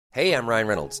Hey, I'm Ryan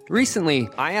Reynolds. Recently,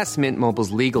 I asked Mint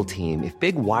Mobile's legal team if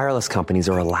big wireless companies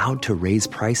are allowed to raise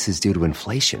prices due to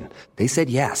inflation. They said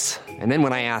yes. And then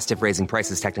when I asked if raising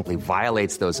prices technically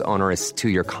violates those onerous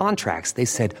two-year contracts, they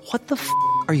said, "What the f***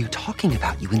 are you talking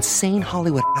about, you insane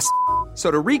Hollywood ass?" So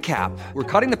to recap, we're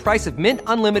cutting the price of Mint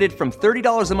Unlimited from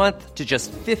 $30 a month to just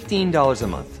 $15 a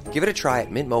month. Give it a try at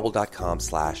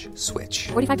mintmobile.com/switch.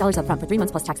 $45 up front for 3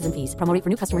 months plus taxes and fees. Promo rate for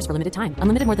new customers for limited time.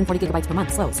 Unlimited more than 40 gigabytes per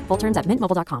month. Slows full terms at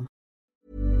mintmobile.com.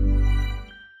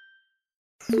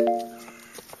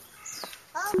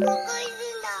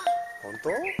 本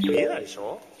当？見えないでし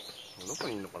ょ？どこ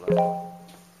にいるのかな？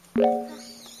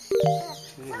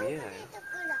見えないよ。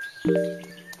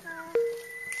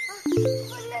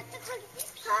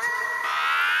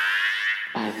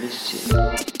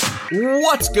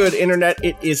What's good, Internet?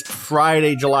 It is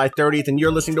Friday, July 30th, and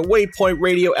you're listening to Waypoint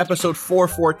Radio, episode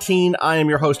 414. I am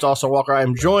your host, Austin Walker. I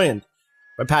am joined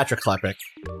by Patrick Klepek.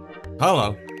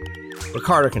 Hello.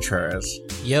 Ricardo Contreras.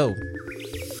 Yo.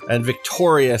 And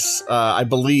Victorious, I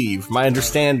believe. My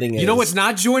understanding is... You know what's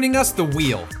not joining us? The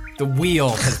wheel. The wheel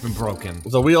has been broken.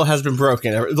 The wheel has been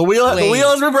broken. The wheel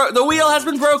has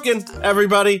been broken,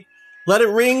 everybody. Let it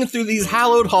ring through these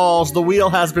hallowed halls. The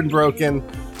wheel has been broken.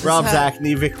 Rob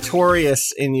Zachney,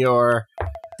 Victorious in your...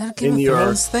 That Game of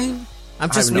Thrones thing?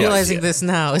 I'm just realizing this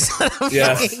now. Is that a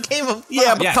fucking Game of Thrones?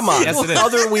 Yeah, but come on. Yes, it is.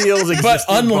 Other wheels exist. But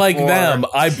unlike them,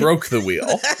 I broke the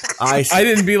wheel. I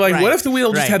didn't be like, what if the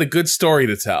wheel just had a good story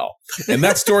to tell? And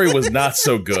that story was not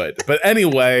so good. But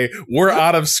anyway, we're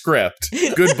out of script.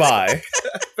 Goodbye.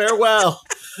 Farewell.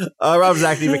 Rob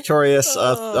Zachney, Victorious,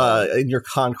 in your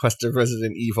Conquest of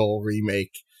Resident Evil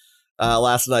remake.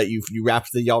 Last night,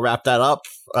 y'all wrapped that up.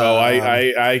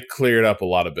 I cleared up a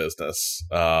lot of business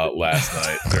last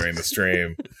night during the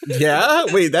stream. Yeah?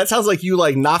 Wait, that sounds like you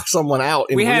knocked someone out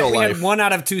in real life. We had 1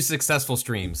 out of 2 successful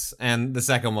streams, and the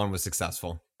second one was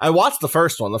successful. I watched the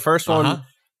first one. The first one,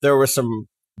 there were some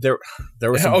boulders.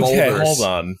 Okay, hold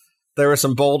on. There were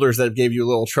some boulders that gave you a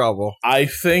little trouble. I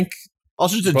think...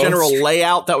 Also, just a general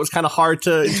layout that was kind of hard to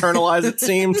internalize, it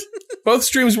seemed. Both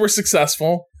streams were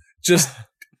successful, just...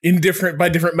 by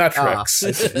different metrics.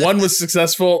 One was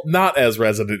successful not as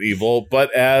Resident Evil,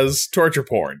 but as torture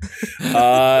porn.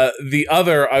 The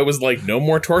other, I was like, no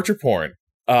more torture porn.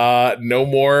 No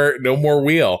more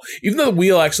wheel. Even though the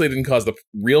wheel actually didn't cause the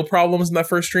real problems in that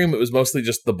first stream, it was mostly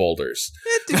just the boulders.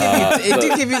 It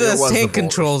did give you those tank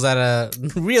controls at a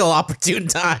real opportune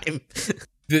time.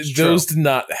 Those did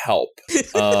not help.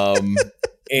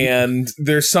 And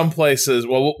there's some places,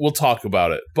 well, we'll talk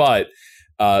about it, but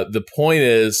the point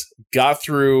is, got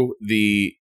through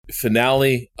the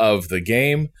finale of the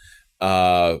game,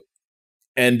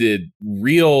 ended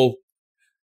real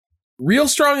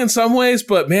strong in some ways,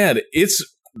 but man, it's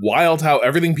wild how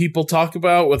everything people talk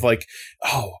about with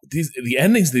the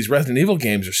endings of these Resident Evil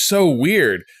games are so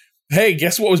weird. Hey,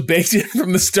 guess what was baked in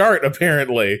from the start,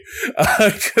 apparently?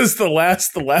 Because the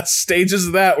last stages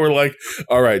of that were like,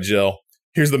 all right, Jill,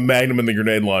 here's the Magnum and the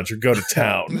grenade launcher. Go to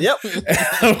town. Yep. And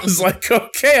I was like,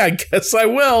 okay, I guess I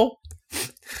will.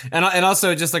 And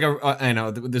also, just like I know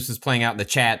this was playing out in the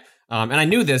chat, and I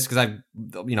knew this because I've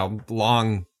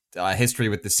long history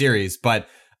with the series, but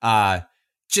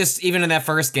just even in that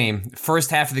first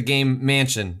half of the game,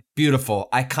 mansion, beautiful,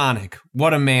 iconic,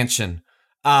 what a mansion.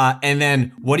 And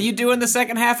then what do you do in the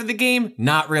second half of the game?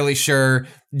 Not really sure.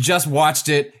 Just watched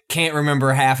it. Can't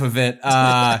remember half of it.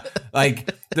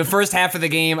 Like the first half of the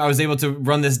game, I was able to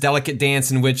run this delicate dance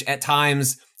in which at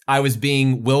times I was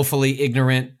being willfully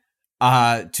ignorant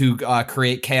to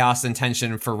create chaos and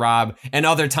tension for Rob, and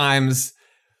other times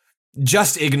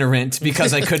just ignorant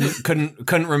because I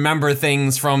couldn't remember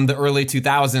things from the early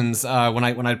 2000s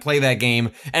when I'd play that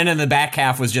game. And then the back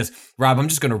half was just, Rob, I'm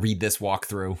just going to read this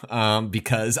walkthrough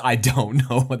because I don't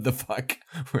know what the fuck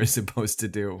we're supposed to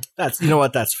do. That's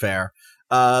fair.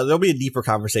 There'll be a deeper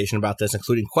conversation about this,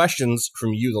 including questions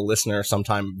from you, the listener,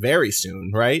 sometime very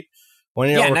soon, right?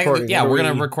 When we're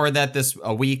going to record that this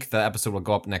a week. The episode will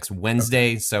go up next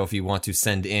Wednesday. Okay. So if you want to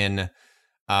send in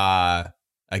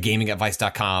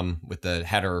gaming@vice.com with the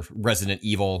header Resident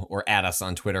Evil or add us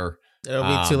on Twitter. It'll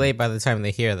be too late by the time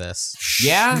they hear this.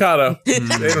 Yeah? Kato. They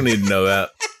don't need to know that.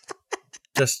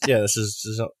 It's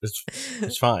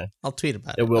fine. I'll tweet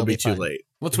about it. It will be too late.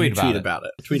 We'll tweet about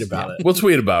it. Tweet about it. We'll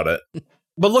tweet about it.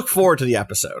 But look forward to the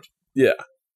episode. Yeah.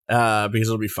 Because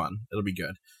it'll be fun. It'll be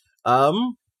good.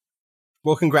 Well,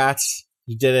 congrats.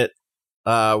 You did it.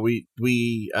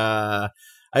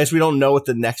 I guess we don't know what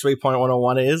the next Waypoint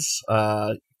 101 is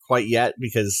quite yet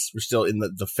because we're still in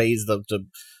the phase, the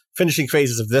finishing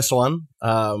phases of this one.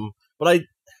 But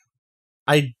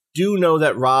I do know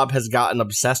that Rob has gotten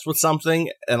obsessed with something,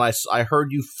 and I heard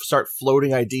you start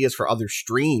floating ideas for other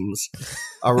streams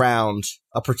around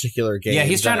a particular game. Yeah,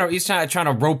 he's trying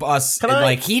to rope us.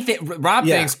 Rob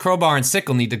thinks Crowbar and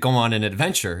Sickle need to go on an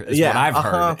adventure. Is what I've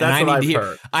heard,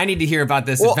 and I need to hear about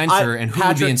this adventure and who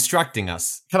will be instructing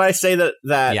us. Can I say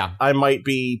that I might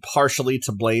be partially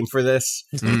to blame for this?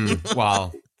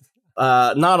 Wow.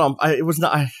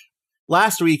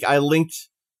 Last week I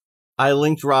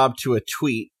linked Rob to a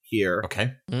tweet here.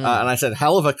 Okay. And I said,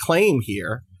 hell of a claim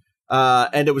here.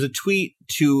 And it was a tweet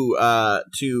to a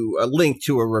link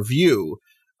to a review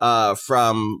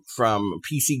from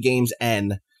PC Games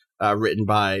N, written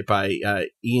by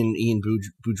Ian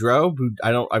Boudreau.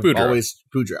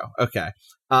 Boudreau. Okay.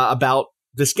 About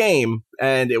this game,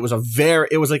 and it was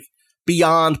like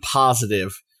beyond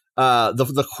positive.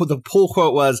 The pull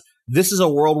quote was, "This is a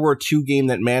World War II game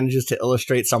that manages to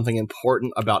illustrate something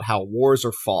important about how wars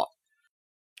are fought."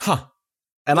 Huh.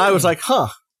 And I was like, huh,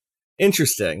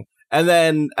 interesting. And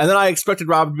then I expected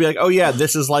Rob to be like, oh yeah,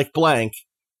 this is like blank.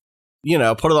 You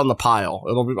know, put it on the pile.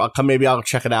 Maybe I'll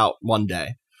check it out one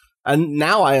day. And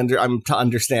now I'm to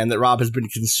understand that Rob has been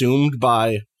consumed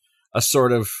by a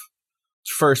sort of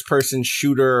first-person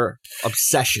shooter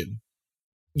obsession.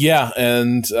 Yeah,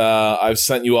 and I've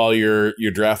sent you all your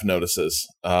draft notices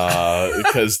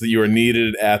because you are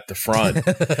needed at the front.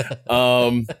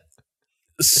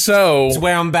 So it's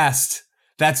where I'm best.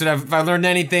 That's what if I learned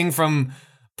anything from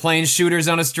playing shooters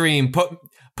on a stream.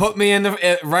 Put me in the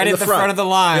front of the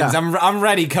lines. Yeah. I'm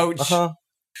ready, coach. Uh-huh.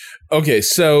 Okay,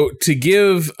 so to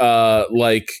give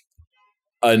like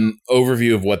an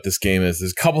overview of what this game is,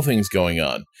 there's a couple things going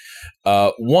on.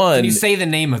 One, can you say the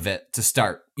name of it to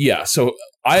start? Yeah, so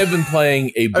I have been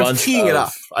playing a bunch. I was teeing it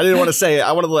up. I didn't want to say it.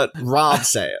 I wanted to let Rob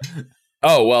say it.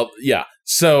 Oh well, yeah.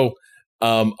 So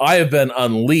I have been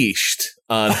unleashed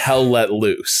on Hell Let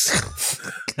Loose.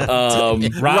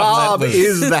 Rob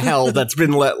is the hell that's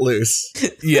been let loose.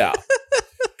 Yeah.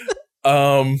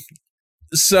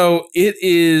 So it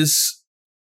is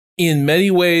in many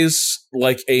ways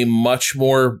like a much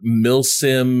more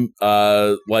milsim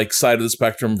like side of the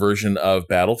spectrum version of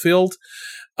Battlefield.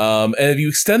 And if you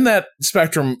extend that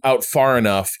spectrum out far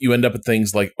enough, you end up at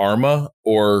things like Arma,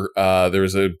 or there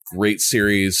was a great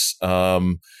series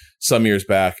some years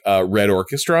back, Red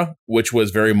Orchestra, which was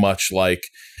very much like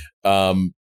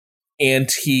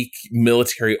antique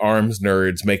military arms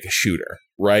nerds make a shooter,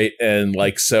 right? And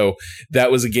like, so that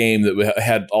was a game that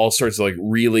had all sorts of like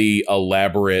really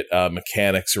elaborate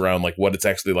mechanics around like what it's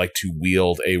actually like to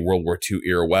wield a World War II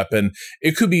era weapon.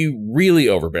 It could be really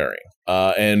overbearing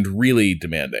and really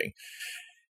demanding.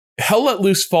 Hell Let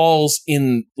Loose falls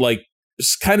in like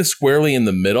kind of squarely in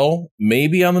the middle,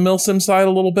 maybe on the milsim side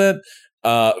a little bit,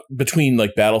 between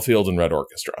like Battlefield and Red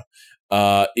Orchestra.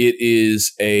 It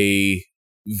is a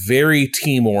very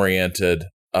team-oriented,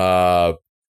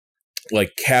 like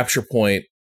capture point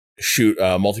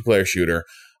multiplayer shooter,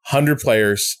 100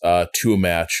 players to a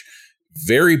match,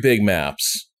 very big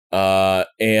maps,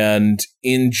 and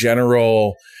in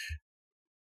general,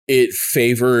 it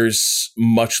favors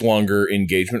much longer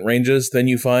engagement ranges than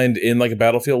you find in like a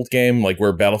Battlefield game, like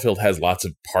where Battlefield has lots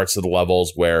of parts of the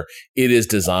levels where it is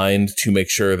designed to make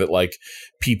sure that like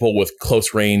people with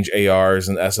close range ARs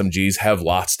and SMGs have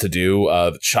lots to do.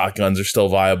 Shotguns are still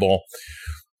viable.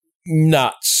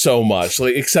 Not so much,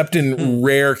 like except in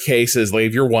rare cases, like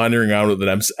if you're wandering around with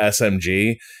an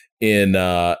SMG in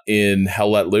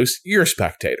Hell Let Loose, you're a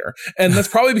spectator. And that's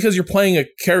probably because you're playing a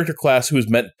character class who is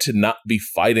meant to not be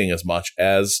fighting as much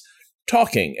as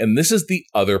talking. And this is the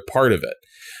other part of it.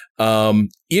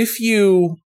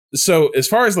 So as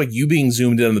far as like you being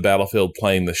zoomed in on the battlefield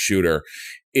playing the shooter,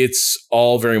 it's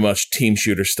all very much team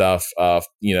shooter stuff.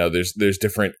 There's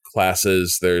different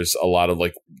classes. There's a lot of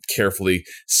like carefully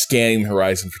scanning the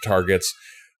horizon for targets.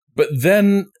 But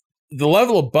then the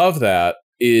level above that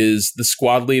is the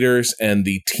squad leaders and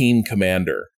the team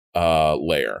commander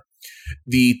layer.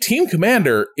 The team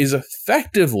commander is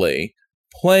effectively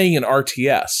playing an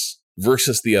RTS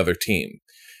versus the other team.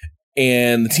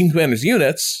 And the team commander's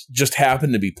units just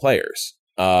happen to be players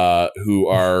who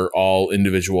are all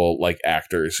individual like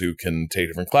actors who can take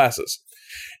different classes.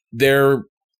 Their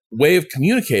way of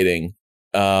communicating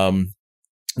and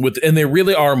they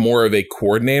really are more of a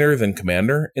coordinator than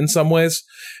commander in some ways.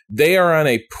 They are on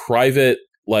a private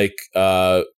like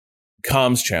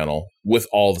comms channel with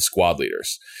all the squad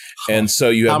leaders. And so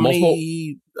you have multiple...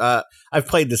 I've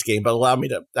played this game, but allow me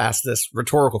to ask this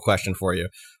rhetorical question for you.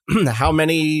 How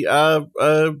many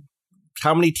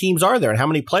teams are there and how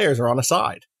many players are on a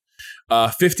side?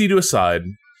 50 to a side.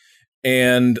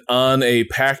 And on a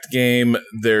packed game,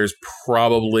 there's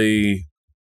probably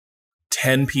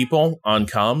 10 people on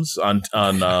comms,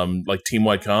 on like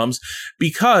team-wide comms,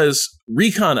 because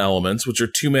recon elements, which are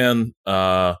two-person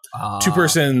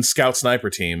scout sniper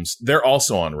teams, they're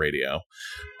also on radio.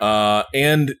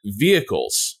 And vehicle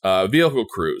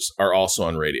crews are also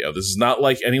on radio. This is not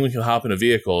like anyone can hop in a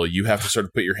vehicle. You have to sort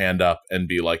of put your hand up and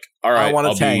be like, all right, I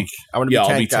want to tank. I want to be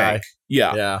tank guy. Tank.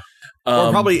 Yeah. Yeah.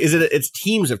 Or probably it's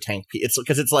teams of tank. It's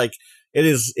because it's like it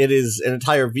is an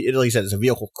entire, like you said, it's a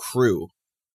vehicle crew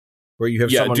where you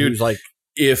have someone who's like,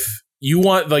 if you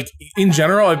want, like, in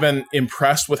general, I've been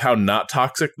impressed with how not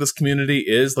toxic this community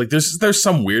is. Like, there's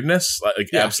some weirdness, like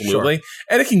absolutely, sure.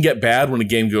 And it can get bad when a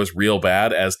game goes real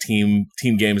bad, as team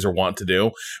games are wont to do.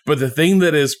 But the thing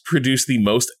that has produced the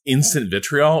most instant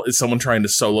vitriol is someone trying to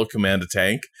solo command a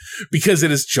tank, because it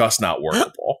is just not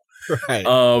workable. Right.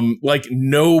 Like,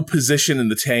 no position in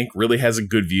the tank really has a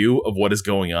good view of what is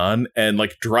going on, and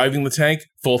like driving the tank,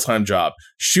 full-time job.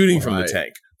 Shooting from the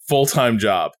tank, full-time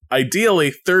job.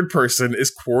 Ideally, third person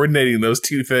is coordinating those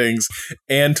two things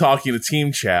and talking to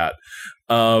team chat.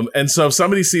 And so if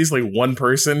somebody sees like one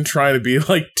person trying to be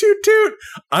like, toot toot,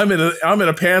 I'm in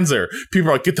a Panzer,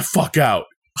 people are like, get the fuck out.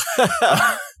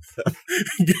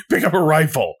 Pick up a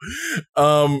rifle.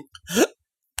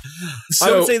 So,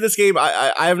 I would say this game,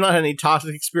 I have not had any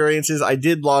toxic experiences. I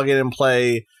did log in and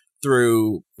play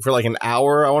through for like an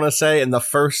hour, I want to say, and the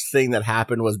first thing that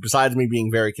happened was, besides me being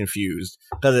very confused,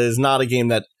 because it is not a game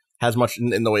that has much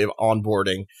in the way of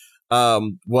onboarding,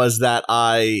 was that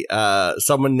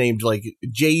someone named like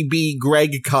JB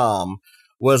Gregcom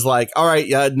was like, all right,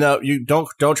 no, you don't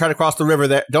try to cross the river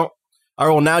there. All right,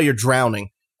 well, now you're drowning.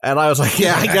 And I was like,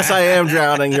 yeah, I guess I am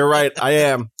drowning. You're right. I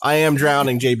am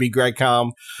drowning, JB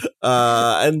Gregcom.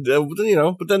 But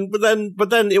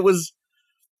then it was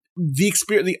the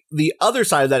experience, the other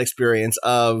side of that experience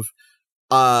of,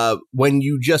 when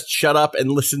you just shut up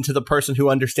and listen to the person who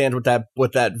understands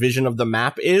what that vision of the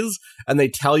map is, and they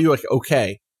tell you like,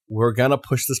 okay, we're going to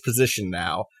push this position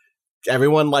now.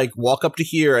 Everyone like walk up to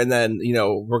here, and then,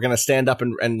 we're going to stand up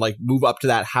and like move up to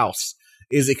that house,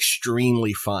 is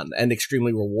extremely fun and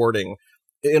extremely rewarding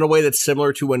in a way that's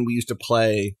similar to when we used to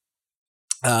play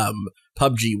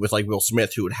PUBG with like Will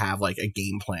Smith, who would have like a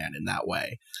game plan in that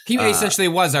way. He essentially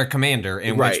was our commander,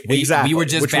 in which we were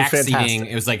just backseating.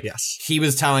 It was like, he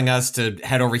was telling us to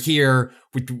head over here.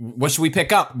 What should we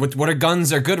pick up? What are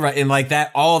guns are good, right? And like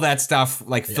that, all that stuff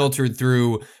like filtered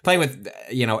through playing with,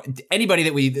 anybody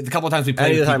that the couple of times we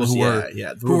played with people who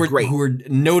were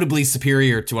notably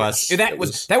superior to us. That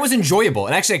was enjoyable.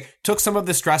 It actually took some of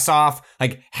the stress off.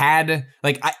 I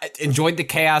enjoyed the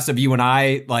chaos of you and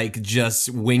I like just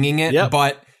winging it. Yep.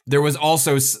 But there was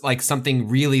also like something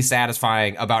really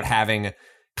satisfying about having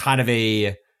kind of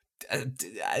a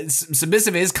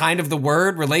submissive is kind of the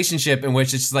word relationship, in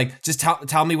which it's like, just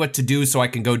tell me what to do so I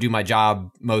can go do my job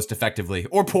most effectively,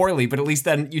 or poorly, but at least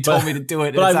then you told me to do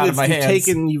it and it's out of my hands.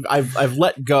 I've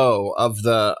let go of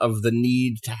the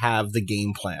need to have the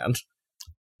game planned.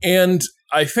 And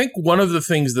I think one of the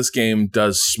things this game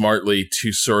does smartly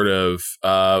to sort of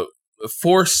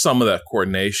force some of that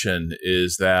coordination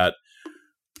is that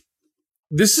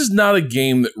this is not a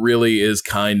game that really is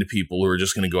kind to people who are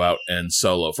just going to go out and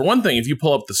solo. For one thing, if you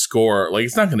pull up the score, like,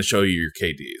 it's not going to show you your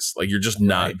KDs. Like, you're just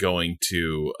not going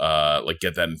to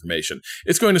get that information.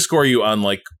 It's going to score you on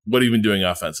like what you've been doing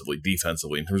offensively,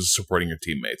 defensively, in terms of supporting your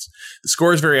teammates. The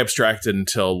score is very abstracted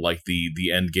until like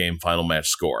the end game final match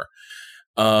score.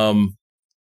 And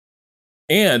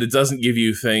it doesn't give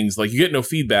you things like, you get no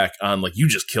feedback on like, you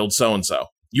just killed so and so.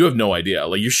 You have no idea.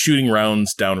 Like, you're shooting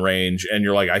rounds downrange, and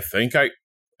you're like, I think I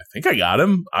got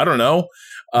him. I don't know.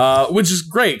 Which is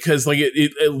great, because like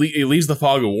it leaves the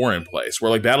fog of war in place,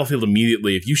 where like Battlefield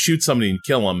immediately, if you shoot somebody and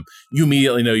kill them, you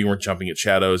immediately know you weren't jumping at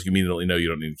shadows. You immediately know you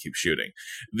don't need to keep shooting.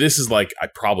 This is like, I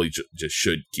probably just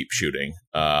should keep shooting.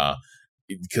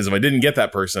 Because if I didn't get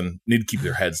that person, need to keep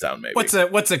their heads down. Maybe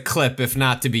what's a clip if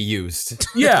not to be used?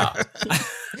 Yeah.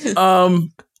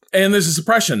 And there's a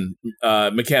suppression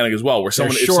mechanic as well, where if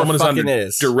someone is under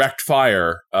direct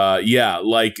fire,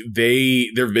 like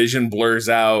their vision blurs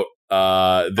out.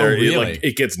 Really? Like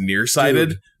it gets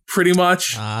nearsighted pretty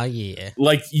much. Yeah.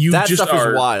 Like that stuff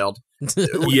is wild.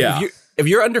 Yeah. If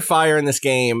you're under fire in this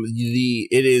game,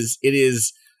 it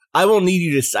is. I won't need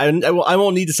you to. I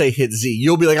won't need to say hit Z.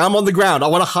 You'll be like, I'm on the ground. I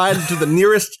want to hide to the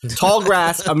nearest tall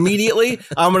grass immediately.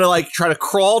 I'm gonna like try to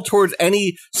crawl towards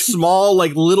any small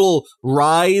like little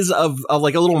rise of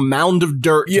like a little mound of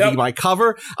dirt to be my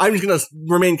cover. I'm just gonna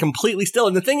remain completely still.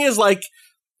 And the thing is, like,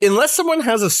 unless someone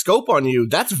has a scope on you,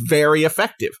 that's very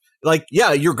effective. Like,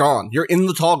 yeah, you're gone. You're in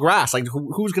the tall grass. Like,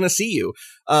 who's gonna see you?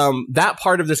 That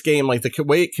part of this game, like the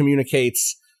way it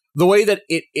communicates the way that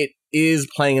it is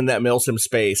playing in that milsim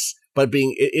space, but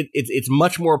it's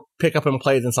much more pick up and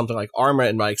play than something like Arma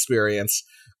in my experience,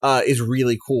 is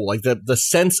really cool. Like the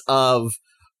sense of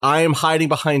I am hiding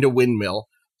behind a windmill,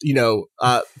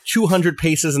 200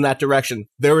 paces in that direction.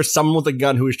 There is someone with a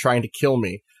gun who is trying to kill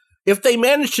me. If they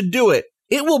manage to do it,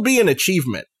 it will be an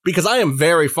achievement because I am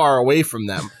very far away from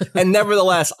them. And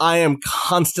nevertheless, I am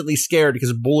constantly scared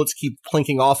because bullets keep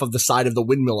plinking off of the side of the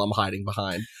windmill I'm hiding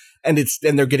behind. And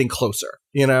they're getting closer,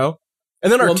 And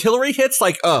then artillery hits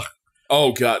like, ugh.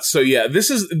 Oh God. So yeah,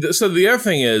 the other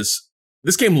thing is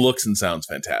this game looks and sounds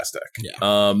fantastic.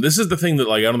 Yeah. This is the thing that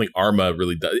I don't think Arma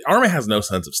really does. Arma has no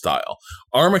sense of style.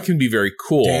 Arma can be very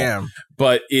cool,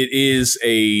 but it's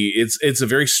a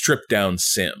very stripped down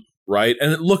sim. Right.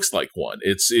 And it looks like one.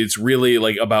 It's really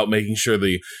about making sure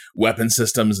the weapon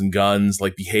systems and guns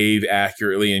behave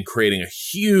accurately and creating a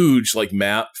huge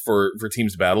map for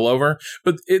teams to battle over.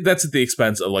 But that's at the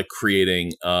expense of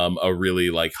creating a really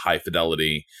high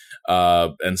fidelity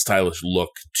and stylish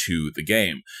look to the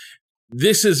game.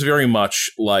 This is very much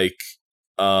the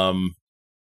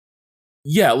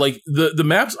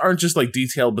maps aren't just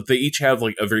detailed, but they each have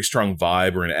a very strong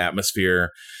vibe or an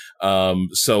atmosphere.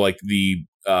 So the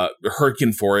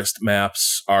Hurricane Forest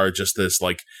maps are just this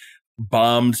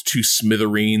bombed to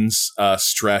smithereens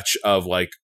stretch of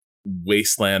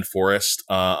wasteland forest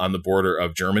on the border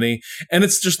of Germany, and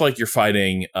it's just you're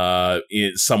fighting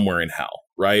somewhere in hell,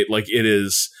 right? It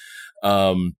is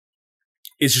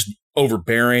it's just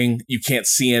overbearing. You can't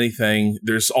see anything.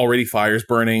 There's already fires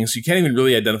burning, so you can't even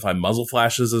really identify muzzle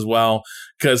flashes as well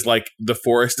because the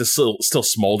forest is still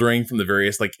smoldering from the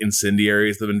various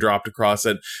incendiaries that have been dropped across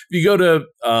it. If you go to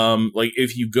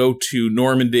if you go to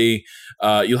Normandy,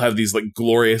 you'll have these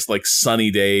glorious sunny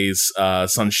days,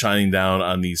 sun shining down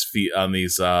on these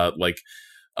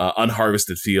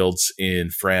unharvested fields in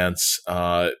France,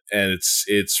 and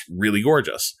it's really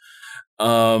gorgeous.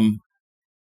 And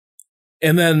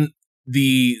then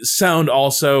the sound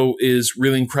also is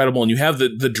really incredible, and you have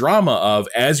the drama of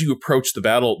as you approach the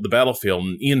battlefield.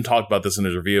 And Ian talked about this in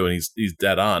his review, and he's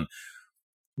dead on.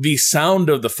 The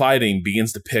sound of the fighting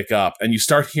begins to pick up, and you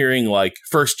start hearing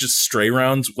first just stray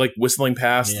rounds whistling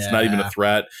past. Yeah. It's not even a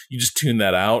threat. You just tune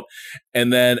that out,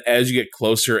 and then as you get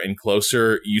closer and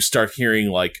closer, you start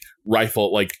hearing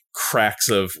rifle cracks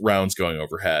of rounds going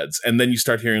over heads, and then you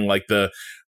start hearing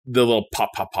the little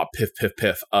pop, pop, pop, piff, piff,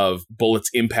 piff of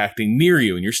bullets impacting near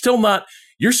you. And you're still not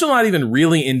even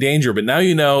really in danger. But now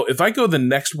if I go the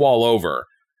next wall over,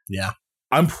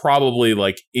 I'm probably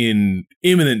in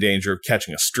imminent danger of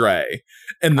catching a stray.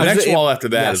 And the next wall after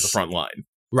that is the front line.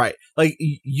 Right.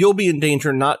 You'll be in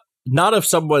danger, not of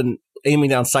someone aiming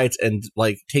down sights and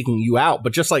taking you out,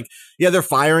 but just they're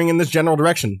firing in this general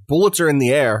direction. Bullets are in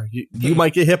the air. You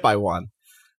might get hit by one.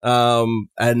 And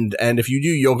if you do,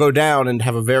 you'll go down and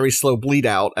have a very slow bleed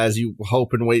out as you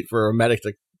hope and wait for a medic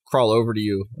to crawl over to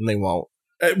you, and they won't.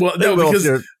 But they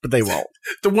won't.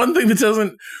 The one thing that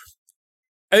doesn't,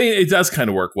 it does kind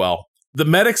of work well. The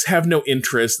medics have no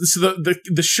interest. So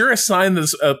the surest sign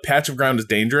that a patch of ground is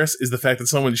dangerous is the fact that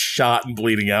someone's shot and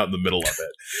bleeding out in the middle of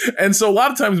it. And so a lot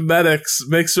of times medics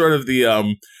make sort of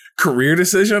the career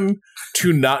decision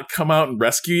to not come out and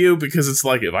rescue you because it's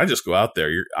if I just go out there,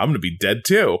 I'm going to be dead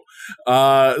too.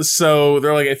 So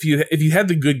they're if you had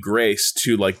the good grace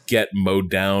to get mowed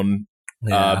down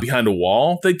behind a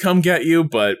wall, they'd come get you.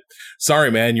 But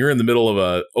sorry, man, you're in the middle of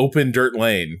a open dirt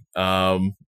lane.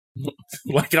 I'm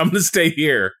going to stay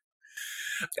here.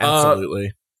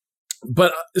 Absolutely.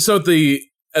 But so at the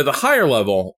higher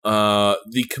level,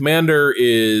 the commander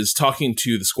is talking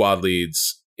to the squad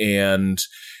leads, and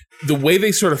the way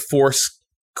they sort of force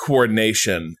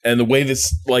coordination and the way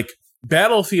this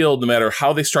Battlefield, no matter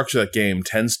how they structure that game,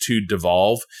 tends to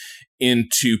devolve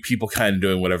into people kind of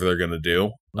doing whatever they're going to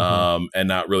do, and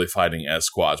not really fighting as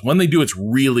squads. When they do, it's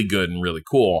really good and really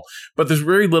cool, but there's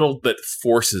very little that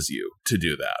forces you to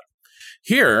do that.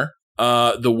 Here,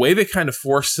 the way they kind of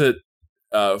force a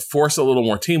little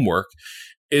more teamwork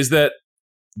is that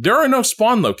there are no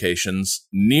spawn locations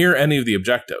near any of the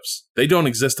objectives. They don't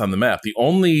exist on the map. The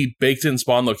only baked-in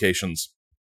spawn locations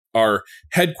are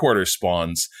headquarters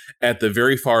spawns at the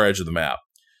very far edge of the map.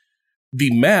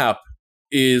 The map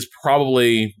is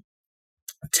probably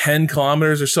 10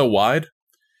 kilometers or so wide,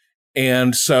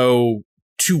 and so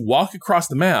to walk across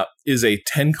the map is a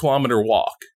 10-kilometer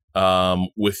walk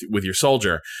with your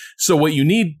soldier. So what you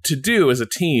need to do as a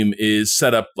team is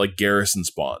set up garrison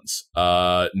spawns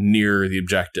near the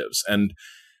objectives, and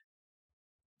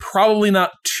probably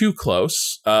not too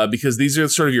close because these are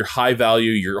sort of your high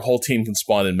value. Your whole team can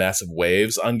spawn in massive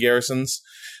waves on garrisons.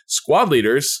 Squad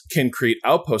leaders can create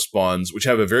outpost spawns, which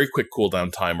have a very quick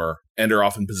cooldown timer and are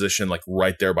often positioned like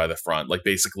right there by the front. Like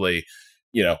basically,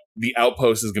 you know, the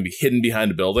outpost is going to be hidden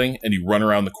behind a building and you run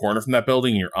around the corner from that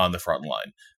building and you're on the front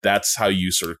line. That's how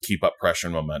you sort of keep up pressure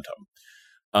and momentum.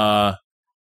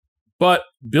 But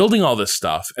building all this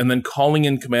stuff and then calling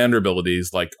in commander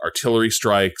abilities like artillery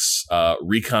strikes,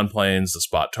 recon planes to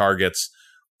spot targets,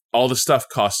 all this stuff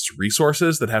costs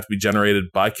resources that have to be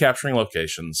generated by capturing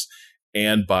locations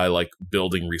and by like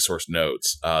building resource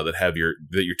nodes that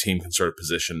your team can sort of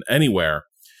position anywhere.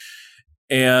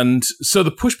 And so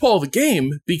the push-pull of the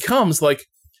game becomes like,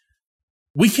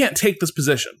 we can't take this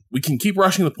position. We can keep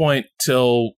rushing the point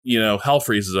till, you know, hell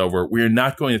freezes over. We're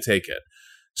not going to take it.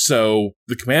 So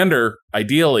the commander,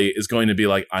 ideally, is going to be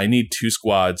like, I need 2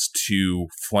 squads to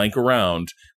flank around.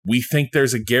 We think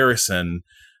there's a garrison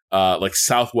like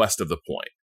southwest of the point.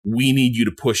 We need you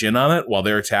to push in on it while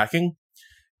they're attacking.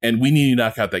 And we need you to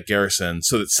knock out that garrison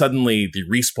so that suddenly the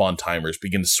respawn timers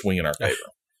begin to swing in our favor.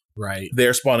 Right.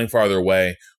 They're spawning farther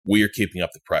away. We are keeping up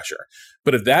the pressure.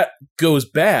 But if that goes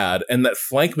bad and that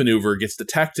flank maneuver gets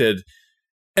detected,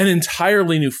 an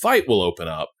entirely new fight will open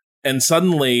up. And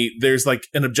suddenly there's like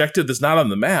an objective that's not on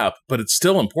the map, but it's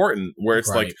still important, where it's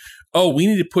like, oh, we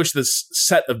need to push this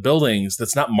set of buildings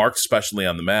that's not marked specially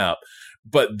on the map.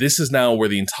 But this is now where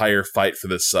the entire fight for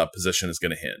this position is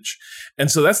going to hinge. And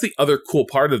so that's the other cool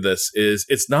part of this is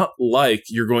it's not like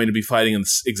you're going to be fighting in the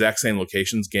exact same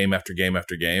locations game after game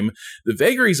after game. The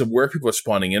vagaries of where people are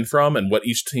spawning in from and what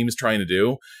each team is trying to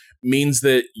do means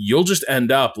that you'll just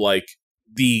end up like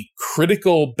the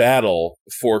critical battle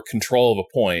for control of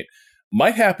a point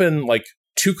might happen like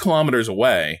 2 kilometers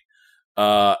away,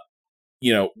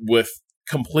 with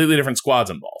completely different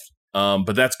squads involved.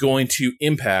 But that's going to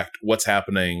impact what's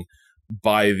happening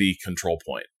by the control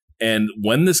point. And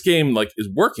when this game like is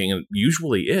working, and it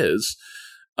usually is,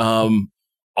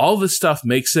 all this stuff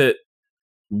makes it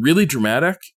really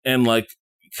dramatic and like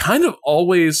kind of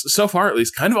always, so far at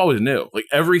least, kind of always new. Like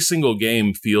every single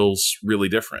game feels really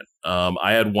different.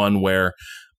 I had one where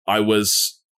I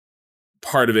was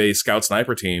part of a scout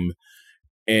sniper team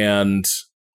and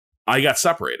I got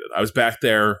separated. I was back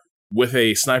there with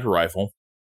a sniper rifle.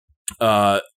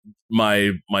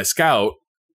 My scout,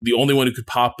 the only one who could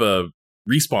pop a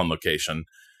respawn location,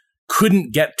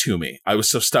 couldn't get to me. I was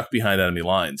so stuck behind enemy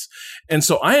lines. And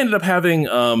so I ended up having,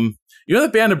 you know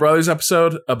that Band of Brothers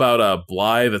episode about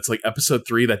Bly, that's like episode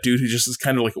 3, that dude who just is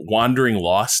kind of like wandering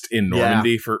lost in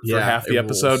Normandy for half the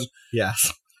episode? Rules.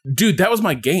 Yes. Dude, that was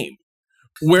my game.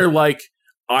 Where like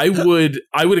I would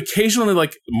occasionally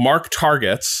like mark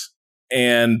targets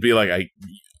and be like, I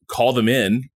call them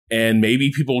in, and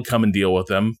maybe people would come and deal with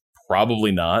them.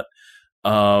 Probably not.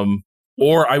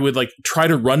 Or I would like try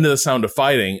to run to the sound of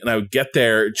fighting, and I would get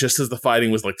there just as the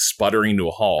fighting was like sputtering to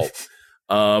a halt.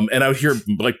 And I would hear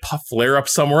like flare up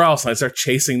somewhere else, and I'd start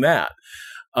chasing that.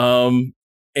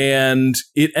 And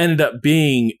it ended up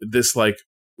being this like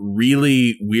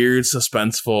really weird,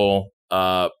 suspenseful,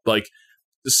 like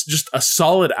just a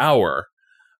solid hour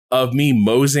of me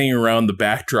moseying around the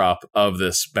backdrop of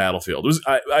this battlefield. It was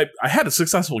I had a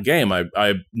successful game.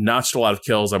 I notched a lot of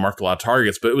kills. I marked a lot of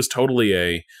targets, but it was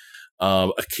totally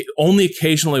only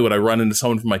occasionally would I run into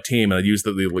someone from my team, and I'd use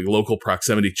the local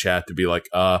proximity chat to be like,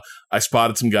 I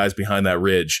spotted some guys behind that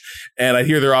ridge, and I'd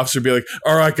hear their officer be like,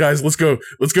 all right, guys, let's go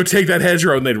take that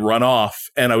hedgerow, and they'd run off,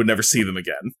 and I would never see them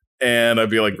again. And I'd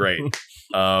be like, great.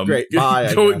 Great.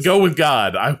 Bye, go with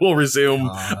God. I will resume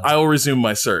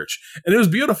my search. And it was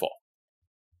beautiful.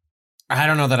 I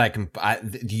don't know that I can.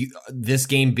 This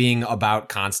game being about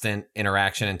constant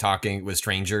interaction and talking with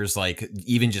strangers, like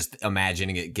even just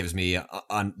imagining it gives me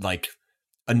like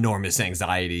enormous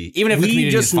anxiety. Even if the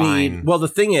community is fine. Well, the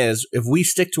thing is, if we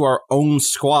stick to our own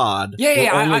squad, we're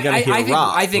only going to hear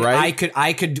Rob, I think right?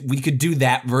 we could do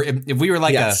that if we were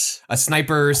like a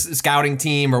sniper scouting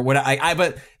team or what.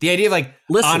 But the idea of like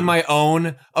on my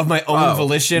own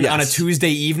volition on a Tuesday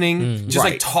evening, just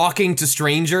like talking to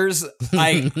strangers,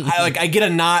 I get a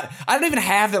knot. I don't even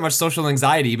have that much social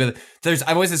anxiety, but I've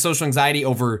always had social anxiety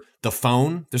over the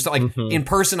phone. There's like in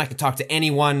person, I can talk to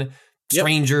anyone.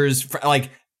 Strangers, like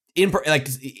I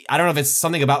don't know if it's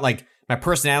something about like my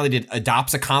personality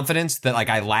adopts a confidence that like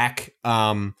I lack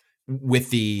with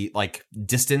the like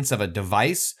distance of a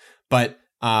device, but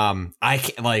I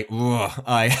can't like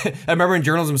I remember in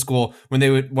journalism school when they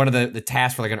would one of the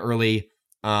tasks for like an early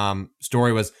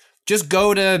story was just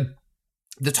go to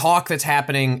the talk that's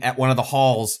happening at one of the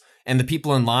halls and the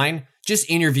people in line.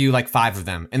 Just interview like 5 of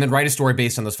them and then write a story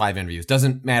based on those 5 interviews.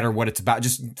 Doesn't matter what it's about.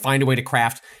 Just find a way to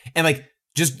craft. And like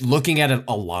just looking at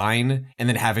a line and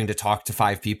then having to talk to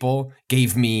 5 people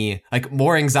gave me like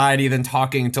more anxiety than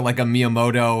talking to like a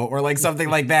Miyamoto or like something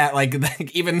like that. Like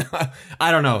even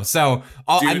I don't know. So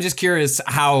I'm just curious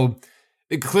how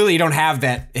clearly you don't have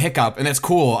that hiccup, and that's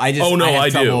cool. I do.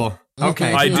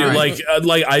 Okay, I do. Right.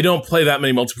 Like I don't play that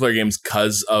many multiplayer games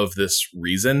because of this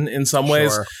reason. In some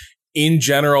ways. In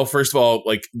general, first of all,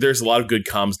 like there's a lot of good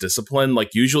comms discipline.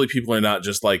 Like usually people are not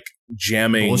just like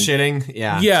jamming, bullshitting.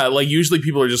 Yeah. Like usually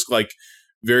people are just like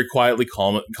very quietly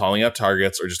calling out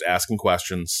targets or just asking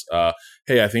questions.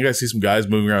 Hey, I think I see some guys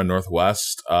moving around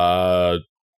northwest.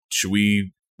 Should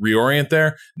we reorient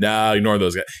there? Nah, ignore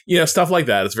those guys. Stuff like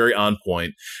that. It's very on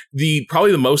point.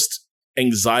 Probably the most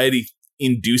anxiety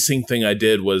inducing thing I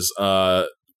did was a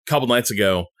couple nights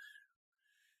ago.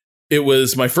 It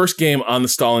was my first game on the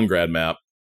Stalingrad map,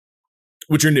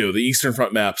 which are new. The Eastern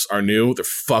Front maps are new. They're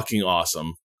fucking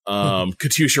awesome.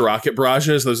 Katyusha rocket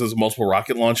barrages. There's those multiple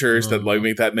rocket launchers that like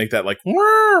make that like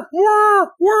whir,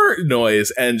 whir, whir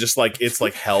noise, and just like it's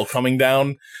like hell coming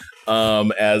down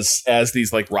as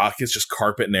these like rockets just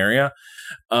carpet an area.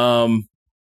 The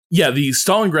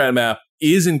Stalingrad map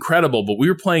is incredible, but we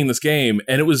were playing this game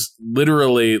and it was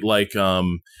literally like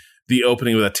the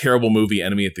opening with a terrible movie,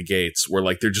 Enemy at the Gates, where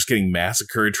like they're just getting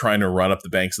massacred trying to run up the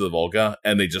banks of the Volga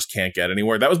and they just can't get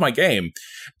anywhere. That was my game.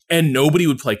 And nobody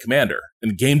would play Commander.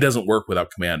 And the game doesn't work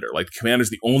without Commander. Like Commander's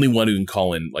the only one who can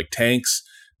call in like tanks.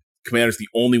 Commander's the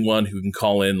only one who can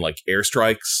call in like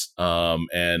airstrikes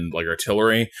and like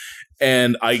artillery.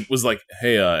 And I was like,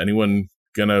 hey, anyone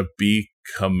gonna be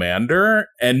Commander?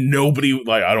 And nobody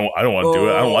like I don't want to do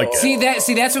it. I don't like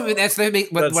it.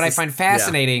 What I find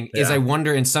fascinating is I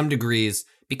wonder in some degrees,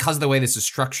 because of the way this is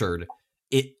structured,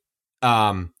 you're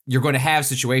going to have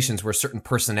situations where certain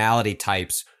personality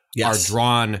types are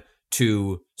drawn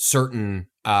to certain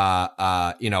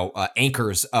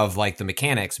anchors of like the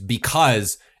mechanics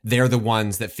because they're the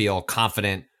ones that feel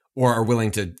confident or are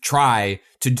willing to try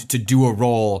to do a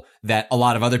role that a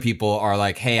lot of other people are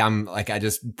like, hey, I'm like, I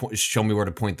just show me where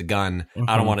to point the gun. Mm-hmm.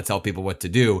 I don't want to tell people what to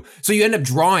do. So you end up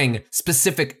drawing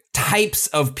specific types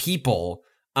of people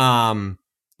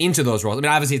into those roles. I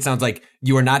mean, obviously it sounds like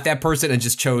you are not that person and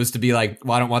just chose to be like,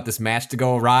 well, I don't want this match to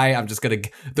go awry. I'm just going to,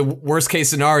 the worst case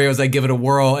scenario is I give it a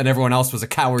whirl and everyone else was a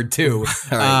coward too.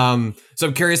 Right. So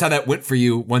I'm curious how that went for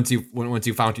you once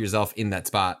you found yourself in that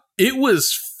spot. It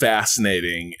was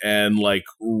fascinating and like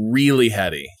really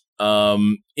heady.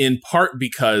 In part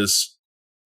because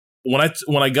when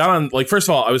I got on, like, first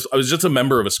of all, I was just a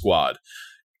member of a squad.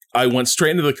 I went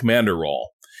straight into the commander role.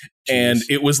 Jeez. And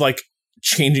it was like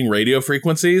changing radio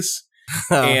frequencies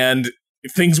and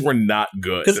things were not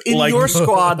good. Because in your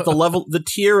squad, the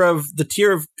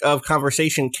tier of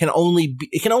conversation can only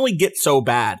get so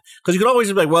bad. Because you can always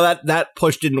be like, well, that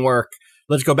push didn't work.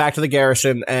 Let's go back to the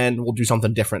garrison and we'll do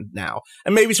something different now.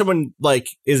 And maybe someone like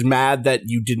is mad that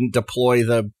you didn't deploy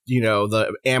the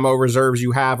ammo reserves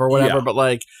you have or whatever, but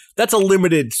like that's a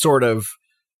limited sort of,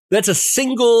 that's a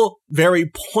single, very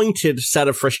pointed set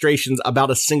of frustrations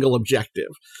about a single objective.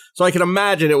 So I can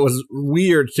imagine it was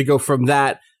weird to go from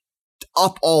that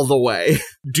up all the way.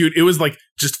 Dude, it was like,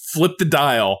 just flip the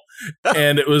dial.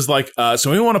 And it was like, so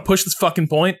we want to push this fucking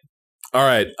point? All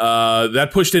right, that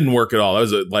push didn't work at all. That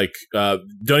was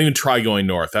don't even try going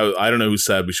north. I don't know who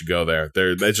said we should go there.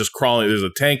 That's just crawling. There's a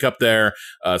tank up there.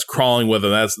 It's crawling with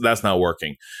them. That's not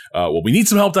working. Well, we need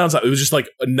some help down south. It was just like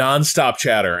a nonstop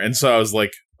chatter. And so I was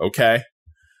like, okay.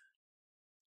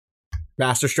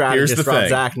 Master strategist Rob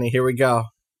Zacny. Here we go.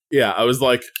 Yeah, I was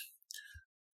like,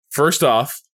 first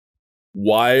off,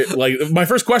 why? Like, my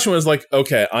first question was like,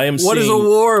 okay, What is a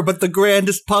war but the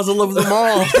grandest puzzle of them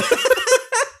all?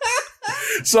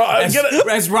 So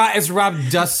as Rob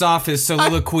dusts off his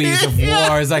soliloquies of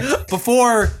war, it's like,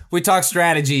 before we talk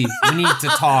strategy, we need to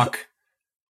talk.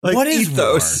 Like what is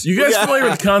ethos? War? You guys familiar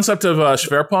with the concept of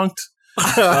Schwerpunkt?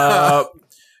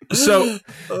 So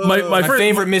my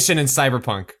favorite mission in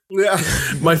Cyberpunk. Yeah.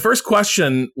 My first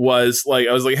question was like,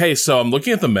 I was like, hey, so I'm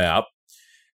looking at the map.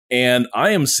 And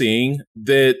I am seeing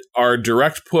that our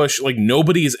direct push, like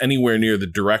nobody is anywhere near the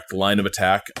direct line of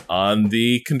attack on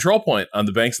the control point on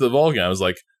the banks of the Volga. I was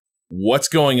like, what's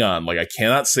going on? Like, I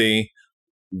cannot see.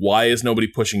 Why is nobody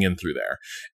pushing in through there?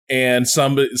 And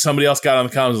somebody else got on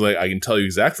the comments like, I can tell you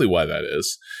exactly why that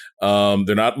is.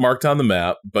 They're not marked on the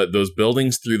map, but those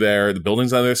buildings through there, the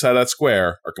buildings on the other side of that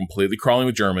square are completely crawling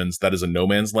with Germans. That is a no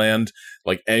man's land.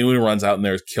 Like anyone who runs out in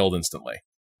there is killed instantly.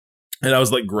 And I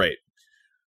was like, great.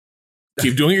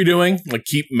 Keep doing what you're doing, like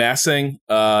keep massing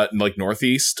like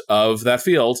northeast of that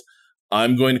field.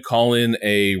 I'm going to call in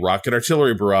a rocket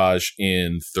artillery barrage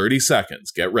in 30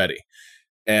 seconds. Get ready.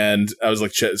 And I was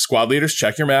like, squad leaders,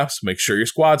 check your maps. Make sure your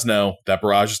squads know that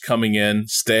barrage is coming in.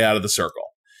 Stay out of the circle.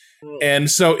 And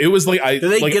so it was like, did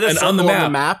they get a circle on the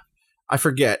map? I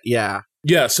forget. Yeah.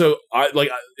 Yeah. So at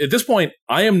this point,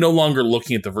 I am no longer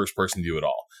looking at the first person view at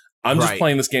all. I'm just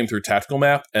playing this game through tactical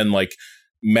map and like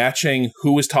matching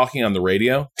who is talking on the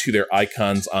radio to their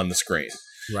icons on the screen.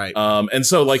 Right. And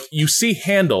so like you see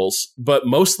handles, but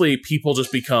mostly people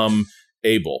just become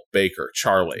Abel, Baker,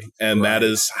 Charlie, and that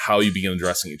is how you begin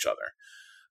addressing each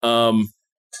other.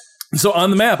 So on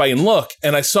the map, I can look,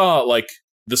 and I saw like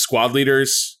the squad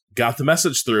leaders got the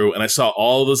message through, and I saw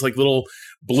all those like little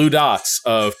blue dots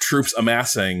of troops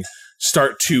amassing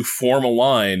start to form a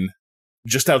line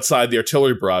just outside the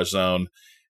artillery barrage zone,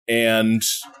 and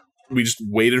we just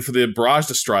waited for the barrage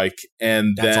to strike,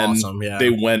 and then they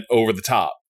went over the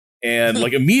top, and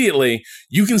like immediately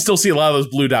you can still see a lot of those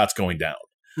blue dots going down.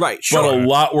 Right, sure. But a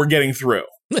lot were getting through.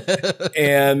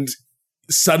 And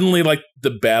suddenly, like,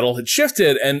 the battle had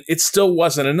shifted, and it still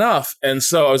wasn't enough. And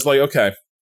so I was like, okay,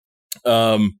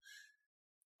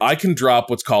 I can drop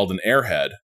what's called an airhead,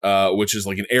 which is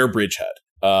like an air bridgehead.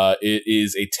 It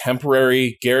is a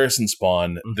temporary garrison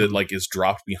spawn that, like, is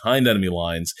dropped behind enemy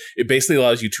lines. It basically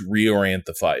allows you to reorient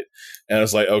the fight. And I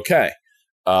was like, okay,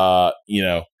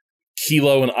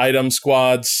 kilo and item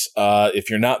squads, if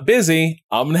you're not busy,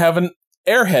 I'm going to have an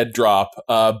airhead drop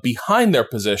behind their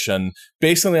position,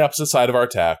 based on the opposite side of our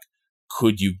attack.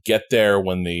 Could you get there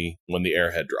when the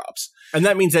airhead drops? And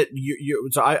that means that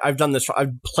so I've done this. I've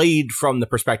played from the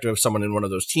perspective of someone in one of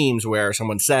those teams where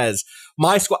someone says,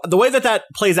 "My squad." The way that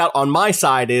plays out on my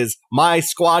side is my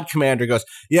squad commander goes,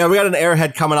 "Yeah, we got an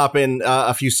airhead coming up in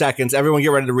a few seconds. Everyone, get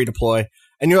ready to redeploy."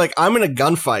 And you're like, "I'm in a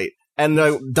gunfight." And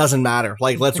it doesn't matter.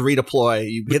 Like, let's redeploy.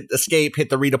 You hit escape, hit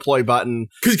the redeploy button.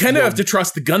 Because you kind of have to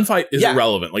trust the gunfight is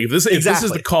irrelevant. Like, if this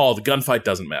is the call, the gunfight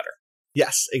doesn't matter.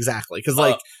 Yes, exactly. Because,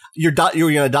 like, you're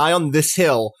going to die on this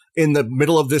hill in the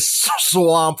middle of this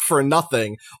swamp for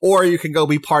nothing. Or you can go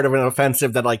be part of an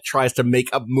offensive that, like, tries to make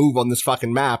a move on this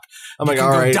fucking map. I'm like,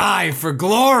 all right. Die for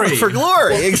glory. For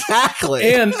glory,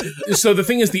 exactly. And so the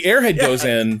thing is, the airhead goes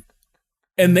in,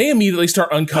 and they immediately start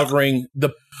uncovering the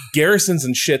garrisons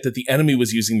and shit that the enemy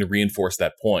was using to reinforce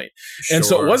that point. Sure. And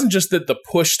so it wasn't just that the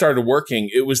push started working,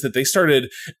 it was that they started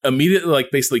immediately,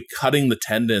 like, basically cutting the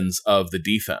tendons of the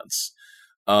defense.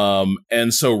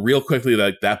 And so real quickly,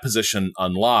 like, that position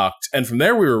unlocked. And from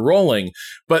there we were rolling.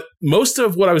 But most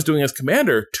of what I was doing as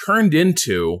commander turned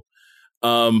into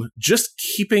just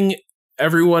keeping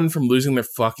everyone from losing their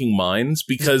fucking minds,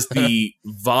 because the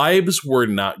vibes were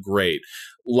not great.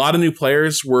 A lot of new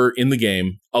players were in the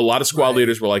game. A lot of squad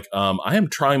leaders were like, I am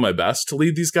trying my best to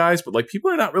lead these guys, but like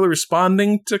people are not really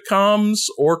responding to comms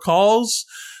or calls.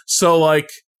 So like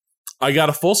I got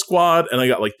a full squad and I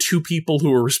got like 2 people who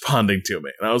were responding to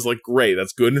me. And I was like, great,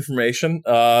 that's good information.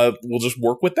 We'll just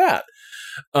work with that.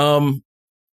 And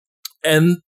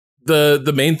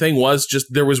the main thing was just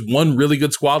there was one really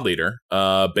good squad leader,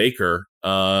 Baker.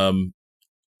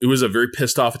 It was a very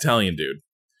pissed off Italian dude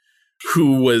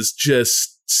who was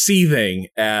just seething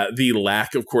at the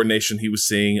lack of coordination he was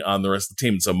seeing on the rest of the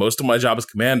team. So most of my job as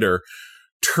commander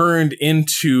turned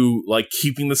into like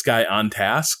keeping this guy on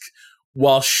task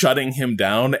while shutting him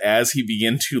down as he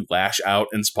began to lash out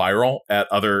and spiral at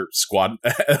other squads.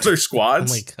 Oh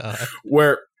my God.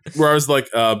 Where I was like,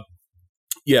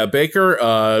 yeah,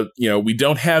 Baker, we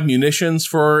don't have munitions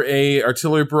for a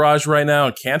artillery barrage right now.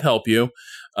 I can't help you.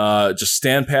 Just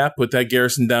stand pat, put that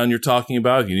garrison down you're talking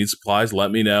about. If you need supplies,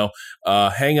 let me know.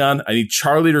 Hang on. I need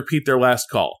Charlie to repeat their last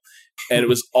call. And it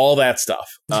was all that stuff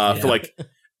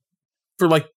for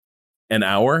like an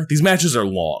hour. These matches are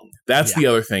long. That's the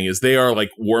other thing, is they are like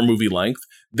war movie length.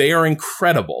 They are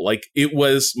incredible. Like, it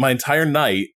was my entire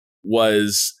night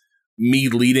was me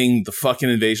leading the fucking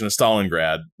invasion of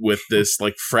Stalingrad with this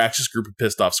like fractious group of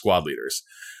pissed off squad leaders.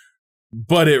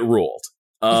 But it ruled.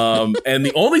 And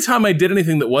the only time I did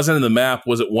anything that wasn't in the map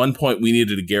was at one point we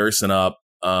needed to garrison up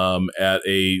at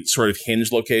a sort of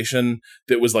hinge location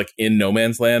that was like in no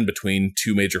man's land between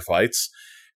 2 major fights.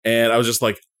 And I was just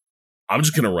like, I'm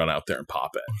just going to run out there and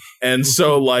pop it. And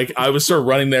so like I was sort of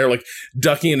running there, like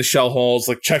ducking into shell holes,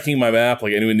 like checking my map,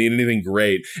 like anyone need anything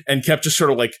great, and kept just sort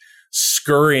of like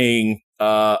scurrying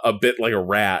a bit like a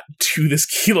rat to this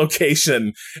key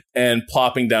location and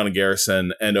plopping down a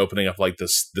garrison and opening up like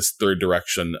this third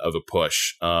direction of a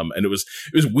push. And it was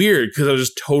weird because I was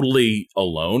just totally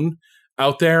alone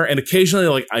out there. And occasionally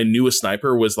like I knew a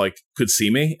sniper was like, could see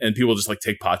me, and people just like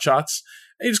take pot shots,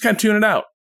 and you just kind of tune it out.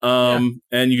 And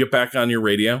you get back on your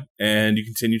radio and you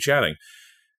continue chatting.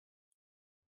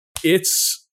 It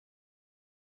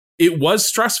was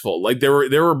stressful. Like there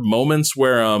were moments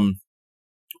where,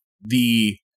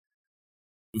 the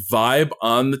vibe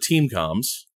on the team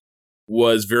comms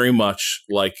was very much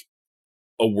like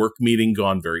a work meeting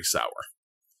gone very sour.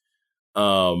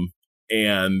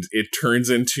 And it turns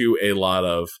into a lot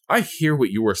of, I hear what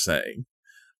you were saying.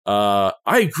 I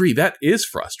agree, that is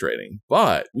frustrating,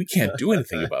 but we can't do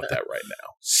anything about that right now.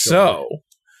 So,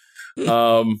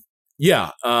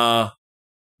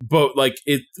 but like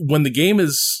when the game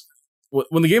is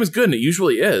good, and it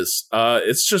usually is,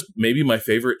 it's just maybe my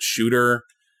favorite shooter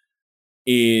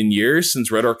in years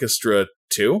since Red Orchestra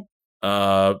 2.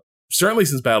 Certainly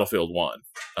since Battlefield 1.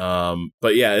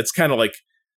 But yeah, it's kind of like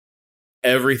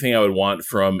everything I would want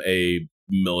from a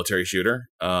military shooter.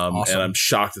 Awesome. And I'm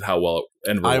shocked at how well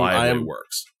and reliably it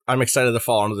works. I'm excited to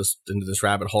fall into this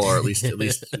rabbit hole, or at least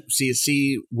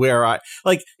see where I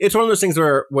like. It's one of those things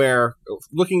where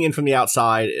looking in from the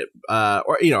outside,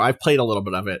 or I've played a little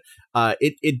bit of it.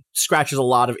 It scratches a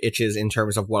lot of itches in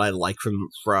terms of what I like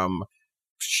from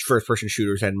first-person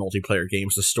shooters and multiplayer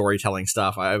games, the storytelling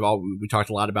stuff. We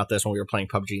talked a lot about this when we were playing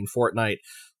PUBG and Fortnite,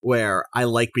 where I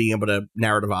like being able to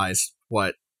narrativize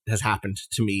what has happened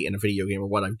to me in a video game or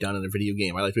what I've done in a video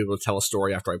game. I like to be able to tell a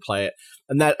story after I play it,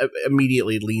 and that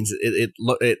immediately loans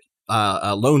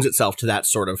itself to that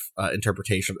sort of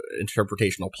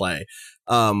interpretational play.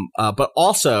 But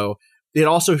also, it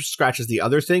also scratches the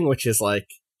other thing, which is like,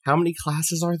 how many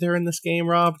classes are there in this game,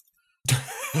 Rob?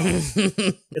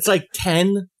 It's like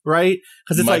 10, right?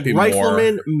 Because it's like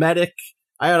rifleman, medic.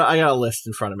 I got a list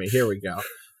in front of me. Here we go.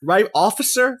 Right,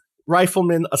 officer,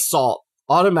 rifleman, assault,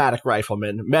 automatic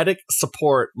rifleman, medic,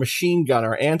 support, machine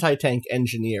gunner, anti-tank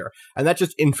engineer, and that's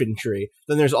just infantry.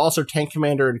 Then there's also tank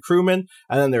commander and crewman,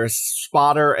 and then there's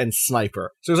spotter and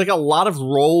sniper. So there's like a lot of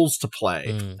roles to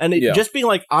play, and just being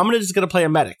like, I'm just gonna play a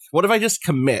medic. What if I just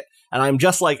commit? And I'm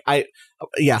just like,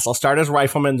 I'll start as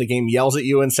rifleman. The game yells at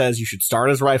you and says you should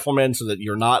start as rifleman so that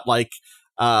you're not like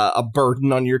a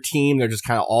burden on your team. They're just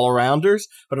kind of all-arounders.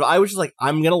 But if I was just like,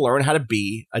 I'm going to learn how to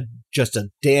be just a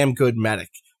damn good medic,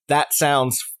 that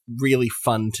sounds really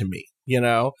fun to me,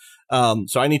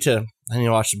 So I need to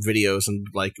watch some videos and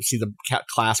like see the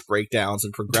class breakdowns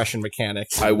and progression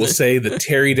mechanics. I will say the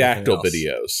pterodactyl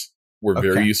videos were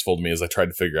very useful to me as I tried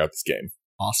to figure out this game.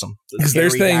 Awesome. Because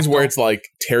there's things where it's like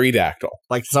pterodactyl.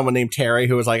 Like someone named Terry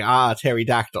who was like,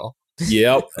 pterodactyl.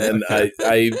 Yep. And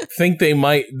I think they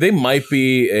might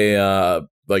be a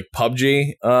like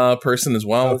PUBG person as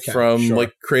well, from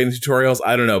like creating tutorials.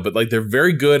 I don't know, but like they're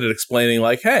very good at explaining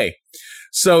like, hey,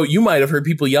 so you might have heard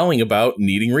people yelling about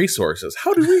needing resources.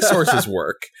 How do resources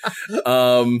work?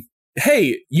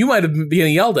 Hey, you might have been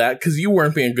being yelled at because you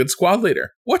weren't being a good squad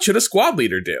leader. What should a squad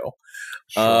leader do?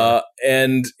 Sure.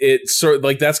 And it's sort of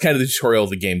like that's kind of the tutorial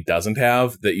the game doesn't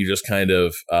have, that you just kind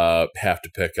of have to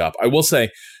pick up. I will say,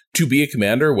 to be a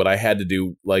commander, what I had to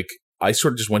do, like I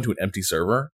sort of just went to an empty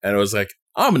server and I was like,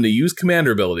 I'm going to use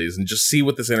commander abilities and just see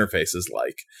what this interface is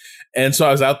like. And so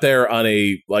I was out there on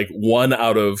a like 1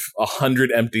 out of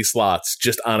 100 empty slots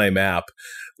just on a map,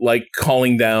 like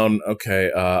calling down,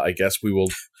 I guess we will,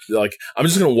 like, I'm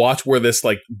just going to watch where this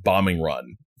like bombing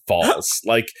run falls.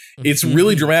 Like it's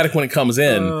really dramatic when it comes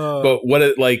in, but what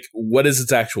is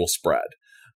its actual spread?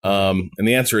 And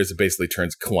the answer is it basically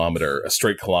turns a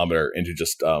straight kilometer into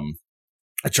just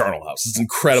a charnel house. It's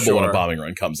incredible when a bombing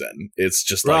run comes in. It's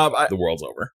just Rob, like the world's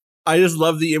over. I just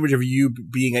love the image of you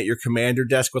being at your commander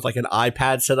desk with like an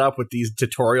iPad set up with these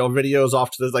tutorial videos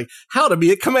off to this, like how to be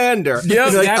a commander. Yeah,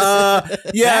 like,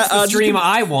 that's the stream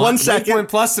I want. 1 second. Point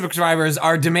Plus subscribers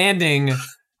are demanding.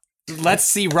 Let's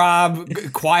see Rob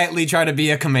quietly try to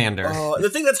be a commander. The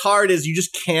thing that's hard is you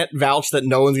just can't vouch that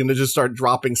no one's going to just start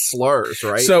dropping slurs,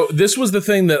 right? So this was the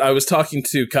thing that I was talking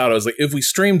to Kato. I was like, if we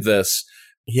streamed this,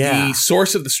 the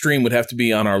source of the stream would have to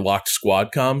be on our locked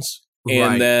squad comms,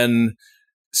 and then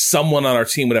someone on our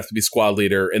team would have to be squad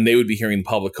leader, and they would be hearing the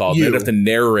public call. They'd have to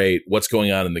narrate what's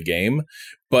going on in the game.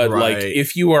 But like,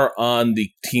 if you are on the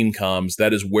team comms,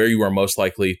 that is where you are most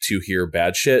likely to hear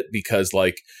bad shit, because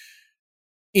like.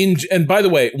 And by the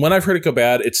way, when I've heard it go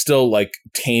bad, it's still like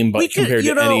tame, but compared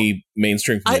to any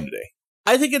mainstream community.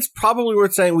 I think it's probably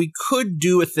worth saying we could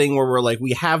do a thing where we're like,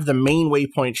 we have the main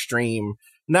Waypoint stream.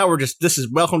 Now we're just, this is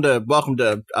welcome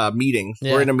to meetings.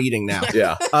 Yeah. We're in a meeting now.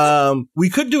 Yeah. We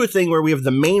could do a thing where we have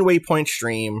the main Waypoint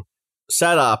stream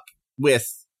set up with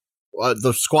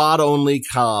the squad only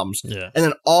comms, and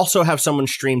then also have someone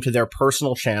stream to their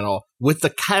personal channel with the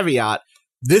caveat,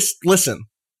 listen.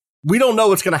 We don't know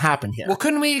what's going to happen here. Well,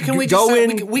 can we go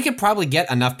in? We could probably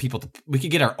get enough people we could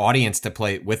get our audience to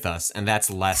play with us, and that's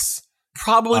less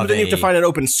Probably, but then you have to find an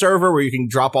open server where you can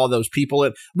drop all those people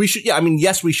in. We should,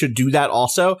 yes, we should do that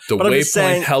also. The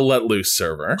Waypoint Hell Let Loose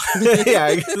server.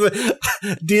 Yeah.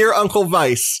 Dear Uncle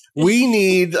Vice, we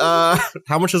need, how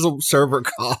much does a server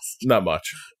cost? Not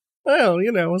much. Well,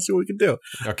 we'll see what we can do.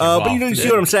 Okay, but you see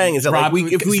what I'm saying is that Rob,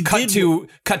 if we cut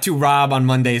to Rob on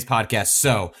Monday's podcast.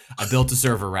 So I built a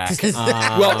server rack.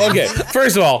 Well, okay.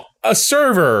 First of all, a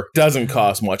server doesn't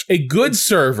cost much. A good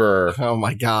server, oh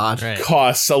my god,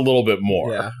 costs a little bit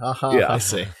more. Yeah, I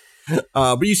see.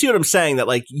 But you see what I'm saying? That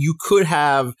you could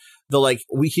have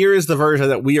here is the version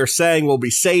that we are saying will be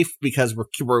safe because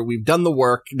we've done the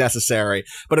work necessary.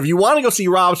 But if you want to go see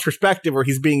Rob's perspective where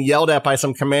he's being yelled at by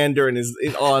some commander and is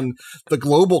on the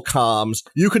global comms,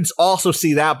 you could also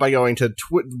see that by going to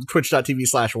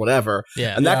twitch.tv/whatever.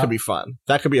 Yeah. And that could be fun.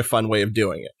 That could be a fun way of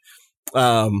doing it.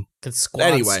 Could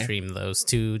squad stream those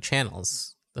two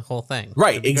channels, the whole thing.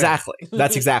 Right, exactly.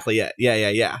 That's exactly it.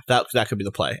 Yeah. That could be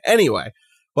the play. Anyway.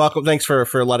 Welcome. Thanks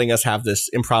for letting us have this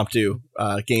impromptu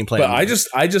gameplay. But I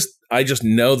just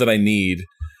know that I need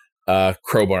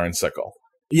crowbar and sickle.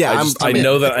 Yeah, I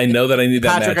know that I need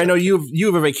that. Patrick, I know you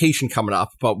have a vacation coming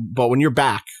up, but when you're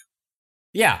back,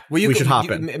 we should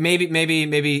hop in. Maybe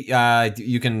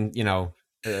you can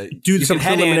do some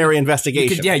preliminary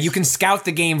investigation. You can scout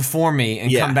the game for me and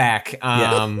come back.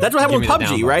 That's what happened with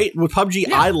PUBG, right? With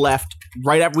PUBG, I left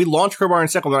right after we launched crowbar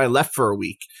and sickle, and I left for a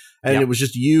week. And it was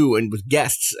just you and with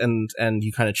guests, and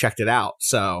you kind of checked it out.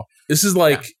 So this is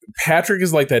Patrick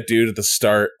is like that dude at the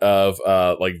start of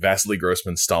Vasily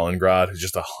Grossman's Stalingrad, who's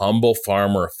just a humble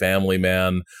farmer, a family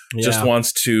man, just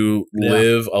wants to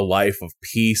live a life of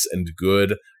peace and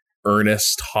good,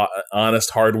 earnest,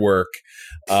 honest, hard work.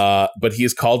 But he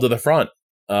is called to the front.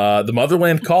 The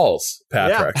motherland calls,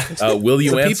 Patrick. Will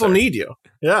you answer? People need you.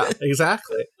 Yeah,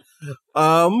 exactly.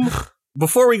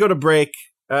 Before we go to break.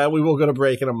 We will go to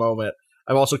break in a moment.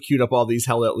 I've also queued up all these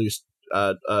Hell Let Loose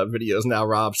videos now,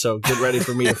 Rob, so get ready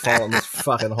for me to fall in this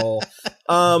fucking hole.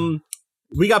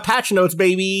 We got patch notes,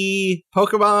 baby.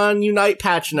 Pokemon Unite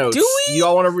patch notes. Do we? You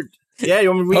all want to you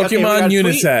want me to Pokemon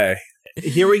Unite.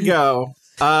 Here we go.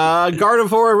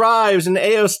 Gardevoir arrives in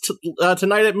AOS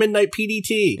tonight at midnight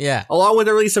PDT. Yeah. Along with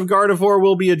the release of Gardevoir,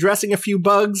 we'll be addressing a few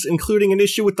bugs, including an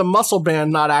issue with the muscle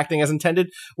band not acting as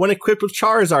intended when equipped with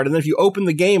Charizard. And then if you open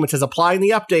the game, it says applying the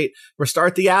update.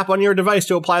 Restart the app on your device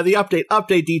to apply the update.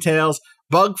 Update details,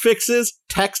 bug fixes,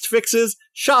 text fixes,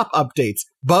 shop updates,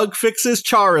 bug fixes,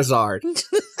 Charizard.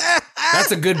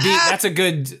 That's a good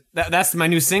beat. That's my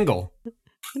new single.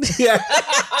 Yeah.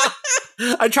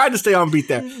 I tried to stay on beat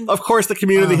there. Of course, the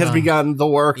community has begun the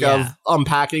work of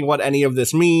unpacking what any of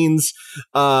this means.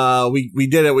 We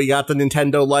did it. We got the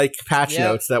Nintendo-like patch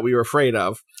notes that we were afraid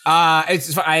of. After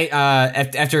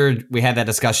we had that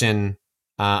discussion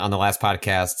on the last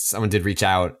podcast, someone did reach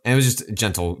out, and it was just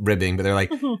gentle ribbing, but they're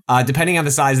like, depending on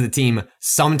the size of the team,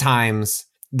 sometimes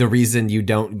the reason you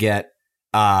don't get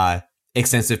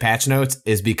extensive patch notes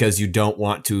is because you don't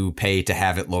want to pay to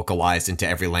have it localized into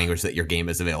every language that your game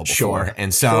is available for.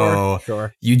 And so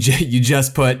you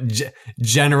just put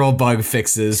general bug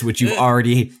fixes, which you've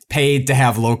already paid to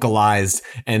have localized,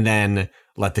 and then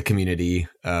let the community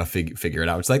figure it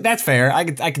out. It's that's fair. I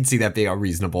can see that being a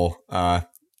reasonable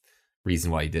reason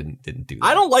why you didn't do that.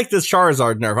 I don't like this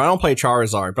Charizard nerf. I don't play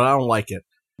Charizard, but I don't like it.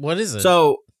 What is it?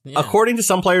 So according to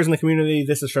some players in the community,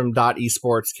 this is from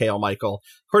 .esports, Kale Michael.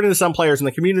 According to some players in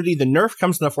the community, the nerf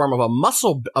comes in the form of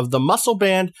the muscle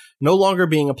band no longer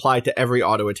being applied to every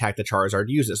auto attack that Charizard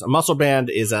uses. A muscle band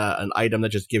is an item that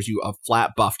just gives you a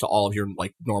flat buff to all of your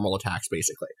normal attacks,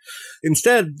 basically.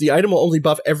 Instead, the item will only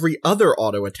buff every other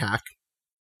auto attack,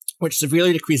 which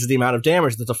severely decreases the amount of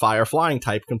damage that the fire flying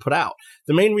type can put out.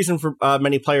 The main reason for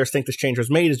many players think this change was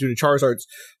made is due to Charizard's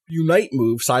Unite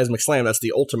move, Seismic Slam, that's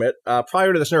the ultimate.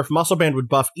 Prior to this nerf, Muscle Band would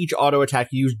buff each auto attack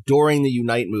used during the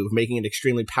Unite move, making it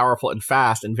extremely powerful and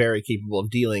fast and very capable of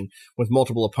dealing with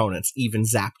multiple opponents, even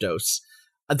Zapdos.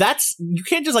 You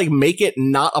can't just make it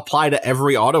not apply to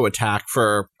every auto attack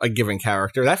for a given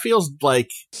character. That feels like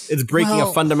it's breaking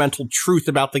a fundamental truth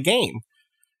about the game.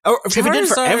 Or if it did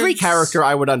for every character,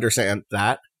 I would understand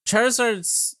that.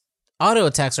 Charizard's auto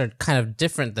attacks are kind of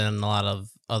different than a lot of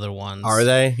other ones. Are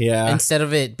they? Yeah. Instead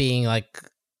of it being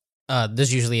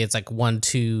there's usually it's 1,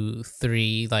 2,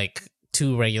 3,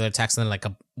 2 regular attacks and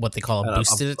then what they call a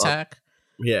boosted attack.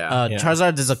 Yeah.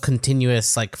 Charizard is a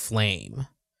continuous flame.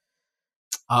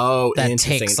 Oh, that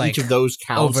takes each of those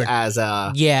counts as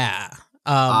a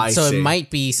so it might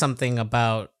be something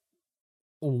about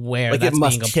where that's it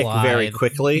must being tick applied very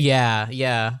quickly.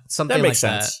 Yeah, something that makes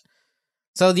sense.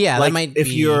 That. So that might if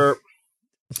be.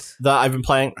 I've been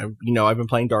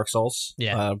playing Dark Souls,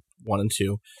 1 and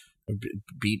 2.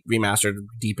 beat remastered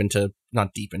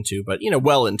not deep into, but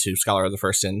well into Scholar of the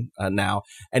First Sin now.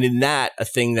 And in that, a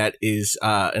thing that is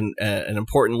an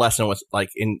important lesson with like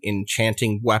in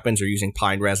enchanting weapons or using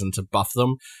pine resin to buff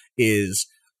them is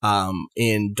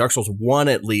in Dark Souls 1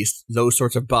 at least, those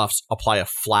sorts of buffs apply a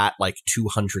flat like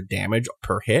 200 damage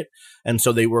per hit. And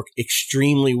so they work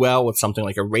extremely well with something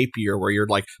like a rapier where you're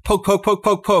like poke, poke, poke,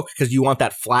 poke, poke, because you want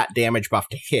that flat damage buff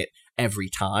to hit every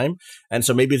time. And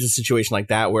so maybe it's a situation like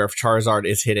that where if Charizard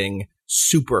is hitting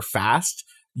super fast,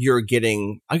 you're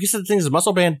getting, I guess the thing is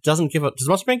Muscle Band does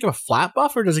Muscle Band give a flat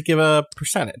buff or does it give a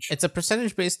percentage? It's a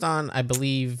percentage based on, I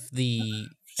believe, the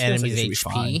enemy's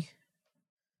HP.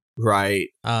 Right.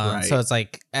 So it's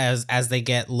like as they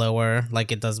get lower,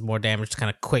 like it does more damage to kind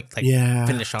of quick, like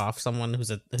finish off someone who's.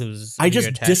 I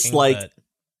just dislike.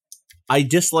 I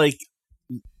dislike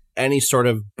any sort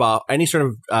of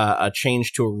a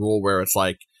change to a rule where it's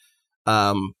like,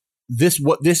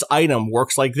 this item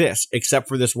works like this, except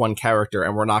for this one character,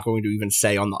 and we're not going to even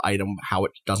say on the item how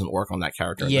it doesn't work on that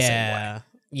character. In the same way.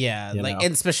 Yeah, like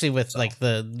and especially with like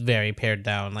the very pared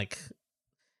down Like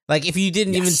if you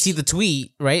didn't even see the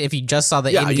tweet, right? If you just saw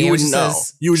the in-game, you wouldn't know.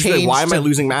 You would just say, "Why am I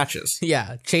losing matches?"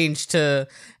 Yeah, change to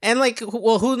and like,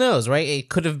 well, who knows, right? It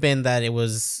could have been that it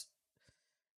was.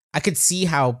 I could see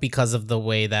how because of the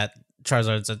way that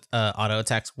Charizard's auto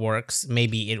attacks works,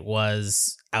 maybe it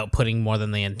was outputting more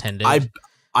than they intended.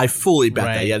 I fully bet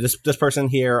that. Yeah, this person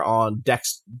here on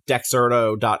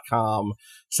Dexerto.com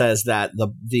says that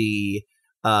the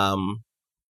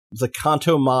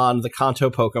Kanto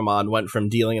Pokemon went from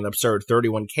dealing an absurd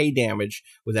 31k damage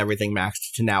with everything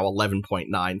maxed to now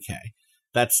 11.9k.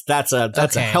 That's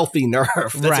a healthy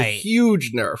nerf. That's a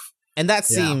huge nerf. And that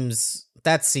seems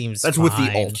that's fine. With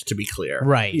the ult, to be clear.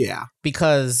 Right. Yeah.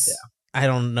 Because I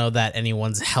don't know that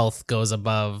anyone's health goes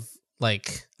above,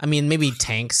 like, I mean, maybe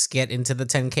tanks get into the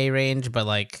 10k range, but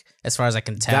like as far as I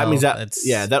can tell, that means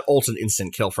that ult's an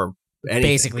instant kill for anything,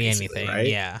 basically anything, right?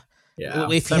 Yeah.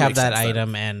 If you have that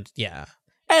item and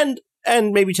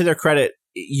maybe to their credit,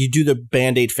 you do the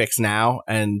Band-Aid fix now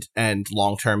and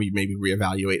long term you maybe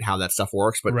reevaluate how that stuff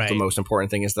works, but the most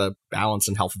important thing is the balance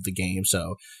and health of the game.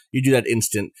 So you do that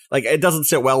instant. Like, it doesn't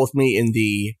sit well with me in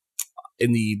the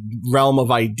realm of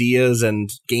ideas and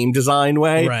game design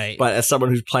way, right? But as someone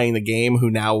who's playing the game who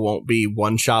now won't be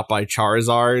one shot by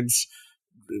Charizards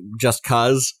just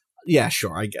cause, yeah,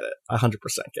 sure, I get it. 100%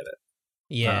 get it.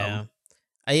 Yeah.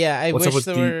 I what's wish up with,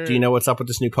 there were... Do you know what's up with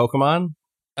this new Pokemon?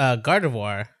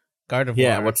 Gardevoir.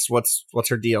 Yeah, what's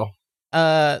her deal?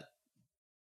 It's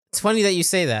funny that you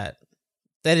say that.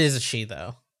 That is a she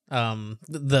though.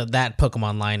 That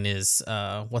Pokemon line is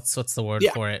what's the word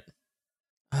for it?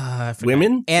 I forgot.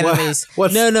 Women? Animes.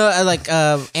 Like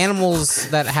animals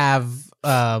that have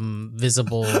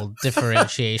visible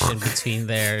differentiation between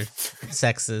their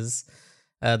sexes.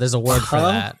 There's a word for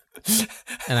that.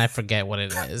 And I forget what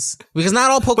it is, because not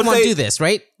all Pokemon do this,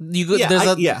 right?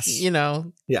 Yes.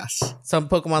 Some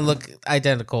Pokemon look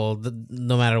identical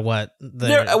no matter what.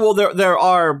 There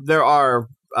are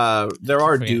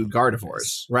dude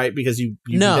Gardevoirs, right? Because you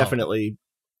definitely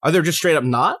are there just straight up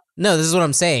not. No, this is what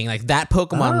I'm saying. Like that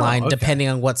Pokemon line, depending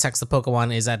on what sex the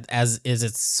Pokemon is as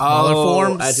its smaller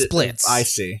form, splits. I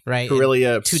see. Right,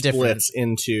 Corellia two splits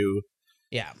into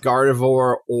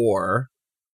Gardevoir or.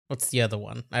 What's the other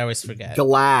one? I always forget.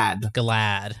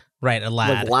 Galad. Right, a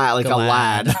lad. Like a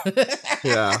lad.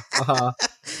 Yeah. Uh-huh.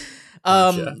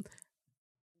 Gotcha.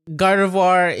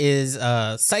 Gardevoir is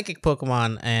a psychic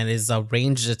Pokemon and is a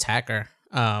ranged attacker.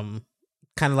 Kind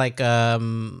of like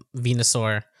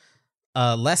Venusaur.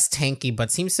 Less tanky, but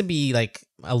seems to be like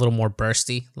a little more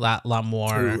bursty. Lot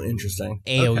more interesting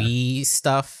AoE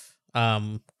stuff.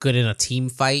 Good in a team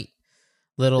fight.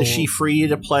 Is she free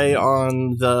to play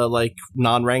on the like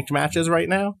non-ranked matches right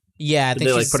now? Yeah, I think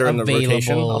she's put her in the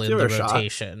rotation? I'll give her a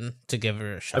rotation to give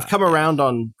her a shot. I've come around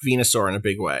on Venusaur in a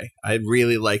big way. I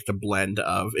really like the blend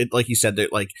of it. Like you said,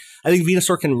 that like I think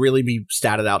Venusaur can really be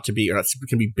statted out to be, or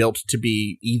can be built to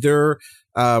be either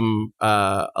a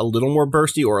little more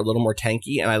bursty or a little more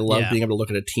tanky, and I love being able to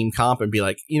look at a team comp and be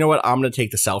like, you know what, I'm going to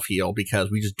take the self heal because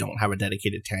we just don't have a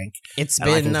dedicated tank. I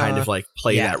can kind of like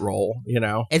play that role, you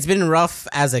know. It's been rough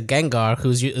as a Gengar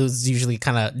who's usually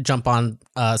kind of jump on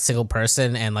a single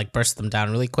person and like burst them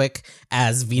down really quick.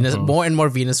 As more and more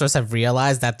Venusaurs have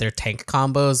realized that their tank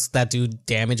combos that do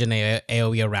damage and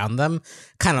AoE around them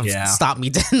kind of stop me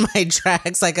dead in my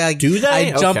tracks. Like do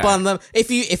they? I jump on them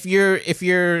if you're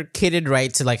kitted right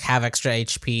to like have extra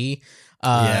HP.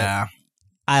 I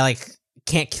like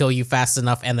can't kill you fast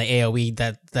enough, and the AoE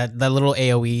that little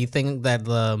AoE thing, that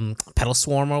Petal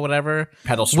Swarm or whatever,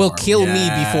 will kill me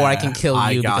before I can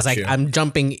kill you because I'm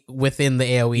jumping within the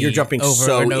AoE. You're jumping over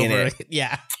so and over. in it.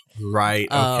 Yeah. Right.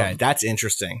 Okay. That's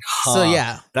interesting. Huh. So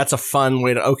yeah, that's a fun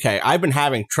way to. Okay, I've been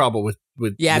having trouble with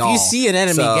yeah. y'all, if you see an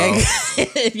enemy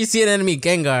if you see an enemy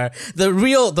Gengar, the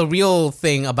real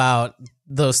thing about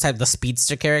those the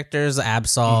speedster characters,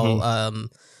 Absol,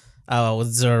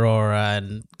 with Zeraora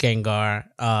and Gengar,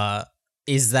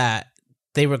 is that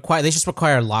they just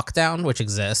require lockdown, which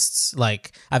exists.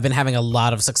 Like, I've been having a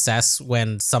lot of success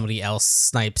when somebody else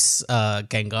snipes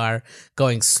Gengar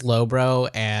going slow, bro,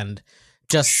 and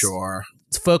just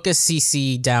focus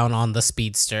CC down on the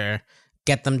speedster,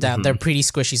 get them down. They're pretty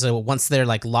squishy, so once they're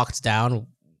like locked down,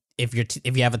 if you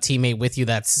have a teammate with you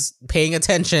that's paying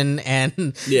attention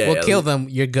and will kill them,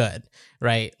 you're good,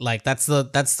 right? Like that's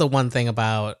the one thing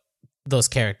about those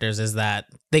characters is that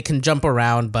they can jump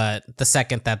around, but the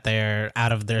second that they're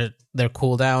out of their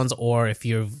cooldowns, or if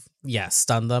you've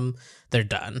stunned them, they're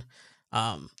done.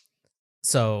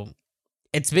 So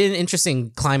it's been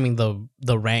interesting climbing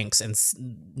the ranks and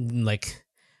like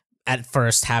at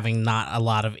first having not a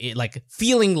lot of it, like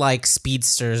feeling like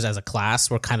speedsters as a class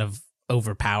were kind of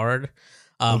overpowered.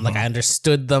 Like I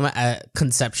understood them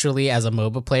conceptually as a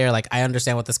MOBA player. Like I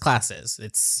understand what this class is.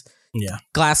 It's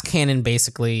glass cannon.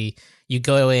 Basically, you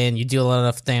go in, you deal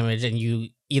enough damage, and you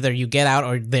either get out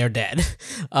or they're dead.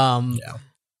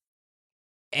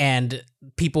 And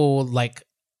people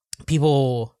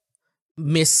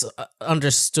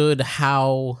misunderstood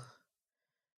how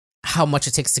much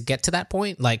it takes to get to that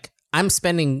point. Like I'm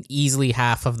spending easily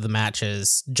half of the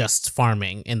matches just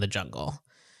farming in the jungle.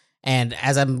 And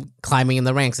as I'm climbing in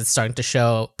the ranks, it's starting to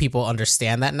show people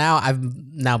understand that now. I'm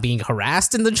now being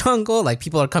harassed in the jungle. Like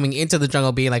people are coming into the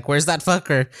jungle being like, where's that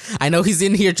fucker? I know he's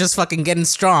in here just fucking getting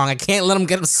strong. I can't let him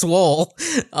get swole.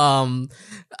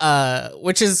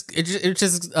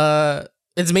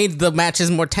 It's made the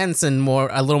matches more tense and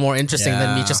a little more interesting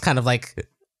than me just kind of like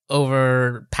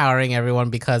overpowering everyone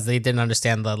because they didn't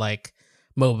understand the like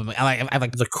MOBA. I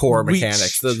like the core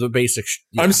mechanics, the basic.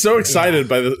 I'm so excited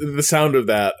by the sound of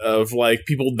that, of like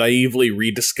people naively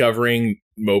rediscovering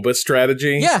MOBA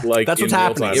strategy. Yeah, like that's what's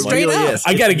happening. It like, really is.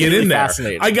 I got to get in there.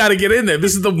 Fascinating. I got to get in there.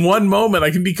 This is the one moment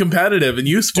I can be competitive and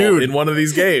useful in one of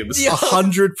these games.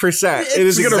 100%. It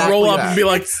is going to roll up and be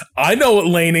like, I know what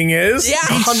laning is. Yeah,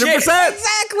 100%.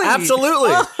 Exactly.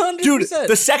 Absolutely. 100%. Dude,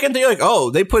 the second they're like, oh,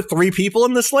 they put 3 people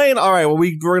in this lane? All right, well,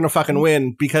 we're going to fucking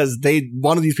win because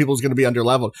one of these people is going to be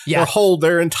under-leveled. Yeah. Or hold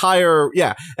their entire,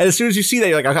 And as soon as you see that,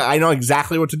 you're like, okay, I know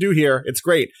exactly what to do here. It's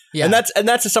great. Yeah. And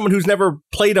that's as someone who's never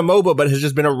played a MOBA but has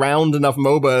just been around enough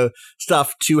MOBA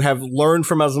stuff to have learned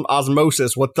from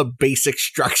osmosis what the basic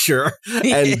structure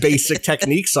and basic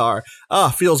techniques are.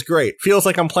 Feels great. Feels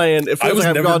like I'm playing. It feels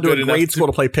like I've gone to a grade school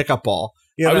to play pickup ball.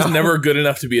 I was never good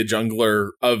enough to be a jungler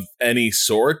of any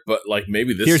sort, but like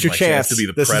maybe this is your my chance to be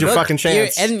the This predator. is your fucking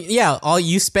chance. And all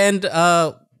you spend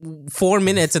 4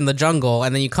 minutes in the jungle,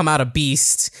 and then you come out a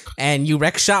beast, and you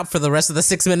wreck shop for the rest of the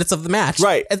 6 minutes of the match.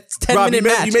 Right. It's 10-minute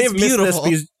match. You may have it's missed beautiful.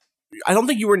 this because I don't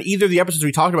think you were in either of the episodes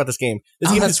we talked about this game.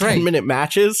 This game is 10-minute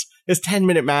matches. It's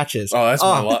 10-minute matches. Oh, that's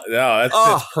my that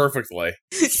fits perfectly.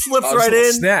 It slips right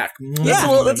in. Snack. That's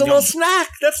a little snack.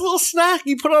 That's a little snack.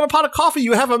 You put on a pot of coffee.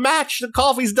 You have a match. The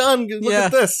coffee's done. Look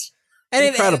at this. And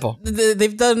incredible.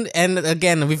 They've done, and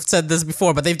again, we've said this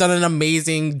before, but they've done an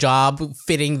amazing job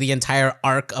fitting the entire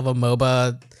arc of a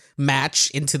MOBA match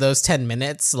into those 10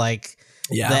 minutes. Like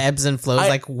the ebbs and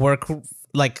flows, work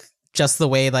like just the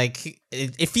way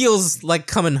it feels like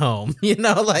coming home.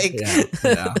 Like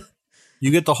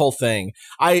you get the whole thing.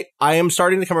 I am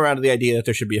starting to come around to the idea that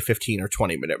there should be a 15 or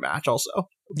 20 minute match also.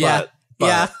 But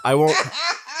I won't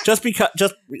just because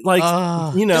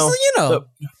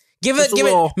Give it.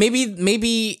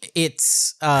 Maybe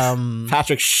it's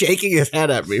Patrick shaking his head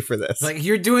at me for this. Like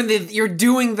you're doing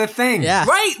the thing. Yeah.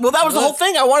 Right. Well, that was the whole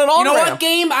thing. I want it all. You know what,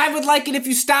 game? I would like it if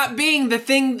you stop being the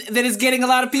thing that is getting a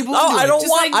lot of people. I don't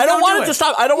want it to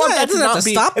stop. I don't want that to not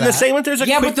be. Stop in the same way, there's a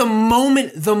but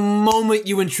the moment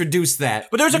you introduce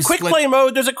that, but there's a quick play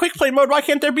mode. There's a quick play mode. Why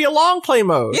can't there be a long play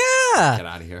mode? Yeah. Get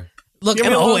out of here. Look,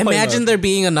 imagine there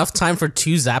being enough time for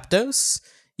 2 Zapdos.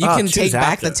 You can take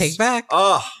back the take back.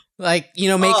 Like,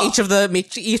 make each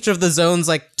of the zones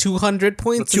like 200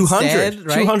 points 200, instead,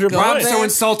 right? 200 Rob's so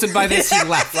insulted by this, he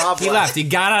left. He left. He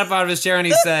got up out of his chair and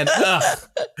he said, ugh.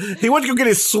 He went to go get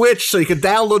his Switch so he could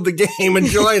download the game and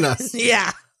join us.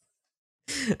 Yeah.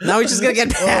 Now he's just going to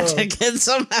get Patrick in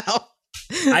somehow.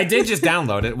 I did just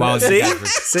download it while you guys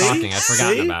were talking. I'd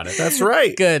forgotten about it. That's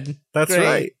right. Good. That's Great.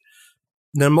 right.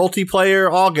 The multiplayer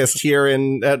August here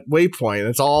at Waypoint.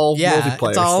 It's all multiplayer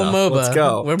it's all stuff. MOBA. Let's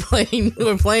go. We're playing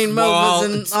MOBAs Well,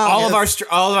 in it's all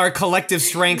of our collective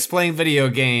strengths playing video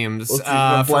games for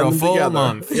a full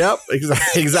month. Yep,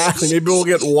 exactly. Maybe we'll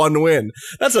get one win.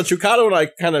 That's not true. Kato and I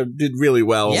kind of did really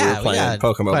well when we were playing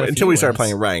Pokemon until we started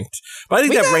playing ranked. But I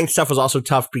think that ranked stuff was also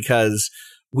tough because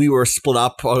we were split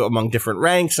up among different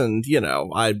ranks, and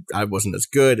I wasn't as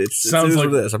good. Sounds like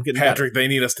what it is. I'm getting Patrick. They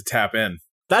need us to tap in.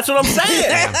 That's what I'm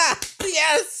saying.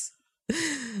 Yes.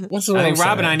 I think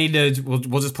Rob and I need to.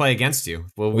 We'll just play against you.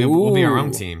 We'll be our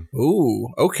own team. Ooh,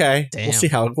 okay. Damn. We'll see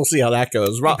how that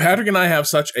goes. Rob, Patrick and I have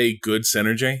such a good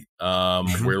synergy.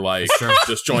 We're like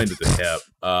just joined at the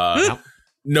hip.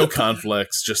 No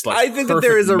conflicts. Just like I think that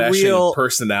there is a real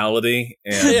personality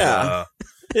and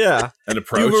an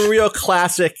approach. You have a real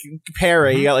classic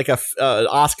pairing. You got like a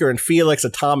Oscar and Felix, a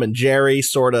Tom and Jerry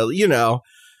sort of.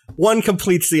 One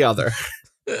completes the other.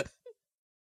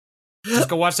 Just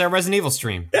go watch that Resident Evil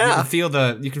stream. Yeah.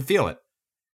 You can feel it.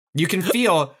 You can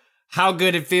feel how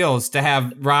good it feels to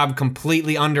have Rob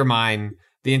completely undermine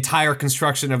the entire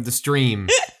construction of the stream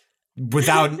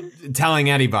without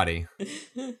telling anybody.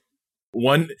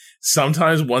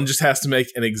 Sometimes one just has to make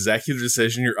an executive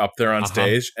decision. You're up there on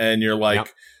stage and you're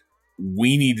like,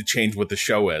 we need to change what the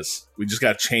show is. We just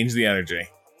got to change the energy.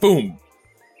 Boom.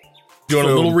 Doing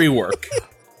a little rework.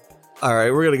 All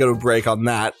right, we're going to go to a break on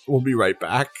that. We'll be right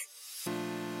back.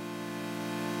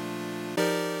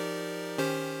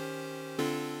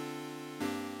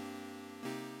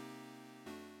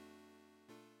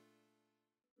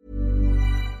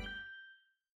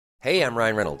 Hey, I'm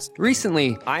Ryan Reynolds.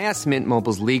 Recently, I asked Mint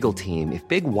Mobile's legal team if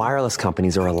big wireless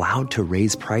companies are allowed to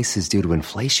raise prices due to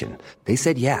inflation. They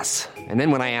said yes. And then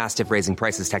when I asked if raising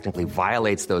prices technically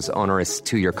violates those onerous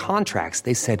 2-year contracts,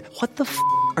 they said, "What the f***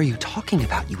 are you talking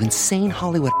about, you insane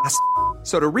Hollywood ass?"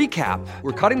 So to recap,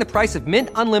 we're cutting the price of Mint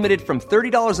Unlimited from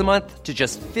 $30 a month to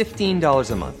just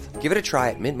 $15 a month. Give it a try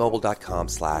at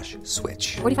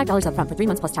mintmobile.com/switch. $45 up front for 3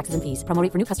 months plus taxes and fees. Promo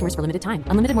rate for new customers for limited time.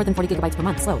 Unlimited more than 40 gigabytes per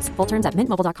month. Slows full terms at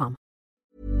mintmobile.com.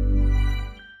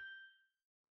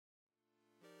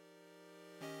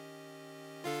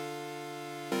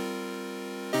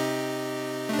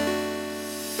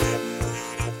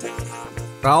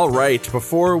 All right,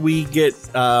 before we get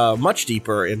much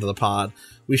deeper into the pod,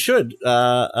 we should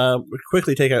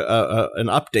quickly take an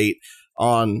update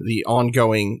on the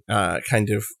ongoing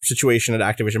kind of situation at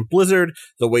Activision Blizzard,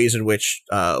 the ways in which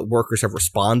workers have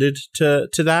responded to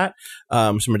that,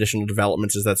 some additional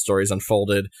developments as that story is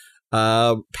unfolded.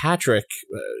 Patrick,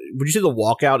 would you say the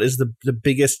walkout is the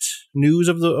biggest news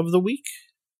of the week?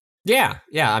 Yeah.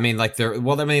 I mean, there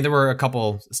were a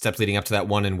couple steps leading up to that.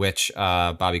 One in which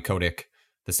Bobby Kotick,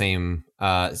 the same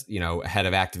head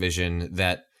of Activision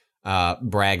that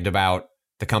bragged about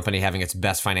the company having its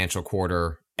best financial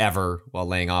quarter ever while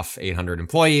laying off 800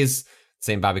 employees.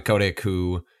 Same Bobby Kotick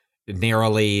who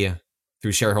narrowly,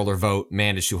 through shareholder vote,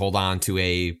 managed to hold on to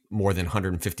a more than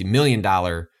 $150 million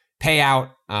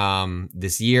payout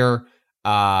this year,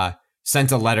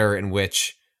 sent a letter in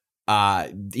which,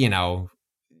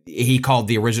 he called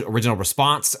the original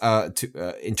response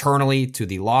to internally to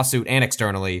the lawsuit and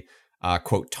externally,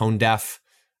 quote, tone deaf,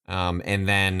 and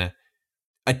then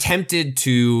attempted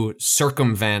to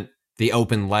circumvent the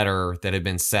open letter that had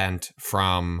been sent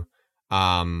from,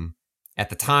 at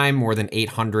the time, more than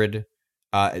 800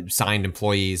 signed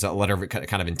employees, a letter of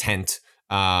kind of intent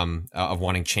of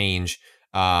wanting change,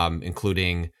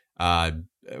 including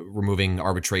removing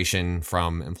arbitration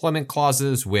from employment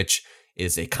clauses, which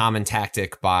is a common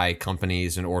tactic by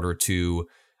companies in order to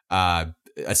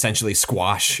essentially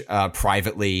squash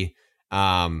privately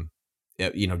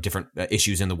different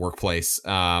issues in the workplace,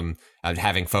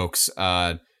 having folks,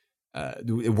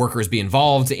 workers be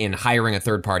involved in hiring a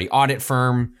third-party audit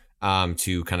firm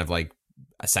to kind of like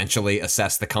essentially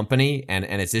assess the company and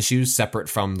its issues separate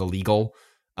from the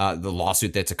the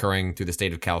lawsuit that's occurring through the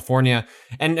state of California.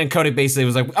 And Kotick basically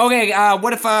was like, okay,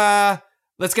 what if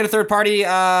let's get a third party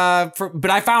but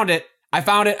I found it. I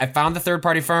found the third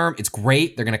party firm. It's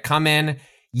great. They're going to come in.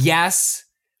 Yes,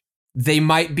 they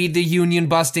might be the union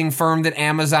busting firm that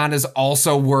Amazon is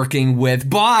also working with,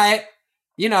 but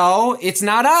it's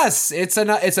not us. It's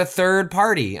a third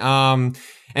party. And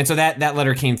so that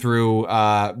letter came through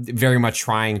very much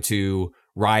trying to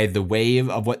ride the wave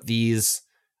of what these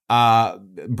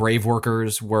brave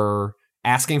workers were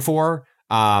asking for.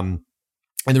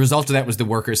 And the result of that was the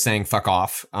workers saying "fuck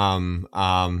off" in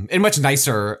much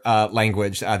nicer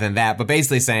language than that, but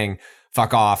basically saying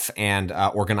 "fuck off" and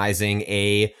organizing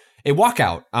a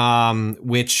walkout,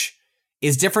 which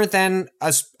is different than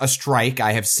a strike.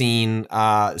 I have seen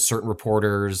certain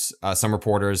reporters,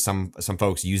 some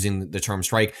folks using the term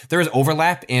strike. There is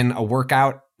overlap in a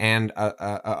workout and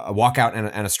a walkout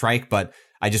and a strike, but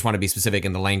I just want to be specific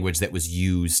in the language that was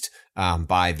used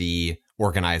by the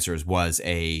organizers was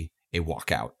a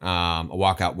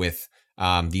walkout with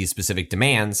these specific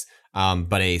demands,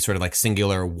 but a sort of like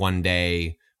singular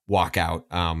one-day walkout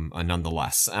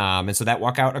nonetheless. And so that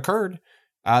walkout occurred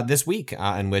this week,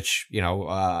 in which,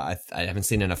 I haven't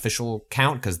seen an official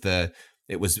count because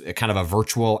it was kind of a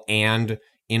virtual and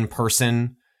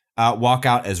in-person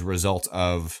walkout as a result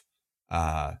of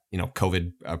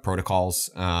COVID protocols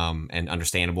and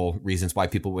understandable reasons why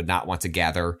people would not want to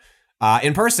gather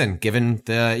in person, given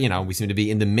we seem to be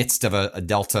in the midst of a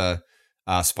Delta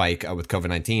spike with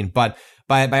COVID-19. But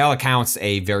by all accounts,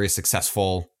 a very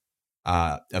successful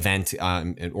event,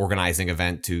 an organizing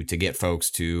event to get folks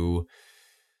to,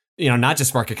 not just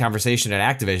spark a conversation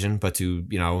at Activision, but to,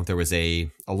 there was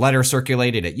a letter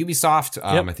circulated at Ubisoft.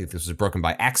 I think this was broken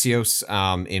by Axios,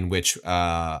 in which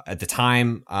at the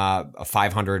time,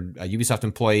 500 Ubisoft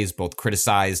employees both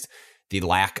criticized the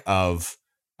lack of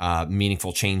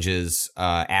meaningful changes,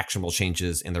 actionable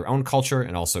changes in their own culture,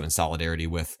 and also in solidarity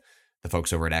with the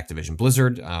folks over at Activision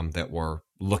Blizzard that were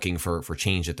looking for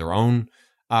change at their own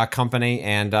company.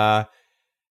 And I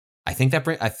think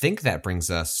that brings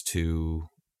us to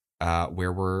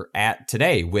where we're at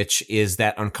today, which is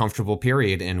that uncomfortable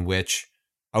period in which,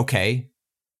 okay,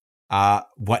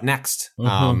 what next?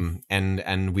 Mm-hmm.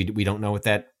 And we don't know what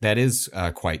that is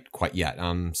quite yet.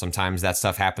 Sometimes that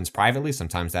stuff happens privately.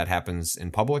 Sometimes that happens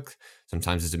in public.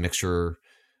 Sometimes it's a mixture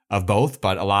of both.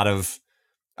 But a lot of,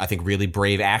 I think, really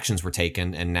brave actions were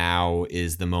taken, and now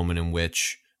is the moment in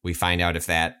which we find out if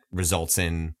that results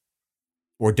in,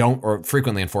 or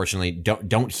frequently, unfortunately,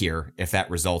 don't hear if that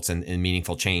results in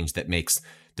meaningful change that makes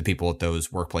the people at those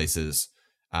workplaces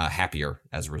happier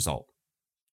as a result.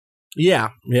 Yeah,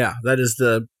 that is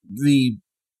the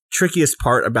trickiest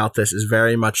part about this, is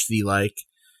very much the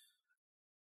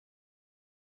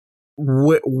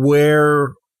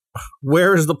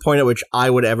where is the point at which I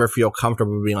would ever feel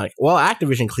comfortable being like, well,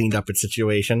 Activision cleaned up its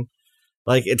situation.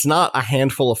 Like, it's not a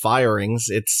handful of firings.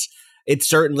 It's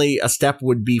certainly a step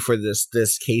would be for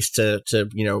this case to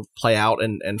play out,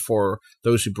 and for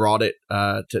those who brought it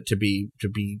to be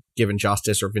given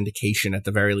justice or vindication at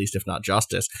the very least, if not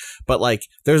justice. But like,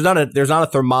 there's not a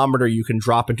thermometer you can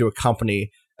drop into a company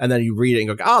and then you read it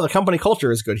and go, oh, the company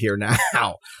culture is good here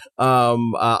now.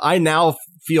 I now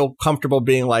feel comfortable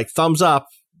being like, thumbs up.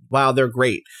 Wow, they're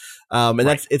great. And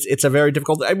right. It's a very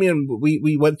difficult. I mean,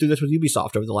 we went through this with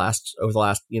Ubisoft over the last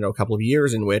couple of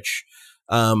years, in which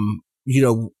I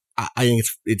think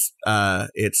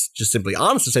it's just simply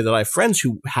honest to say that I have friends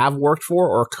who have worked for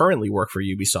or currently work for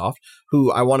Ubisoft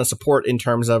who I want to support in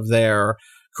terms of their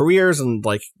careers, and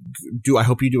like, I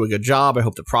hope you do a good job. I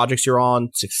hope the projects you're on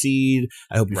succeed.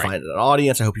 I hope you find an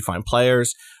audience. I hope you find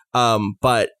players.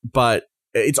 But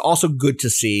it's also good to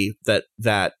see that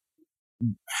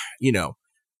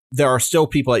there are still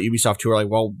people at Ubisoft who are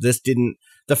like, well, this didn't.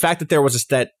 The fact that there was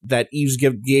that Yves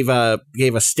gave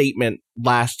a statement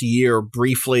last year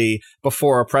briefly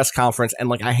before a press conference, and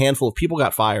like a handful of people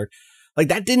got fired, like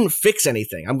that didn't fix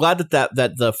anything. I'm glad that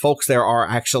the folks there are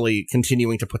actually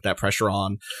continuing to put that pressure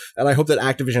on, and I hope that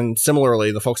Activision,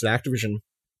 similarly, the folks at Activision,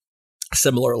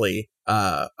 similarly,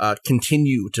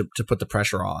 continue to put the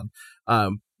pressure on.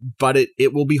 But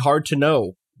it will be hard to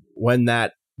know when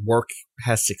that work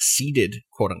has succeeded,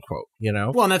 quote unquote,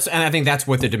 Well, and I think that's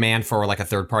what the demand for like a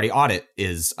third party audit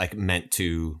is like meant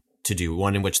to do.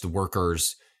 One in which the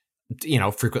workers,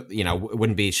 frequently,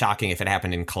 wouldn't be shocking if it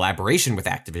happened in collaboration with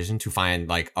Activision to find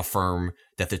like a firm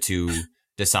that the two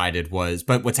decided was.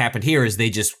 But what's happened here is they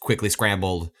just quickly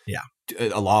scrambled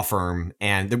a law firm,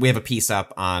 and we have a piece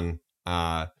up on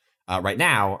right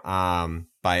now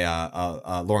by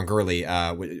Lauren Gurley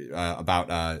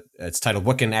about it's titled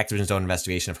 "What Can Activision's Own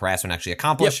Investigation of Harassment Actually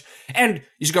Accomplish?" Yep. And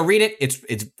you should go read it.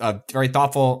 It's a very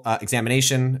thoughtful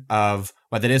examination of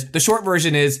what that is. The short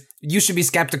version is you should be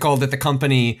skeptical that the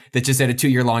company that just had a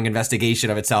 2-year-long investigation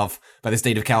of itself by the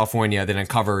state of California that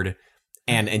uncovered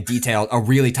and detailed a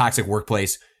really toxic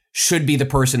workplace should be the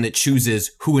person that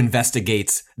chooses who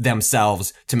investigates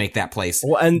themselves to make that place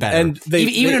better. And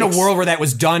even in a world where that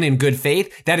was done in good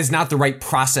faith, that is not the right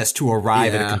process to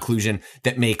arrive at a conclusion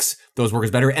that makes those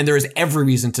workers better. And there is every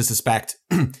reason to suspect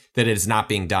that it is not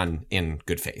being done in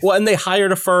good faith. Well, and they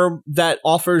hired a firm that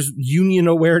offers union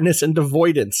awareness and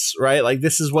avoidance, right? Like,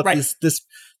 this is what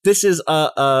this is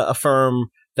a firm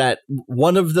that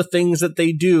one of the things that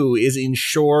they do is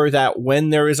ensure that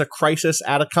when there is a crisis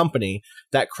at a company,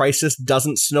 that crisis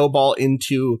doesn't snowball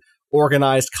into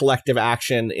organized collective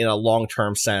action in a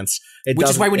long-term sense. Which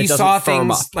is why when you saw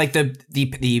things like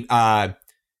the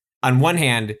on one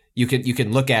hand, you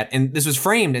can look at, and this was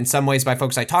framed in some ways by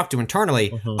folks I talked to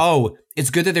internally, oh, it's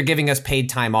good that they're giving us paid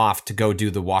time off to go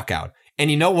do the walkout. And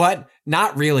you know what?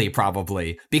 Not really,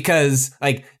 probably, because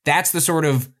like that's the sort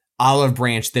of olive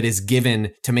branch that is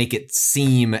given to make it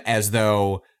seem as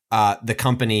though the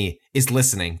company is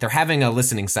listening. They're having a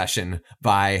listening session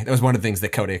that was one of the things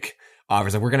that Kotick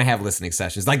offers. Like, we're going to have listening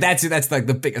sessions. Like that's like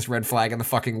the biggest red flag in the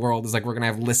fucking world is like, we're going to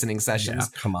have listening sessions.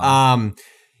 Yeah, come on.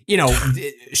 You know,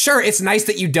 sure, it's nice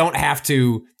that you don't have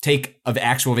to take an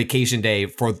actual vacation day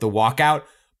for the walkout,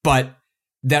 but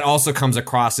that also comes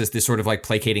across as this sort of like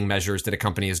placating measures that a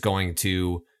company is going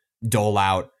to dole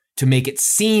out to make it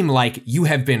seem like you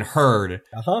have been heard.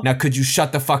 Now, could you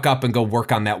shut the fuck up and go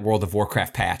work on that World of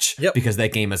Warcraft patch? Yep. Because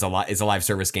that game is a live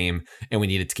service game and we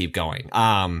need it to keep going.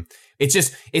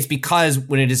 It's because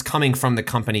when it is coming from the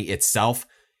company itself,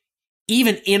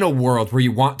 even in a world where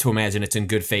you want to imagine it's in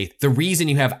good faith, the reason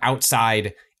you have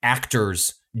outside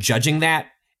actors judging that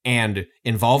and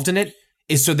involved in it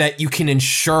is so that you can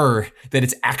ensure that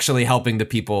it's actually helping the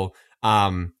people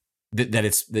that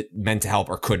it's meant to help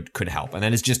or could help. And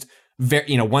then it's just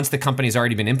very, once the company's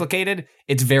already been implicated,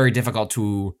 it's very difficult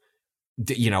to,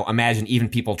 imagine even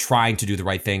people trying to do the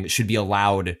right thing should be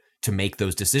allowed to make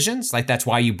those decisions. Like, that's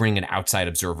why you bring in outside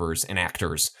observers and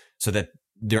actors so that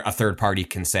a third party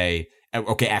can say,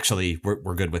 okay, actually,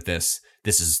 we're good with this.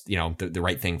 This is, the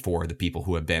right thing for the people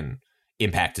who have been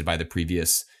impacted by the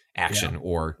previous action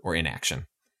or inaction.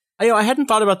 I hadn't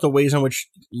thought about the ways in which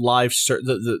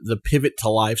the pivot to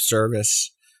live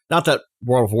service. Not that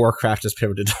World of Warcraft has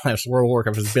pivoted to live. World of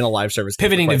Warcraft has been a live service.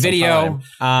 Pivoting to video,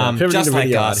 pivoting just to like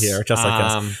video us. out here, just like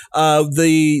us. But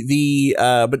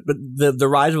the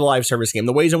rise of a live service game,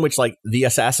 the ways in which like the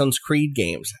Assassin's Creed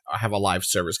games have a live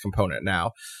service component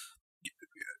now,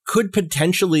 could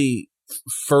potentially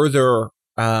further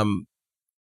heighten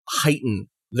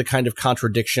the kind of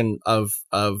contradiction of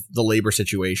the labor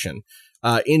situation,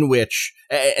 in which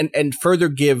and further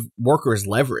give workers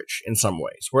leverage in some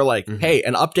ways. We're like, hey,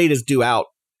 an update is due out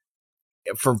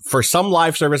for some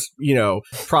live service,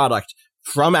 product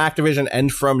from Activision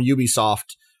and from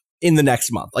Ubisoft in the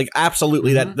next month. Like,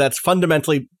 absolutely, that's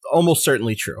fundamentally almost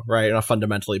certainly true, right? Not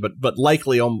fundamentally, but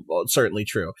likely certainly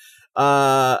true.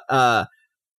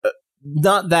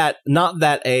 Not that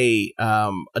a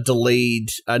delayed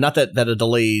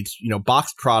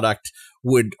boxed product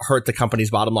would hurt the company's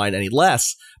bottom line any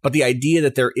less, but the idea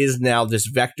that there is now this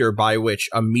vector by which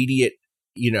immediate,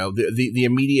 the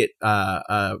immediate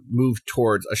move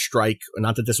towards a strike,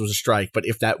 not that this was a strike, but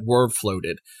if that were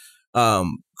floated,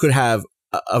 could have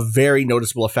a very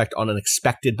noticeable effect on an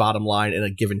expected bottom line in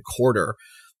a given quarter.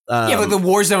 Like the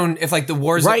Warzone, if like the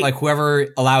Warzone, right. Like whoever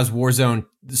allows Warzone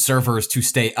servers to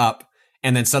stay up,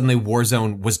 and then suddenly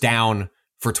Warzone was down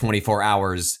for 24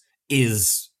 hours,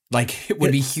 is like, it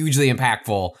would be hugely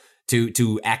impactful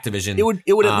to Activision.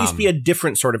 It would at least be a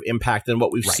different sort of impact than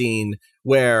what we've seen,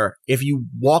 where if you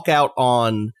walk out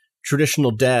on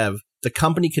traditional dev, the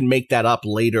company can make that up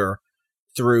later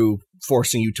through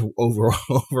forcing you to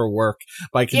overwork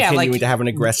by continuing to have an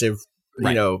aggressive,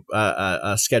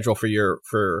 schedule for your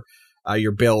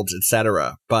builds,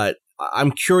 etc. But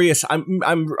I'm curious.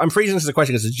 I'm phrasing this as a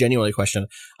question because it's genuinely a question.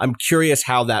 I'm curious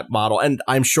how that model, and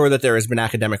I'm sure that there has been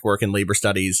academic work in labor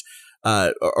studies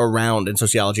around and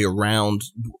sociology around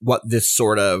what this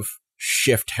sort of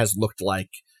shift has looked like,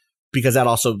 because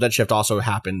that shift also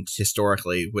happened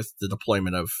historically with the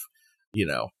deployment of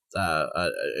new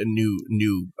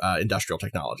industrial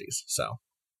technologies. So,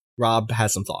 Rob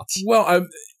has some thoughts. Well,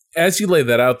 as you lay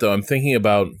that out, though, I'm thinking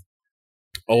about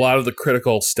a lot of the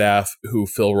critical staff who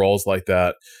fill roles like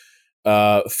that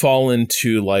fall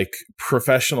into like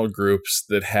professional groups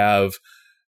that have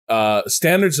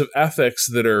standards of ethics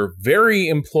that are very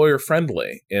employer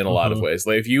friendly in a lot of ways.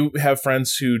 Like, if you have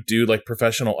friends who do like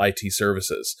professional IT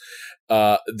services,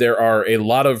 there are a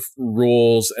lot of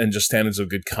rules and just standards of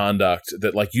good conduct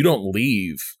that like you don't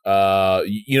leave.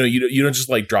 You don't just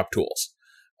like drop tools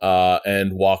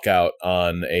and walk out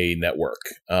on a network.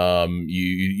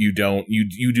 You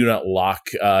do not lock.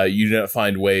 You do not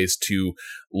find ways to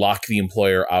lock the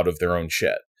employer out of their own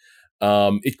shit.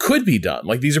 It could be done.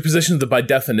 Like, these are positions that by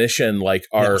definition, like,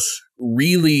 are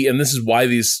really, and this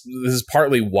is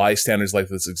partly why standards like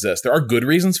this exist. There are good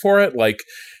reasons for it, like,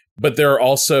 but there are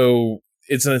also,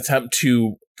 it's an attempt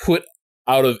to put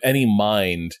out of any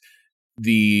mind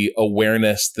the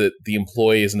awareness that the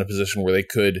employee is in a position where they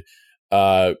could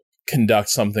conduct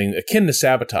something akin to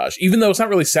sabotage, even though it's not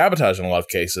really sabotage in a lot of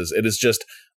cases. It is just,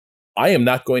 I am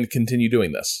not going to continue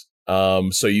doing this.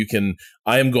 So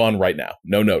I am gone right now.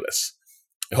 No notice.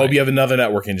 I hope you have another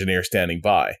network engineer standing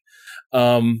by.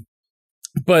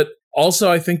 But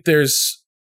also I think there's,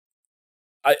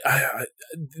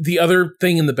 the other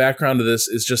thing in the background of this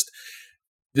is just,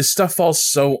 this stuff falls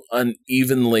so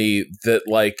unevenly that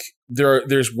like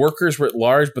there's workers writ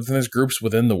large, but then there's groups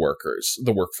within the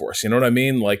workforce. You know what I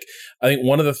mean? Like, I think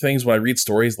one of the things when I read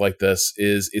stories like this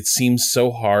is it seems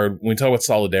so hard when we talk about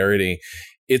solidarity.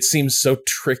 It seems so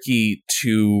tricky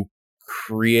to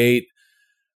create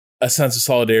a sense of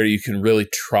solidarity you can really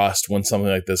trust when something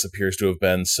like this appears to have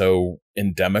been so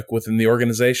endemic within the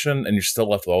organization, and you're still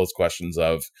left with all those questions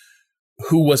of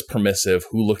who was permissive,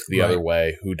 who looked the other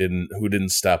way, who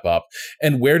didn't step up,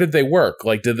 and where did they work?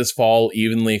 Like, did this fall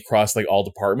evenly across like all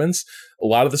departments? A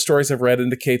lot of the stories I've read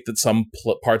indicate that some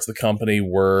parts of the company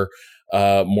were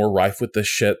more rife with this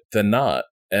shit than not.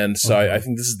 And so I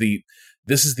think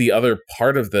this is the other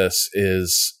part of this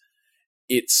is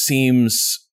it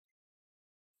seems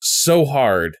so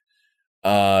hard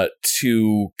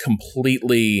to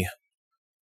completely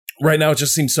right now. It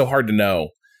just seems so hard to know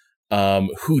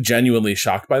who genuinely is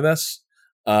shocked by this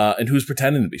and who's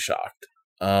pretending to be shocked.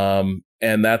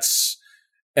 And that's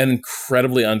an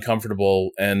incredibly uncomfortable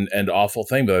and awful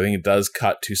thing. But I think it does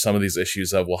cut to some of these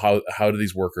issues of, well, how do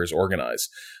these workers organize?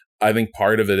 I think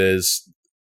part of it is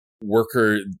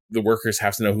the workers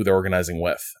have to know who they're organizing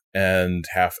with and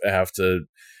have to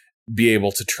be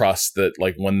able to trust that,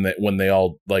 like, when they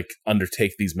all like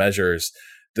undertake these measures,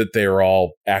 that they're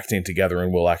all acting together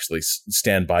and will actually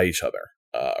stand by each other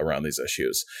around these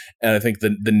issues. And I think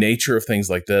the nature of things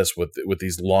like this with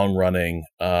these long running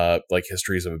like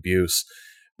histories of abuse,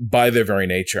 by their very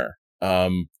nature,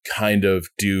 kind of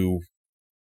do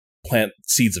plant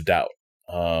seeds of doubt.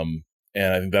 And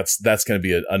I think that's going to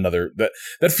be another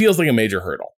that feels like a major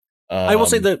hurdle. I will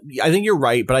say that I think you're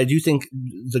right, but I do think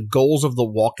the goals of the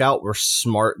walkout were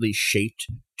smartly shaped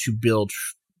to build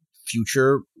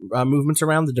future movements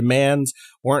around. The demands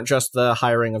weren't just the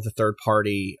hiring of the third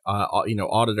party,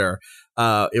 auditor.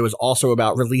 It was also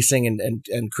about releasing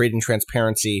and creating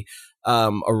transparency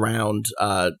around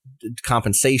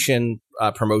compensation,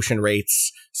 promotion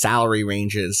rates, salary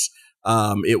ranges.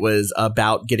 It was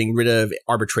about getting rid of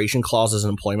arbitration clauses in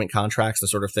employment contracts, the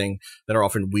sort of thing that are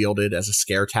often wielded as a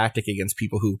scare tactic against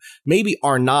people who maybe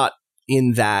are not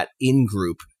in that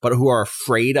in-group, but who are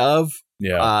afraid of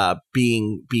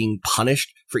being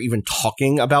punished for even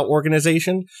talking about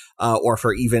organization, or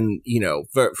for even,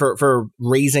 for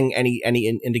raising any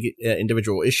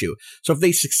individual issue. So if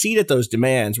they succeed at those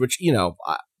demands, which,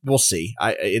 we'll see.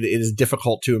 It is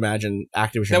difficult to imagine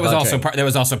Activision. That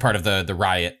was also part of the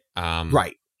Riot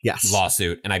right. Yes.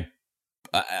 lawsuit. And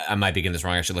I might be getting this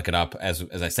wrong. I should look it up as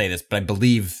I say this, but I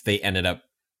believe they ended up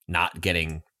not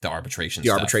getting the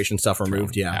arbitration stuff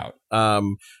removed. Yeah. Out.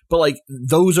 But like,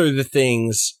 those are the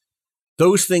things.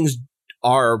 Those things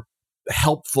are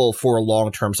helpful for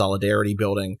long-term solidarity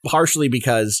building, partially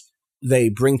because they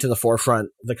bring to the forefront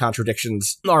the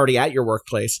contradictions already at your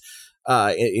workplace,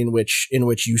 in which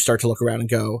you start to look around and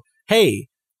go, hey,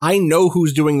 I know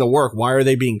who's doing the work. Why are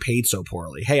they being paid so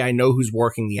poorly? Hey, I know who's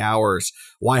working the hours.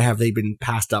 Why have they been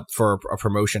passed up for a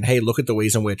promotion? Hey, look at the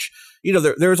ways in which,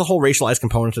 there's a whole racialized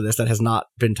component to this that has not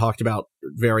been talked about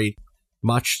very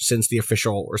much since the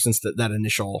official, or since that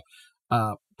initial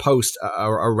post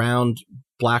around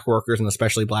Black workers, and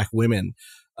especially Black women,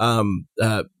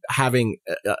 having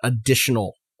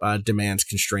additional demands,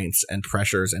 constraints, and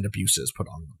pressures and abuses put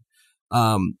on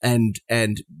them.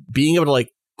 And being able to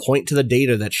like point to the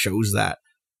data that shows that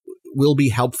will be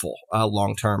helpful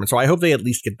long term. And so I hope they at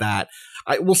least get that.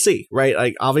 We'll see, right?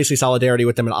 Like, obviously solidarity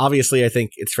with them. And obviously I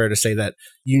think it's fair to say that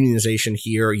unionization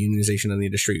here, unionization in the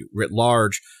industry writ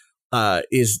large,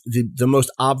 is the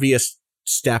most obvious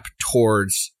step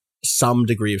towards some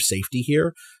degree of safety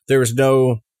here. There is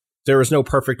no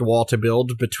perfect wall to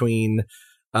build between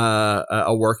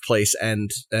a workplace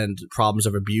and problems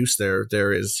of abuse.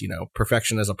 There is,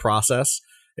 perfection as a process.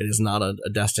 It is not a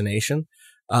destination.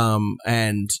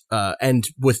 And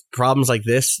with problems like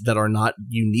this that are not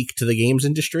unique to the games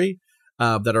industry,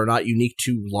 that are not unique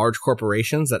to large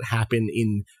corporations, that happen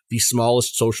in the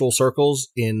smallest social circles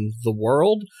in the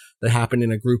world, that happen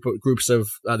in groups of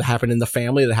that happen in the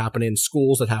family, that happen in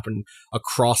schools, that happen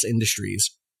across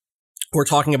industries. We're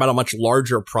talking about a much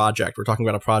larger project. We're talking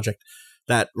about a project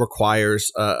that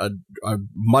requires a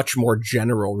much more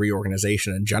general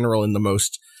reorganization, and general in the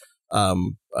most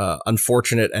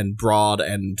unfortunate and broad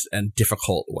and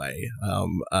difficult way.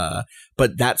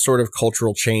 But that sort of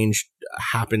cultural change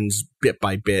happens bit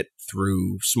by bit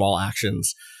through small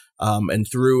actions, and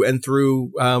through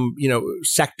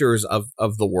sectors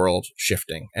of the world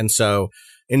shifting. And so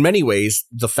in many ways,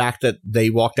 the fact that they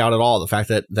walked out at all, the fact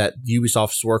that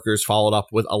Ubisoft's workers followed up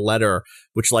with a letter,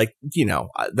 which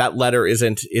that letter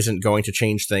isn't going to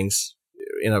change things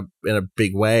in a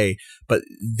big way, but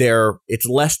it's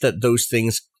less that those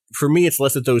things, for me, it's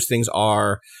less that those things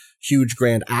are huge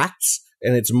grand acts,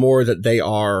 and it's more that they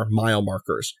are mile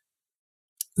markers.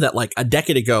 That like a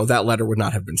decade ago, that letter would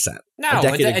not have been sent. No, a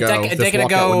decade ago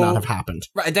would not have happened.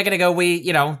 Right, a decade ago,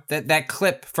 that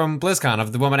clip from BlizzCon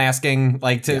of the woman asking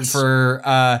for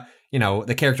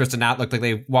the characters to not look like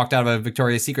they walked out of a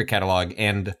Victoria's Secret catalog,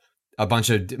 and a bunch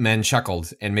of men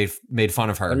chuckled and made fun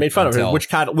of her. And made fun of her. Which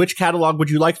catalog would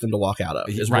you like them to walk out of?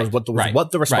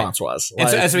 What the response was. And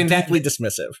so, deeply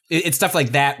dismissive. It's stuff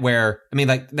like that where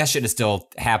that shit is still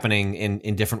happening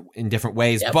in different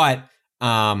ways, yep. But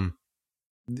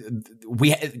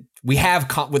we have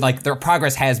their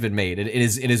progress has been made. It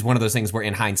is one of those things where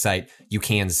in hindsight you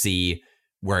can see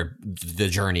where the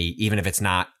journey, even if it's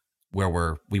not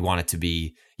where we want it to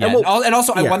be. Yeah, and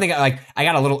also one thing I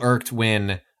got a little irked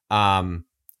when some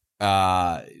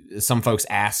folks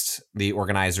asked the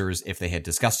organizers if they had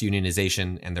discussed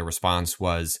unionization, and their response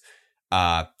was,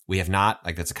 "We have not.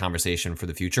 That's a conversation for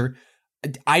the future."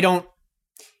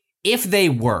 If they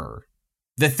were.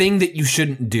 The thing that you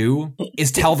shouldn't do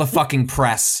is tell the fucking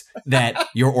press that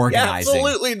you're organizing.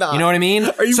 Absolutely not. You know what I mean?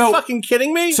 Are you fucking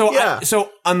kidding me? So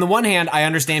on the one hand, I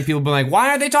understand people being like, why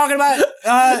aren't they talking about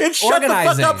it's organizing?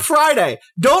 Shut the fuck up Friday.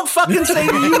 Don't fucking say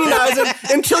you're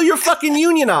unionizing until you're fucking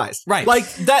unionized. Right.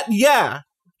 Like that, yeah.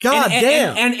 God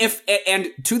damn. And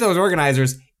to those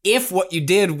organizers, if what you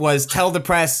did was tell the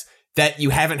press that you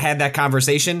haven't had that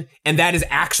conversation, and that is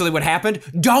actually what happened,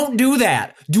 don't do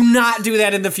that. Do not do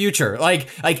that in the future. It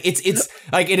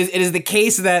is the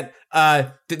case that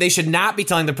they should not be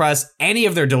telling the press any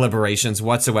of their deliberations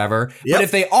whatsoever. Yep. But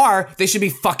if they are, they should be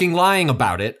fucking lying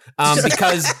about it.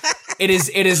 Because it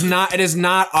is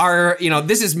not our,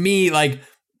 this is me,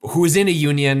 who's in a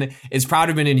union, is proud to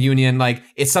have been in a union.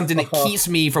 It's something that keeps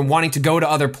me from wanting to go to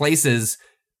other places,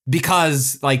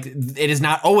 because it is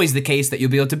not always the case that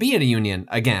you'll be able to be in a union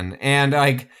again. And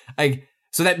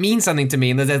so that means something to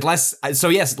me. And there's less. So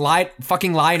yes,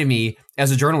 fucking lie to me as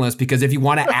a journalist, because if you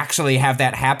want to actually have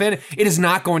that happen, it is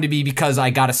not going to be because I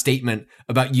got a statement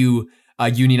about you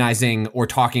unionizing or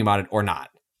talking about it or not.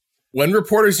 When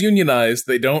reporters unionize,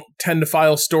 they don't tend to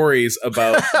file stories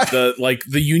about the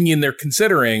union they're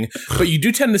considering, but you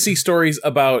do tend to see stories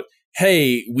about,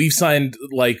 hey, we've signed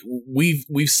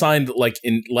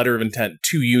in letter of intent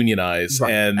to unionize,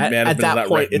 right. And management is not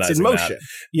recognizing it's in motion. That.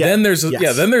 Yeah.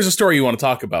 Then there's a story you want to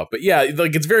talk about. But yeah,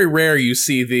 it's very rare you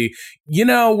see we're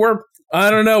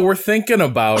thinking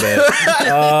about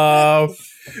it.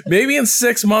 Maybe in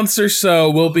 6 months or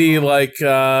so we'll be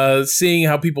seeing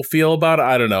how people feel about it.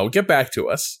 I don't know. Get back to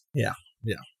us. Yeah,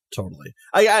 totally.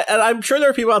 I'm sure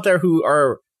there are people out there who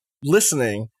are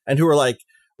listening and who are like,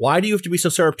 why do you have to be so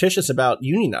surreptitious about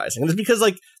unionizing? And it's because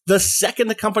the second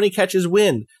the company catches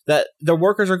wind that the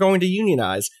workers are going to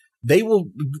unionize, they will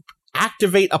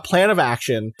activate a plan of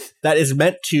action that is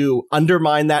meant to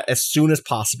undermine that as soon as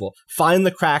possible. Find the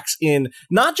cracks in,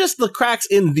 not just the cracks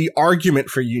in the argument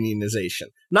for unionization,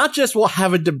 not just we'll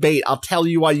have a debate, I'll tell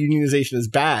you why unionization is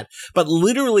bad, but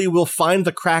literally we'll find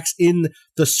the cracks in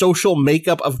the social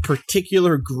makeup of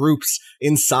particular groups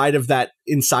inside of that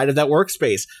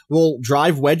workspace. We'll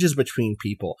drive wedges between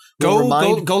people. Go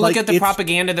look at the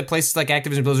propaganda that places like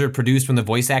Activision Blizzard produced when the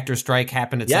voice actor strike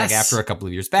happened. It's after a couple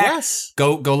of years back. Yes.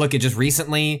 Go look at just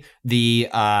recently the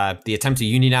attempt to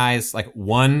unionize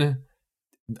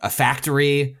a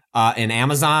factory in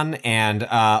Amazon, and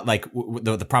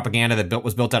the propaganda that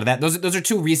was built out of that. Those are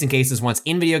two recent cases. One's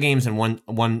in video games, and one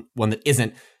that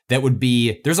isn't. That would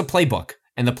be, there's a playbook,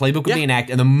 and the playbook would be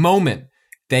enacted. And the moment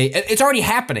it's already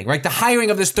happening, right? The hiring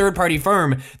of this third party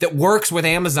firm that works with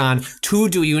Amazon to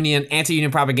do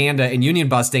anti-union propaganda and union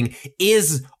busting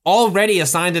is already a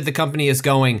sign that the company is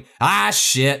going,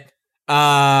 shit.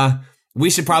 We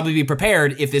should probably be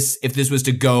prepared if this was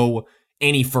to go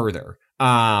any further.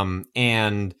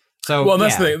 And so, well,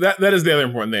 that's the thing. That is the other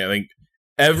important thing. I think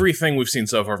everything we've seen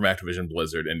so far from Activision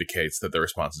Blizzard indicates that the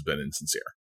response has been insincere,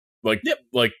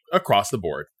 across the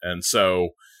board. And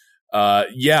so,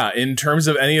 in terms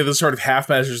of any of the sort of half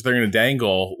measures they're going to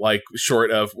dangle,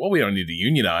 short of, well, we don't need to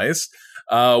unionize.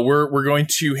 We're going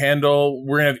to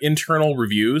have internal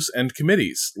reviews and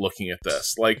committees looking at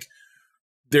this.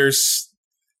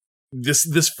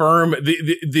 this firm,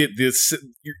 this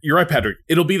you're right, Patrick.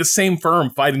 It'll be the same firm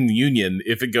fighting the union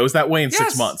if it goes that way in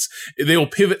 6 months. They will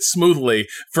pivot smoothly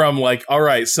from like, all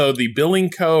right, so the billing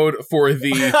code for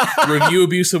the review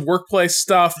abusive workplace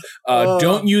stuff,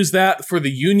 don't use that for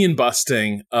the union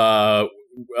busting.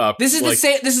 This is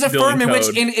this is a firm in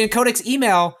which in Kodak's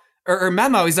email or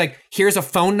memo, he's like, here's a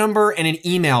phone number and an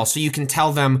email so you can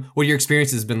tell them what your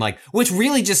experience has been like, which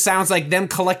really just sounds like them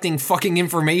collecting fucking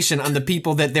information on the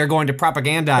people that they're going to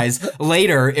propagandize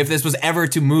later if this was ever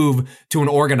to move to an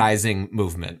organizing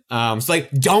movement. So like,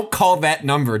 don't call that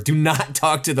number. Do not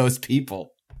talk to those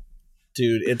people.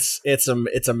 Dude, it's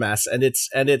a mess, and it's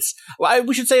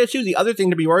we should say it too. The other thing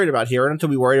to be worried about here, and not to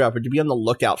be worried about, but to be on the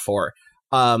lookout for,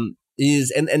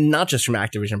 is and not just from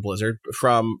Activision Blizzard,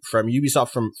 from Ubisoft,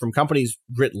 from companies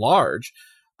writ large,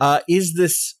 is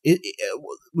this?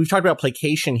 We've talked about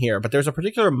placation here, but there's a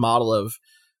particular model of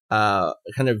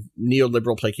kind of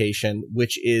neoliberal placation,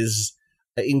 which is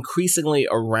increasingly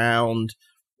around,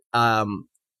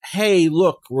 hey,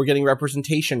 look, we're getting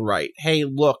representation right. Hey,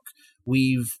 look,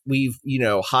 we've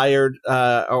hired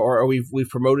or we've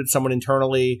promoted someone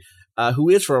internally who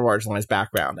is from a marginalized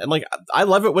background, and like I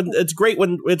love it when it's great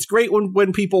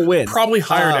when people win. Probably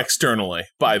hired externally,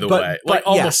 by the way, like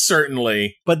almost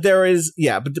certainly. But there is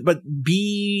but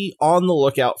be on the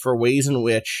lookout for ways in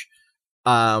which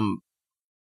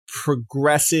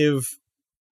progressive.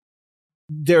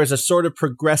 There is a sort of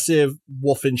progressive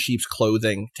wolf in sheep's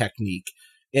clothing technique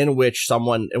in which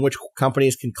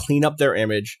companies can clean up their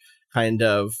image, kind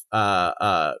of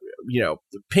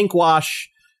pink wash,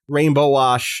 rainbow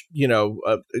wash,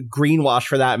 green wash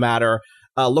for that matter.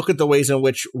 Look at the ways in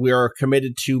which we're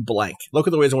committed to blank. Look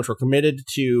at the ways in which we're committed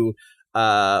to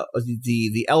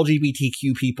the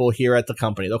LGBTQ people here at the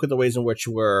company. Look at the ways in which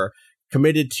we're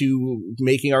committed to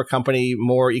making our company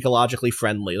more ecologically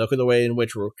friendly. Look at the way in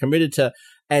which we're committed to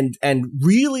and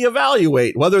really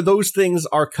evaluate whether those things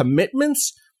are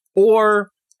commitments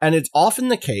and it's often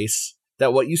the case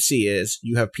that what you see is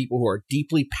you have people who are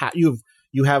deeply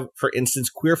you have, for instance,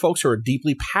 queer folks who are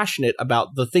deeply passionate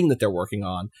about the thing that they're working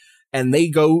on, and they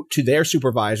go to their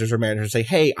supervisors or managers and say,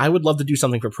 hey, I would love to do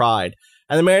something for Pride.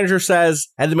 And the manager says,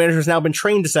 and the manager has now been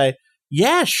trained to say,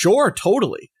 yeah, sure,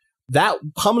 totally. That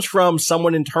comes from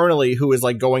someone internally who is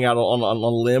like going out on a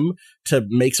limb to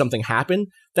make something happen.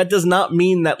 That does not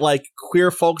mean that like queer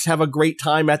folks have a great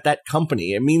time at that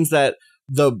company. It means that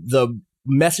the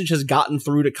message has gotten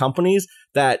through to companies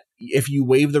that if you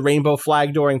wave the rainbow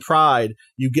flag during Pride,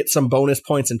 you get some bonus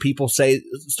points and people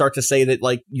start to say that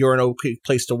like you're an okay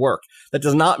place to work. That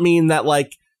does not mean that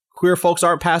like queer folks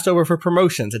aren't passed over for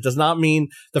promotions. It does not mean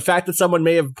the fact that someone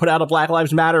may have put out a Black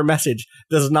Lives Matter message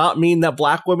does not mean that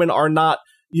Black women are not,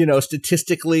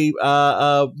 statistically,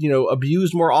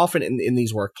 abused more often in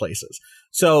these workplaces.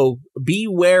 So be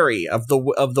wary of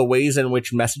the ways in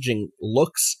which messaging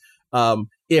looks.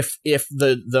 If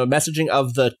the messaging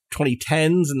of the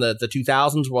 2010s and the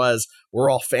 2000s was we're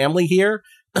all family here,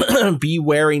 be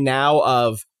wary now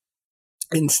of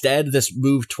instead this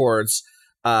move towards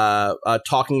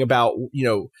talking about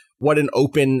what an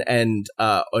open and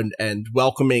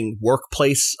welcoming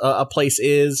workplace a place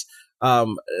is.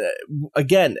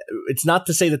 Again, it's not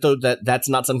to say that that's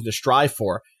not something to strive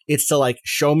for. It's to like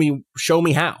show me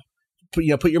how. Put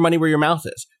your money where your mouth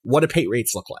is. What do pay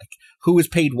rates look like? Who is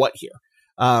paid what here?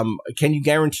 Can you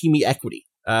guarantee me equity,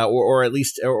 or at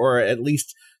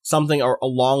least something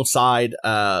alongside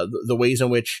the ways in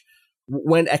which,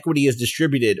 when equity is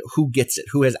distributed, who gets it?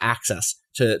 Who has access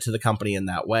to the company in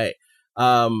that way?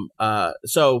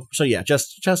 So yeah,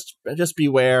 just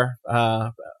beware.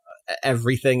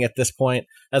 Everything at this point,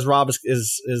 as Rob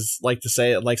likes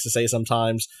to say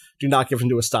sometimes, do not give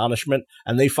into astonishment,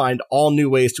 and they find all new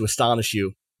ways to astonish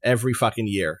you every fucking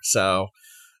year. So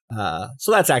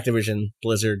that's Activision,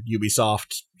 Blizzard,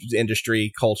 Ubisoft,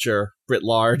 industry, culture, writ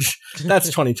large. That's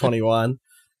 2021.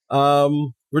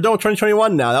 We're done with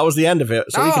 2021 now. That was the end of it.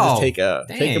 So we can just take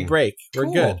a break.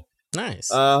 We're good. Nice.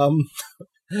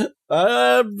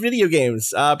 Video games.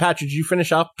 Patrick, did you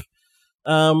finish up?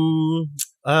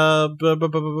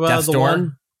 Death's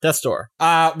Door. Death's Door.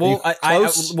 I'll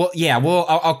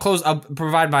close. I'll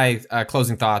provide my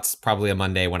closing thoughts probably on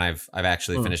Monday when I've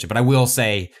actually finished it. But I will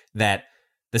say that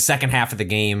the second half of the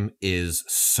game is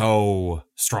so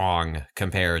strong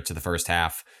compared to the first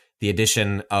half. The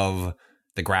addition of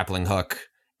the grappling hook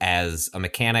as a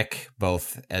mechanic,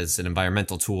 both as an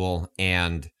environmental tool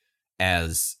and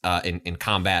as in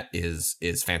combat, is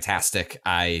fantastic.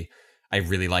 I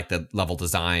really like the level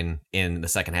design in the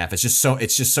second half. It's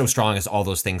just so strong as all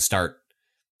those things start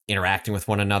interacting with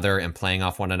one another and playing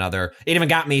off one another. It even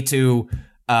got me to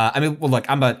I mean, well, look,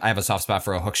 I have a soft spot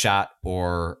for a hook shot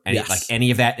or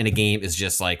any of that in a game is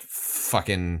just like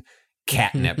fucking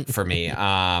catnip for me.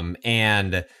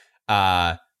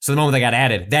 So the moment I got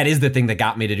added, that is the thing that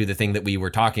got me to do the thing that we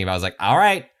were talking about. I was like, all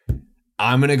right,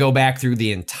 I'm going to go back through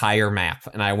the entire map.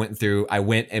 And I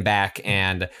went and back,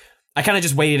 and I kind of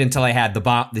just waited until I had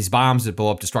these bombs that blow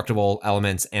up destructible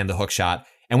elements and the hook shot.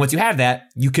 And once you have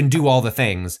that, you can do all the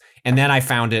things. And then I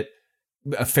found it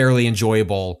fairly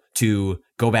enjoyable to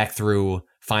go back through,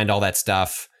 find all that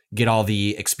stuff, get all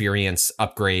the experience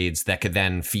upgrades that could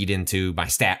then feed into my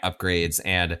stat upgrades,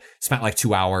 and spent like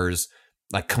 2 hours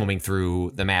like combing through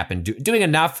the map and doing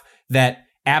enough that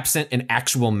absent an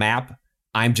actual map,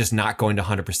 I'm just not going to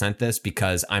 100% this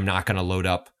because I'm not going to load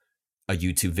up a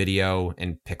YouTube video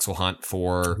and pixel hunt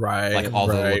for like all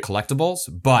the little collectibles.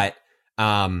 But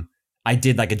I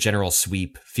did like a general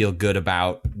sweep, feel good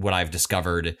about what I've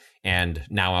discovered, and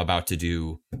now I'm about to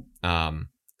do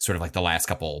sort of like the last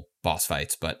couple boss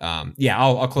fights. But yeah,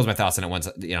 I'll close my thoughts on it once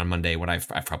on Monday when I've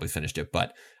probably finished it.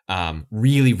 But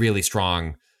really, really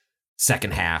strong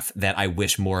second half that I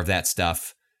wish more of that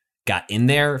stuff got in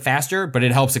there faster, but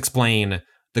it helps explain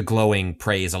the glowing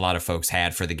praise a lot of folks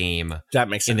had for the game. That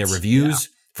makes sense. In their reviews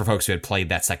for folks who had played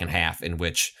that second half, in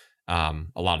which a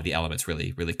lot of the elements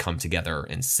really, really come together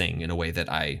and sing in a way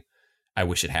that I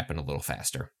wish it happened a little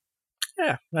faster.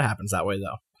 Yeah, that happens that way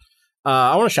though.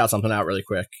 I want to shout something out really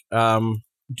quick. Do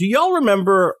y'all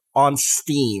remember on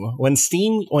Steam when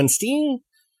Steam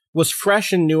was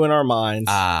fresh and new in our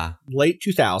minds, late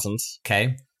 2000s.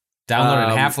 Okay.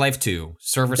 Downloaded Half-Life 2.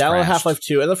 Servers downloaded crashed. Half-Life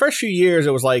 2. In the first few years,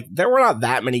 it was like, there were not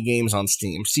that many games on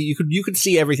Steam. See, you could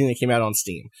see everything that came out on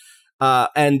Steam.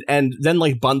 And then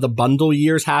like the bundle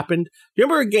years happened. Do you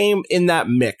remember a game in that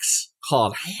mix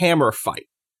called Hammer Fight?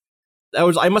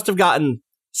 I must have gotten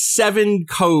 7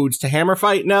 codes to Hammer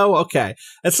Fight. No? Okay.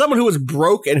 As someone who was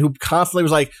broke and who constantly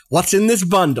was like, what's in this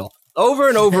bundle? Over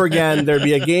and over again, there'd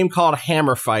be a game called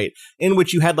Hammer Fight in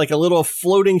which you had like a little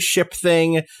floating ship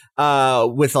thing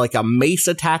with like a mace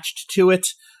attached to it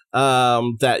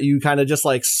that you kind of just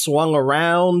like swung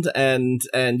around and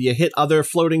you hit other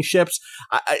floating ships.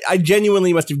 I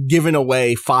genuinely must have given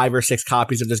away 5 or 6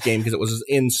 copies of this game because it was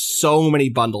in so many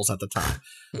bundles at the time.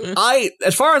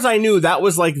 As far as I knew, that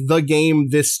was like the game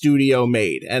this studio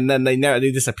made, and then they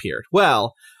disappeared.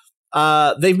 Well,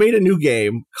 they've made a new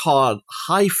game called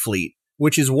High Fleet,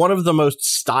 which is one of the most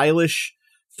stylish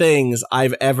things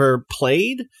I've ever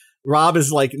played. Rob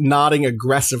is like nodding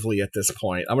aggressively at this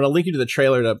point. I'm going to link you to the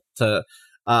trailer to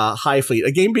High Fleet,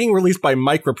 a game being released by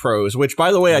Microprose, which,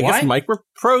 by the way, I guess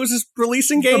Microprose is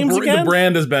releasing games again? The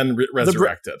brand has been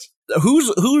resurrected.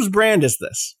 Whose brand is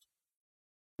this?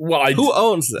 Well, who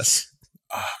owns this?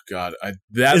 Oh God,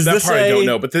 that part I don't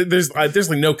know, but there's like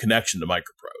no connection to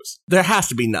Microprose. There has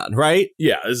to be none, right?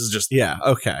 Yeah, this is just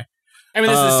okay. I mean,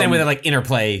 this is the same way that like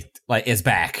Interplay like is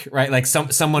back, right? Like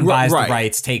someone buys the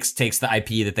rights, takes the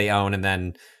IP that they own, and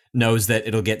then knows that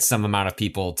it'll get some amount of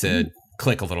people to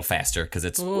click a little faster because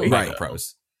it's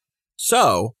Microprose.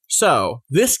 So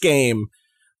this game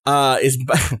is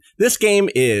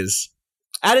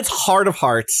at its heart of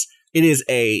hearts, it is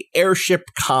a airship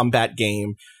combat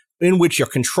game in which you're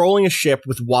controlling a ship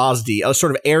with WASD,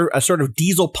 a sort of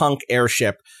diesel punk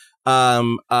airship,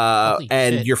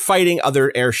 and you're fighting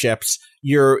other airships.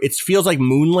 It feels like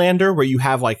Moonlander, where you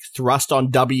have like thrust up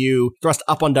on W, thrust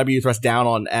down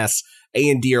on S. A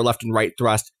and D are left and right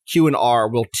thrust. Q and R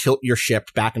will tilt your ship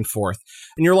back and forth.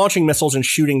 And you're launching missiles and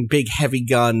shooting big, heavy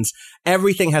guns.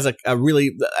 Everything has a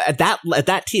really, at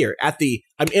that tier,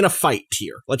 I'm in a fight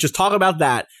tier. Let's just talk about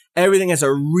that. Everything has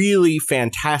a really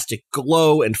fantastic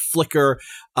glow and flicker,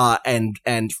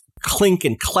 and clink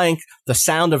and clank. The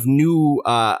sound of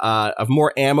of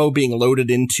more ammo being loaded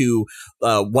into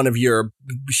one of your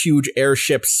huge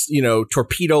airships,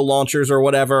 torpedo launchers or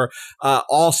whatever.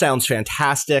 All sounds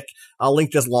fantastic. I'll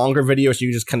link this longer video so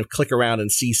you just kind of click around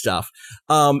and see stuff.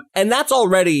 And that's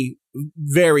already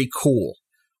very cool.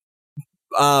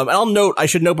 And I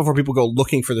should note before people go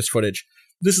looking for this footage,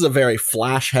 this is a very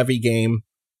flash heavy game.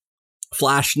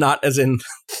 Flash, not as in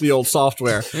the old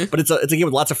software, but it's a game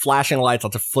with lots of flashing lights,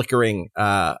 lots of flickering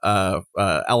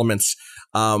elements.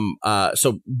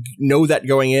 So know that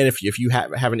going in, if you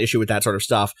have an issue with that sort of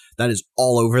stuff, that is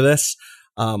all over this.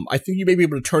 I think you may be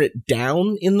able to turn it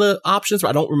down in the options, but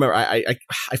I don't remember. I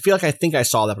feel like I think I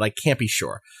saw that, but I can't be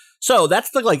sure. So that's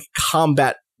the like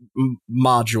combat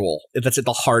module that's at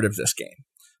the heart of this game.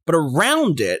 But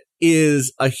around it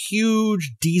is a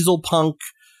huge diesel punk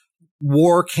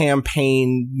war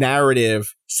campaign narrative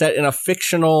set in a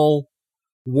fictional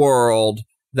world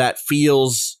that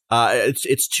feels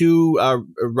it's two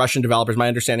Russian developers. My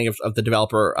understanding of the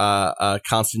developer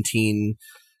Konstantin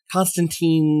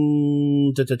Koshutin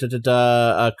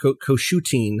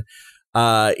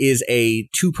is a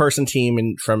 2-person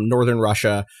team from northern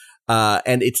Russia,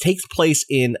 and it takes place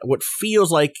in what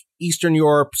feels like Eastern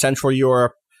Europe, Central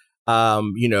Europe,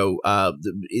 kind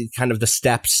of the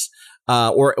steppes.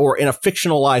 Or in a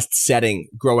fictionalized setting,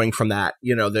 growing from that,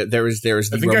 there's the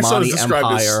Romani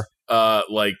Empire,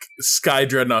 like Sky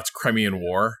Dreadnought's Crimean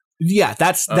War. Yeah,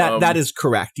 that is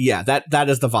correct. Yeah, that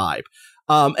is the vibe.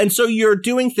 And so you're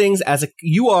doing things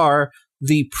you are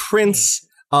the prince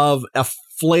of a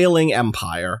flailing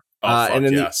empire.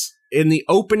 In the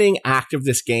opening act of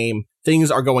this game,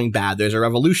 things are going bad. There's a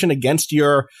revolution against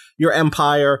your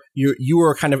empire. You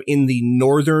are kind of in the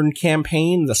northern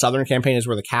campaign. The southern campaign is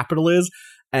where the capital is.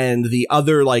 And the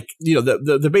other,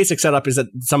 the basic setup is that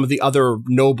some of the other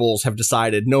nobles have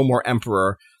decided no more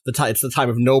emperor. It's the time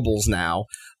of nobles now.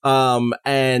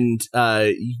 And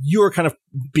you're kind of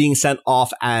being sent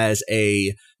off as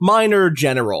a minor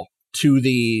general to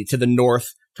the north,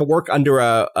 to work under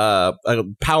a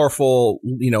powerful,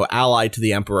 ally to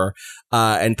the emperor,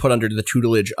 and put under the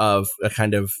tutelage of a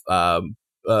kind of a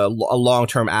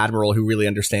long-term admiral who really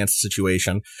understands the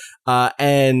situation.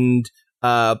 And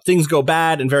things go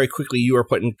bad, and very quickly you are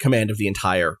put in command of the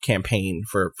entire campaign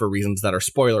for reasons that are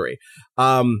spoilery.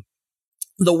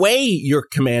 The way you're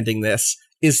commanding this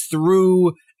is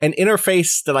through an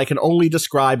interface that I can only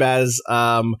describe as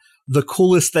the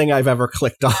coolest thing I've ever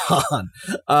clicked on.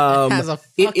 It has a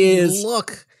fucking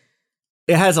look.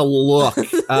 It has a look.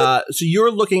 So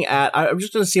you're looking at, I'm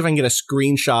just going to see if I can get a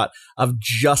screenshot of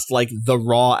just like the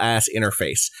raw ass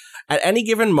interface. At any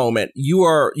given moment, you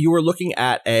are looking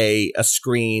at a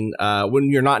screen, when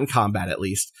you're not in combat at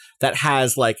least, that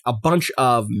has like a bunch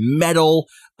of metal,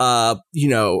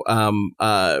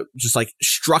 just like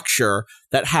structure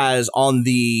that has on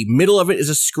the middle of it is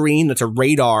a screen that's a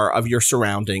radar of your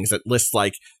surroundings that lists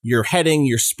like your heading,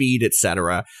 your speed,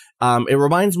 etc. It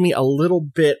reminds me a little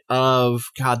bit of,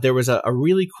 God, there was a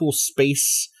really cool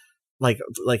space, like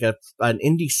an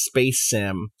indie space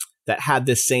sim that had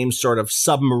this same sort of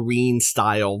submarine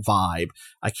style vibe.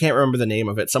 I can't remember the name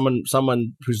of it. Someone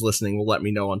who's listening will let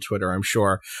me know on Twitter, I'm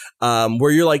sure. Where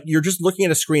you're just looking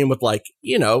at a screen with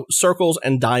circles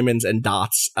and diamonds and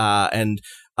dots, and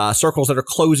circles that are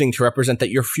closing to represent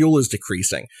that your fuel is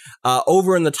decreasing.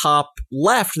 Over in the top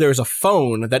left, there's a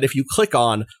phone that if you click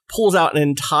on, pulls out an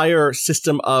entire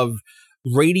system of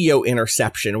radio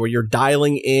interception where you're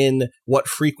dialing in what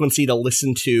frequency to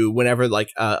listen to whenever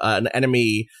an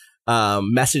enemy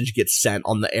message gets sent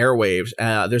on the airwaves.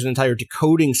 There's an entire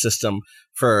decoding system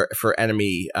for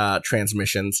enemy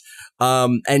transmissions,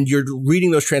 and you're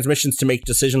reading those transmissions to make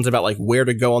decisions about like where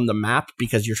to go on the map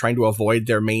because you're trying to avoid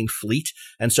their main fleet.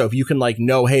 And so if you can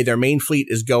know, hey, their main fleet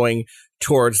is going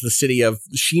towards the city of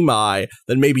Shimai,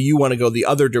 then maybe you want to go the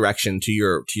other direction to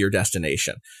your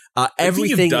destination.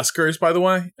 Everything. Duskers, by the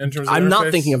way, in terms of I'm interface?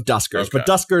 not thinking of Duskers, but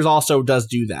Duskers also does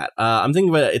do that. I'm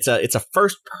thinking of it's a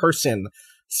first person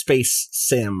space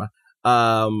sim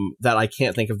that I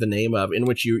can't think of the name of, in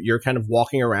which you're kind of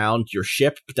walking around your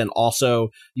ship, but then also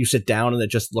you sit down and it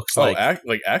just looks like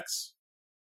X.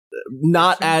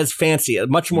 Not as fancy,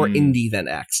 much more indie than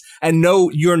X. And no,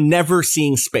 you're never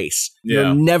seeing space. Yeah.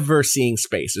 You're never seeing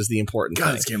space is the important thing.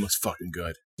 God, this game looks fucking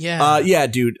good. Yeah. Yeah,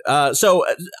 dude. So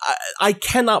I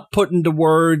cannot put into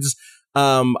words,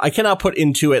 I cannot put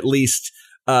into at least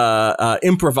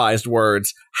improvised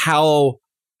words how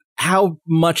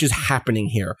much is happening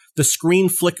here. The screen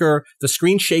flicker, the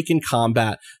screen shake in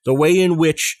combat, the way in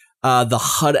which the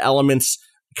HUD elements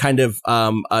kind of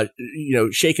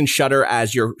shake and shudder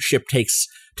as your ship takes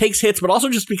hits, but also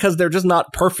just because they're just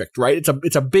not perfect, right?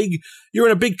 You're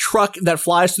in a big truck that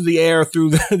flies through the air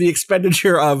through the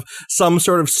expenditure of some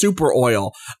sort of super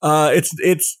oil.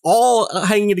 It's all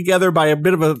hanging together by a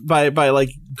bit of by like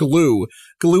glue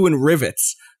and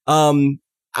rivets.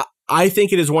 I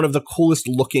think it is one of the coolest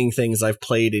looking things I've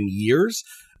played in years.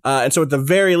 And so at the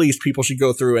very least, people should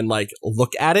go through and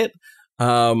look at it.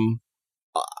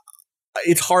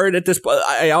 It's hard at this point.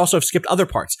 I also have skipped other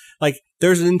parts.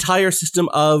 There's an entire system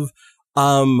of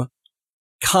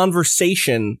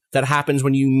conversation that happens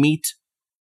when you meet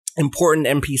important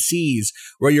NPCs,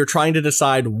 where you're trying to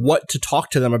decide what to talk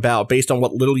to them about based on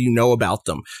what little you know about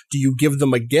them. Do you give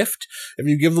them a gift? If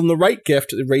you give them the right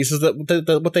gift, it raises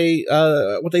what they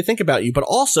think about you. But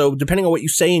also, depending on what you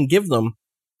say and give them,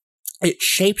 it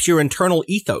shapes your internal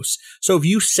ethos. So if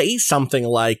you say something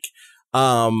like,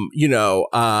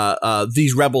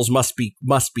 these rebels must be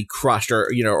crushed, or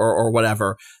or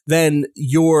whatever, then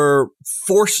your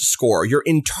force score, your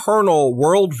internal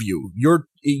worldview,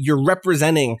 you're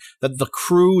representing that the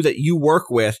crew that you work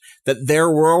with, that their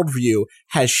worldview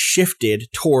has shifted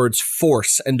towards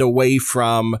force and away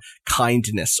from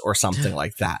kindness or something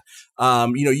like that.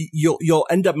 You'll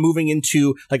end up moving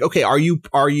into like, okay, are you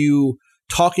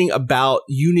talking about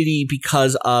unity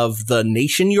because of the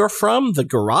nation you're from, the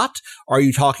Garat? Are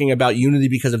you talking about unity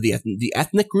because of the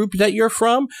ethnic group that you're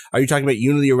from? Are you talking about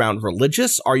unity around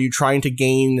religious? Are you trying to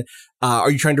gain?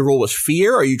 Are you trying to rule with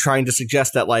fear? Are you trying to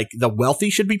suggest that like the wealthy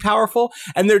should be powerful?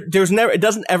 And there's never, it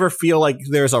doesn't ever feel like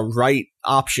there's a right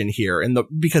option here.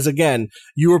 Because again,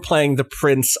 you were playing the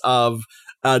prince of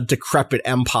a decrepit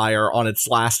empire on its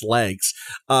last legs,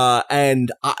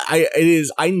 and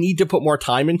I need to put more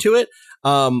time into it.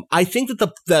 I think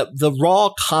that the raw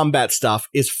combat stuff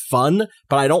is fun,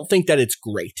 but I don't think that it's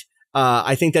great.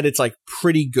 I think that it's like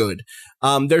pretty good.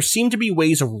 There seem to be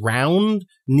ways around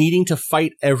needing to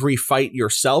fight every fight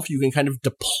yourself. You can kind of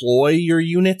deploy your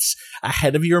units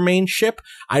ahead of your main ship.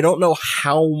 I don't know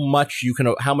how much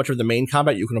of the main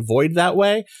combat you can avoid that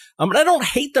way. But I don't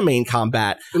hate the main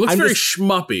combat. It looks very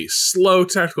shmuppy, slow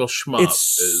tactical shmup.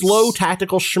 It's slow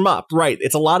tactical shmup, right?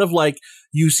 It's a lot of like,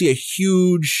 you see a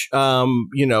huge,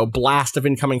 blast of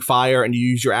incoming fire, and you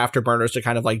use your afterburners to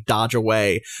kind of like dodge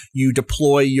away. You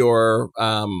deploy your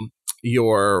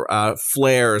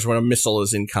flares when a missile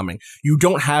is incoming. You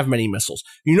don't have many missiles.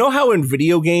 You know how in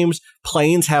video games,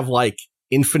 planes have like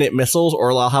infinite missiles,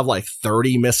 or they'll have like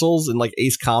 30 missiles in like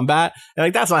Ace Combat? And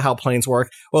like, that's not how planes work.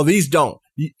 Well, these don't.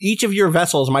 Each of your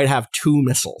vessels might have 2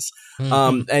 missiles.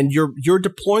 And you're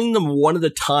deploying them one at a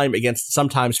time against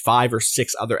sometimes 5 or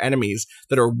 6 other enemies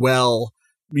that are well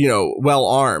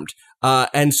armed.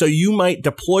 And so you might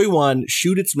deploy one,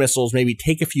 shoot its missiles, maybe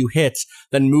take a few hits,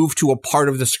 then move to a part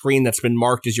of the screen that's been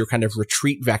marked as your kind of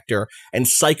retreat vector and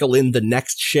cycle in the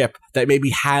next ship that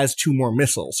maybe has 2 more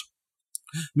missiles.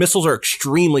 Missiles are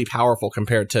extremely powerful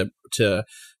compared to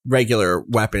regular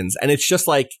weapons. And it's just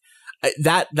like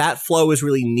that flow is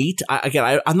really neat.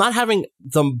 I'm not having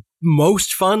the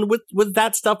most fun with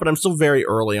that stuff, but I'm still very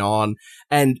early on.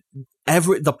 And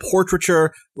the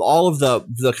portraiture, all of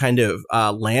the kind of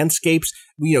landscapes,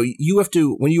 you have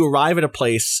to, when you arrive at a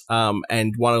place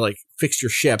and want to like fix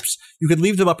your ships, you could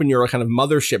leave them up in your kind of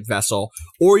mothership vessel,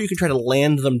 or you can try to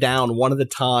land them down one at a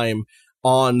time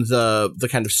on the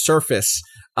kind of surface,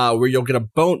 where you'll get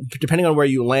a depending on where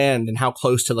you land and how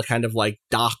close to the kind of like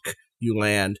dock you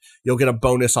land, you'll get a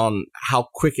bonus on how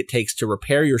quick it takes to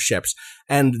repair your ships.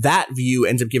 And that view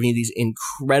ends up giving you these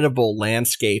incredible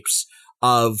landscapes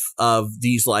of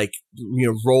these like,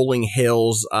 rolling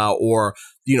hills, or,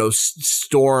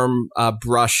 storm,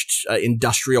 brushed,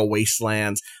 industrial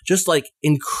wastelands, just like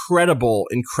incredible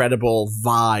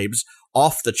vibes,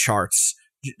 off the charts,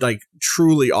 like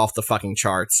truly off the fucking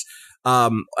charts.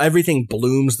 Everything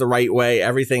blooms the right way.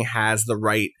 Everything has the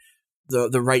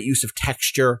right use of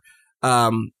texture.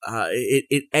 And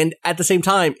at the same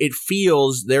time, it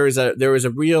feels there is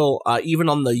a real, even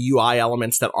on the UI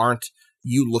elements that aren't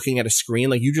you looking at a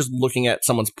screen, like you just looking at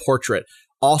someone's portrait,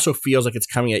 also feels like it's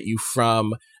coming at you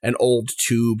from an old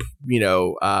tube,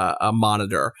 a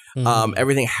monitor. Mm-hmm.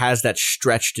 Everything has that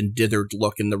stretched and dithered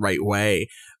look in the right way.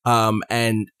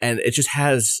 And it just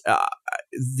has,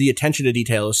 the attention to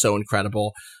detail is so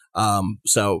incredible.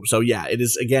 So yeah, it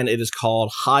is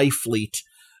called High Fleet.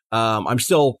 I'm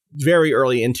still very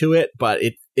early into it, but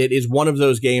it is one of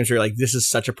those games where you're like, this is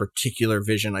such a particular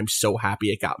vision. I'm so happy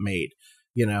it got made,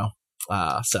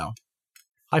 so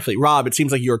High Fleet. Rob, it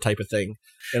seems like your type of thing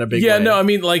in a big way. Yeah, no, I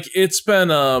mean, like, it's been,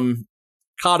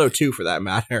 Kato too, for that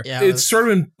matter. Yeah, it's sort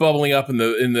of been bubbling up in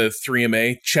the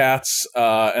 3MA chats,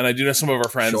 and I do know some of our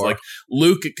friends, like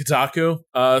Luke at Kotaku,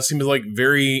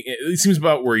 seems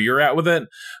about where you're at with it.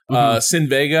 Mm-hmm. Sin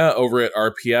Vega over at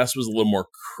RPS was a little more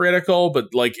critical, but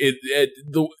like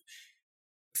the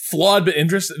flawed but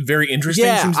very interesting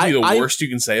seems to be the worst you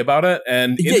can say about it,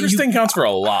 and interesting counts for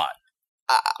a lot.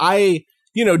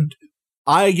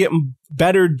 I get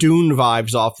better Dune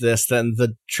vibes off this than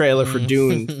the trailer for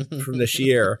Dune from this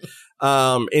year.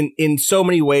 In so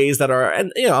many ways that are,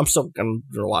 and I'm still gonna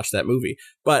watch that movie,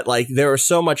 but like there is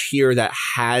so much here that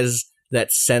has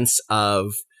that sense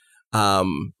of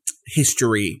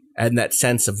history and that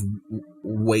sense of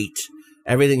weight.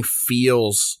 Everything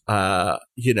feels like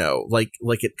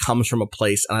it comes from a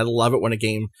place, and I love it when a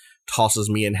game tosses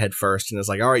me in head first and is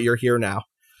like, all right, you're here now.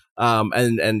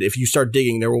 And if you start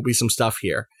digging, there will be some stuff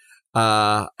here.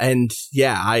 And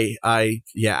yeah,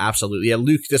 absolutely. Yeah,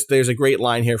 Luke, there's a great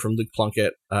line here from Luke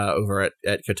Plunkett, over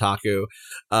at Kotaku.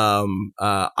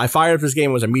 I fired up this game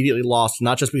and was immediately lost,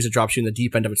 not just because it drops you in the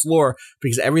deep end of its lore,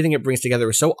 because everything it brings together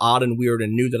is so odd and weird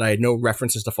and new that I had no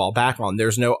references to fall back on.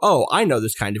 There's no, oh, I know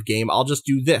this kind of game, I'll just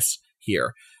do this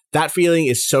here. That feeling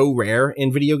is so rare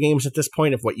in video games at this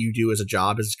point, if what you do as a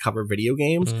job is cover video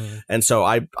games. And so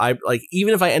I like,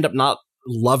 even if I end up not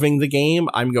loving the game,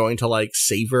 I'm going to like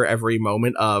savor every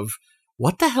moment of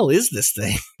what the hell is this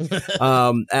thing?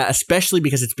 Especially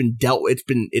because it's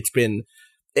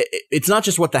not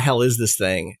just what the hell is this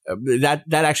thing. That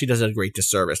actually does a great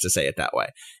disservice to say it that way.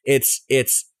 It's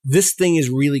this thing is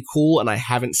really cool, and I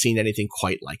haven't seen anything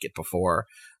quite like it before.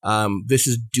 This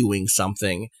is doing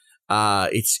something.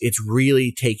 It's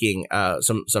really taking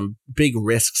some big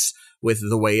risks with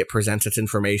the way it presents its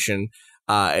information,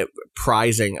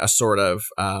 prizing a sort of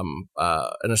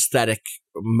an aesthetic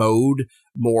mode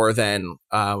more than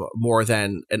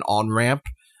an on-ramp.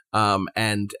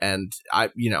 And I,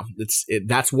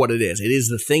 that's what it is. It is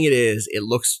the thing it is. It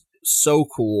looks so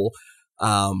cool.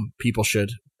 People should,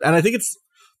 and I think it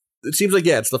seems like,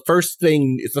 it's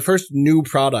the first new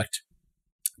product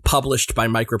published by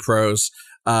Microprose,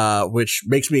 which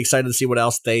makes me excited to see what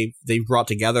else they've brought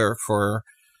together for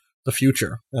the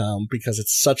future, because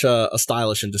it's such a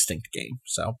stylish and distinct game.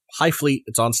 So High Fleet,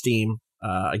 it's on Steam.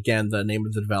 Again, the name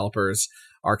of the developers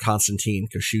are Konstantin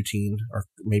Koshutin, or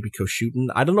maybe Koshutin.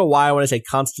 I don't know why I want to say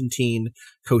Konstantin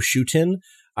Koshutin.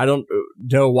 I don't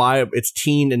know why it's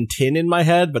teen and tin in my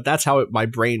head, but that's how my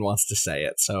brain wants to say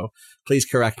it. So please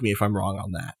correct me if I'm wrong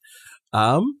on that.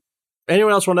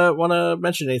 Anyone else want to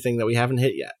mention anything that we haven't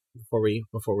hit yet before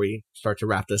we start to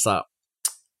wrap this up?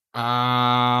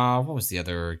 What was the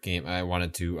other game I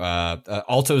wanted to?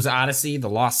 Alto's Odyssey, The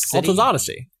Lost City. Alto's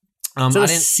Odyssey. Is it a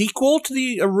sequel to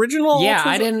the original? Yeah,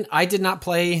 I did not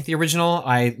play the original.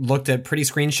 I looked at pretty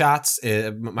screenshots.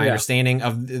 My understanding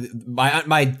of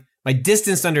my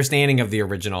distanced understanding of the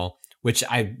original, which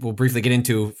I will briefly get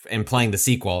into in playing the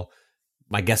sequel.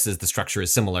 My guess is the structure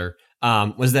is similar.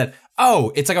 Was that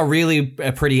it's like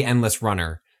a pretty endless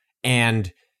runner,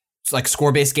 and it's like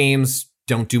score-based games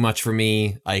don't do much for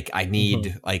me. Like I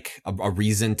need like a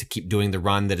reason to keep doing the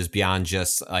run that is beyond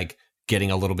just like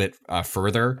getting a little bit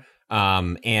further.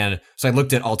 And so I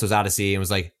looked at Alto's Odyssey and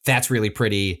was like, that's really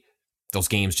pretty. Those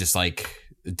games just like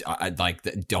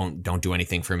don't do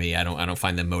anything for me. I don't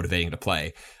find them motivating to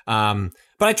play.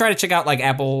 But I try to check out like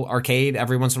Apple Arcade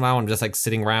every once in a while. I'm just like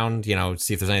sitting around,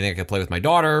 see if there's anything I can play with my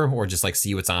daughter, or just like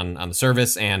see what's on the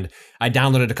service. And I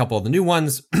downloaded a couple of the new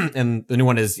ones, and the new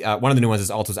one is one of the new ones is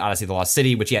Alto's Odyssey: The Lost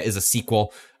City, which is a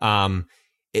sequel. I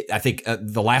think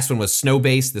the last one was snow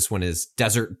based. This one is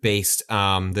desert based.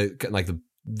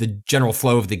 The general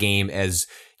flow of the game, as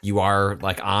you are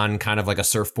like on kind of like a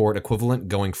surfboard equivalent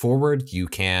going forward. You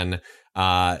can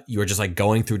you are just like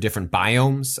going through different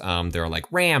biomes. There are like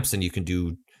ramps, and you can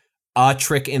do a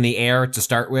trick in the air to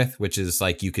start with, which is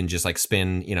like you can just like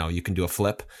spin, you can do a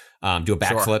flip, do a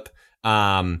backflip.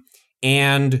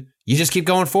 And you just keep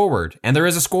going forward. And there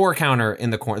is a score counter in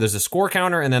the corner. There's a score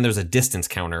counter, and then there's a distance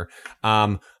counter.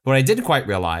 What I didn't quite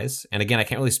realize, and again, I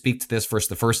can't really speak to this versus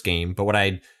the first game, but what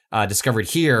I discovered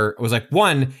here was like,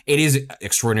 one, it is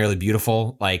extraordinarily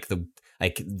beautiful. Like the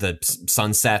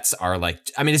sunsets are like,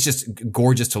 I mean, it's just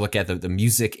gorgeous to look at. The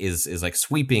music is like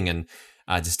sweeping and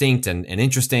distinct and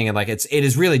interesting. And like, it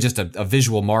is really just a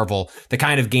visual marvel, the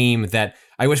kind of game that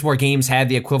I wish more games had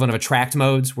the equivalent of attract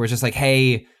modes, where it's just like,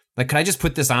 hey, like, could I just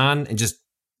put this on and just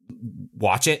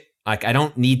watch it? Like, I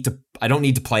don't need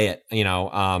to play it,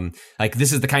 like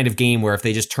this is the kind of game where if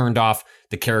they just turned off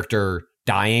the character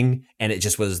dying and it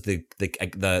just was the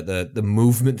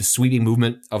movement, the sweeping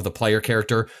movement of the player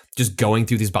character just going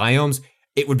through these biomes,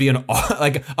 it would be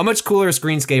like a much cooler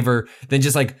screensaver than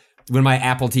just like when my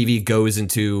Apple TV goes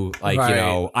into like,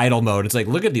 idle mode. It's like,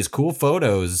 look at these cool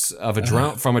photos of a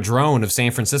drone from a drone of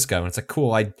San Francisco. And it's like,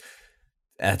 cool.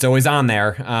 It's always on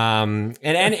there. In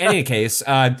any case,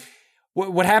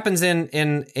 what happens in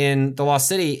The Lost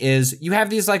City is you have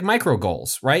these like micro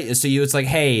goals, right? So it's like,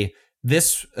 hey,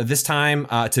 this time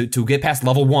to get past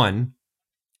level 1,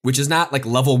 which is not like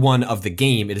level 1 of the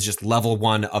game. It is just level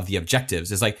 1 of the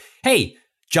objectives. It's like, hey,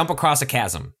 jump across a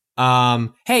chasm.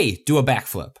 Hey, do a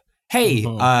backflip. Hey,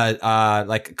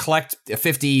 like collect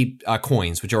 50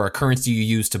 coins, which are a currency you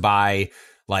use to buy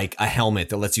like a helmet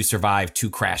that lets you survive 2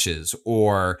 crashes,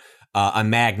 or a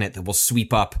magnet that will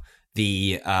sweep up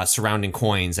the surrounding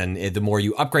coins. And the more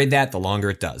you upgrade that, the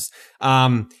longer it does.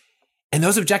 And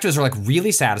those objectives are like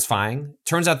really satisfying.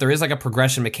 Turns out there is like a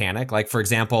progression mechanic. Like, for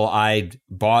example, I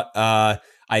bought, I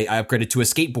upgraded to a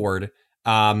skateboard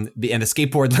And the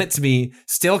skateboard lets me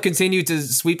still continue to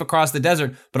sweep across the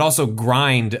desert, but also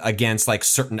grind against like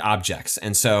certain objects.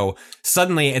 And so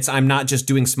suddenly I'm not just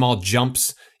doing small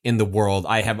jumps in the world.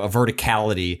 I have a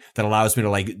verticality that allows me to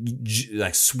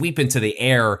like sweep into the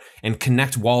air and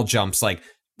connect wall jumps like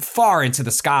far into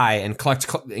the sky and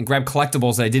grab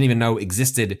collectibles that I didn't even know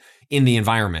existed in the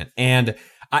environment. And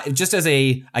just as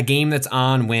a game that's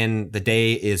on when the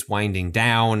day is winding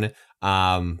down,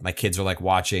 my kids are like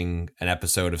watching an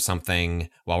episode of something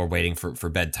while we're waiting for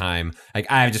bedtime. Like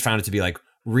I've just found it to be like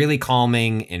really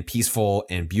calming and peaceful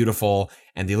and beautiful.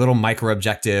 And the little micro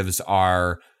objectives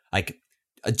are like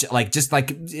just like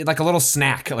a little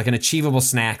snack, like an achievable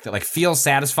snack that like feels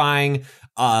satisfying,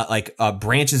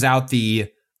 branches out the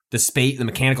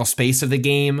mechanical space of the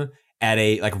game at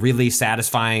a like really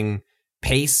satisfying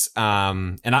pace.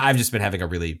 And I've just been having a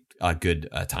really good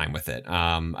time with it.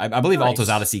 I believe nice. Alto's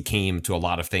Odyssey came to a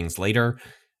lot of things later,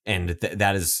 and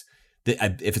that is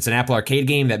if it's an Apple Arcade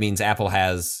game, that means Apple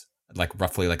has like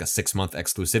roughly like a 6-month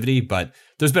exclusivity. But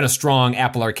there's been a strong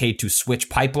Apple Arcade to Switch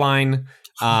pipeline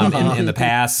in the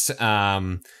past. So I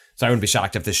wouldn't be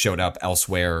shocked if this showed up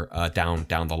elsewhere down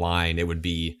the line. It would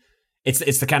be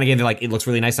it's the kind of game that like it looks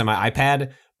really nice on my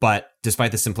iPad, but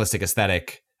despite the simplistic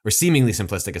aesthetic or seemingly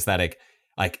simplistic aesthetic,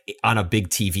 like on a big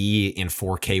TV in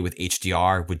 4K with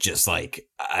HDR would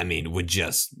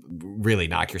just really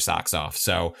knock your socks off.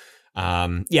 So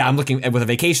I'm looking with a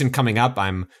vacation coming up.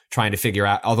 I'm trying to figure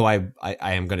out, although I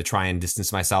am going to try and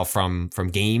distance myself from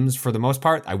games for the most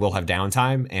part. I will have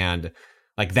downtime, and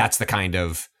like that's the kind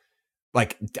of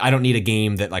like I don't need a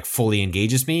game that like fully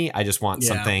engages me. I just want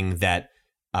something that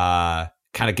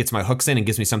kind of gets my hooks in and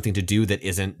gives me something to do that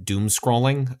isn't doom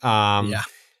scrolling.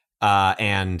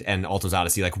 And Alto's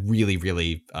Odyssey like really,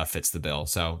 really fits the bill.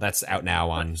 So that's out now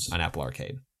on Apple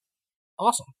Arcade.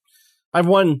 Awesome. I have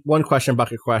one question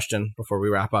bucket question before we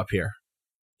wrap up here.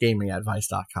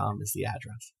 Gamingadvice.com is the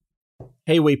address.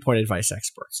 Hey, Waypoint Advice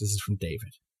experts. This is from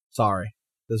David. Sorry.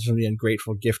 This is from the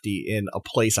ungrateful gifty in a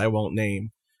place I won't name,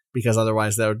 because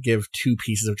otherwise that would give 2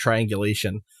 pieces of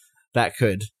triangulation that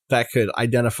could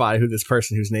identify who this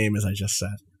person whose name is I just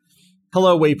said.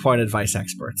 Hello, Waypoint Advice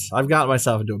experts. I've gotten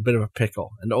myself into a bit of a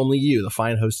pickle, and only you, the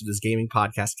fine host of this gaming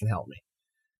podcast, can help me.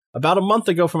 About a month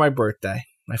ago for my birthday,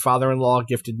 my father-in-law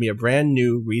gifted me a brand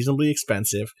new, reasonably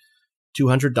expensive,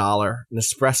 $200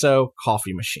 Nespresso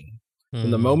coffee machine.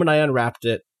 From the moment I unwrapped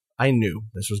it, I knew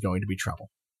this was going to be trouble.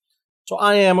 So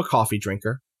I am a coffee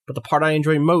drinker, but the part I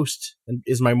enjoy most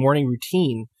is my morning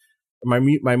routine,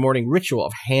 my morning ritual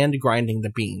of hand grinding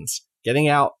the beans, getting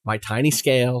out my tiny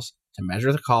scales to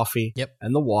measure the coffee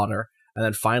and the water, and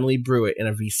then finally brew it in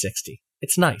a V60.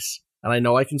 It's nice, and I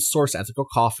know I can source ethical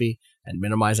coffee and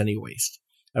minimize any waste.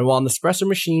 And while Nespresso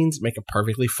machines make a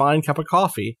perfectly fine cup of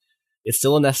coffee, it's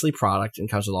still a Nestle product and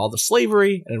comes with all the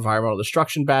slavery and environmental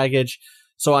destruction baggage,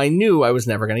 so I knew I was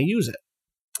never going to use it.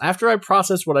 After I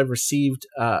process what I've received,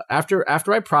 I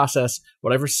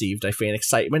feign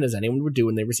excitement as anyone would do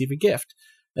when they receive a gift.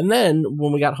 And then,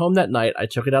 when we got home that night, I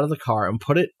took it out of the car and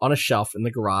put it on a shelf in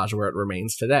the garage where it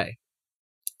remains today.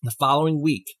 The following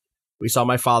week, we saw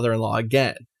my father-in-law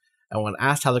again, and when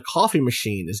asked how the coffee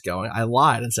machine is going, I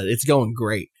lied and said, it's going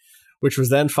great, which was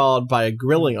then followed by a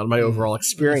grilling on my overall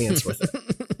experience with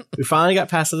it. We finally got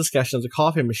past the discussion of the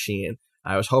coffee machine.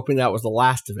 I was hoping that was the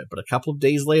last of it, but a couple of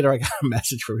days later, I got a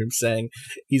message from him saying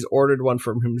he's ordered one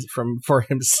for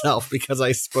himself because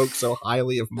I spoke so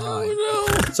highly of mine. Oh,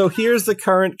 no. So here's the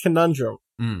current conundrum.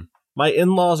 My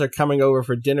in-laws are coming over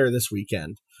for dinner this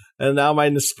weekend, and now my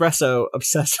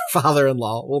Nespresso-obsessed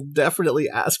father-in-law will definitely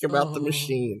ask about the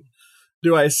machine.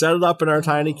 Do I set it up in our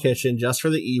tiny kitchen just for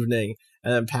the evening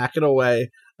and then pack it away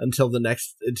until the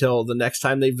next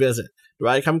time they visit? Do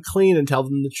I come clean and tell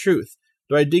them the truth?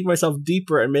 Do I dig myself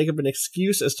deeper and make up an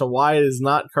excuse as to why it is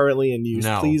not currently in use?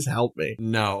 No. Please help me.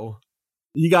 No.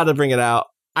 You got to bring it out.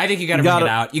 I think you got to bring it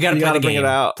out. You got to play the game. Bring it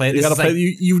out. You got to play.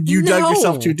 You dug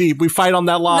yourself too deep. We fight on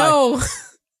that line. No.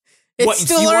 It's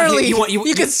still early.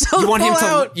 You can still pull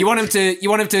out. You want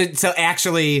him to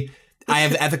actually. I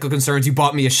have ethical concerns. You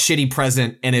bought me a shitty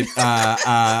present, and it.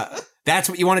 That's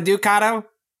what you want to do, Kato?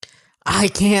 I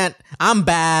can't. I'm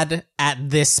bad at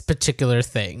this particular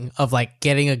thing of like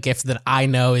getting a gift that I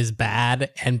know is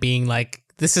bad and being like,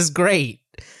 "This is great."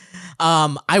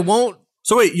 I won't.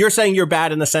 So wait, you're saying you're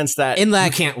bad in the sense that you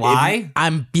can't lie.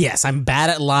 I'm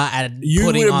bad at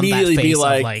putting on that face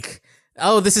of like,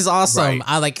 "Oh, this is awesome."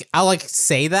 Right. I'll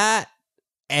say that,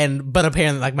 but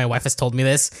apparently, like my wife has told me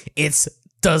this, it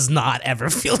does not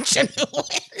ever feel genuine.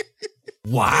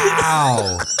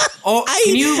 Wow. Oh, I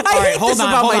hate this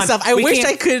about myself. I wish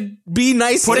I could be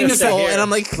nice to Putting people, aside- and I'm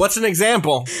like, What's an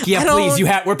example? Yeah, I don't- please.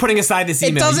 We're putting aside this It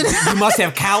email. doesn't- You must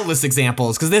have countless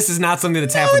examples because this is not something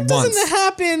that's no, happened it doesn't once.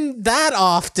 happen that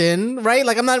often, right?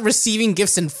 Like, I'm not receiving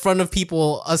gifts in front of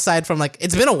people aside from like,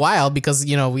 it's been a while because,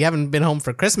 you know, we haven't been home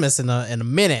for Christmas in a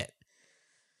minute.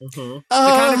 The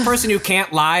kind of person who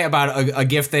can't lie about a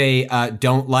gift they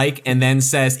don't like and then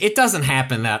says it doesn't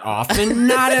happen that often,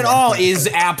 not at all, is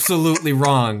absolutely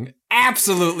wrong.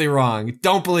 Absolutely wrong.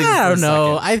 Don't believe it I for a don't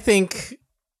know. second. I think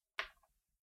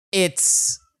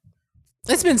it's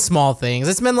been small things.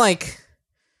 It's been like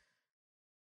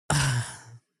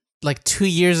 2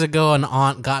 years ago, an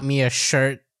aunt got me a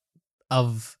shirt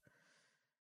of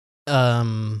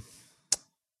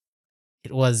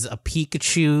it was a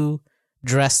Pikachu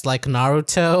dressed like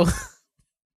Naruto.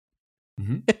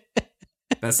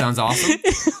 That sounds awesome.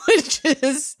 Which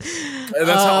is That's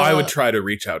how I would try to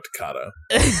reach out to Kato.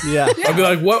 Yeah. I'd be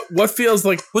like, what feels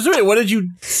like What did you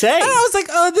say? And I was like,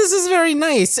 oh, this is very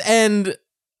nice. And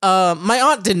my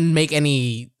aunt didn't make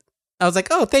any. I was like,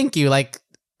 oh, thank you. I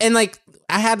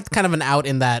had kind of an out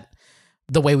in that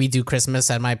the way we do Christmas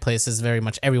at my place is very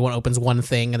much everyone opens one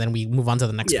thing and then we move on to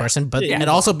the next person. But Yeah. and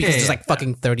also because Yeah, there's yeah. like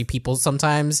fucking 30 people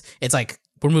sometimes, it's like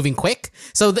we're moving quick.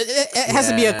 So it has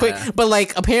to be a quick. But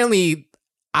like apparently,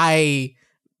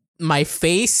 my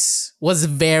face was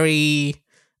very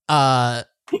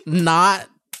not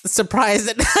surprised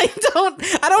that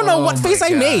I don't know what Oh face my I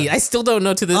God. made. I still don't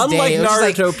know to this Unlike day. It was just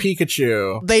like, Naruto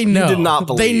Pikachu, they know. you did not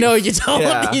believe. They know you don't.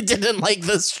 Yeah. You didn't like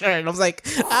this shirt. I was like,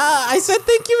 I said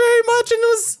thank you very much,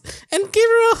 and gave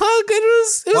her a hug. And it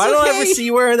was Why don't I okay. ever see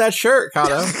you wearing that shirt,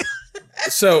 Kato?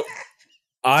 so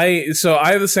I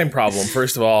have the same problem.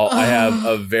 First of all, I have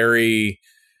a very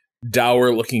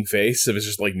dour looking face. If it's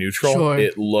just like neutral, Sure.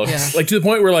 it looks Yeah. like to the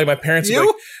point where like my parents are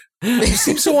like, you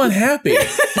seem so unhappy.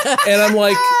 And I'm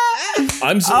like,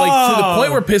 like to the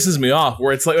point where it pisses me off,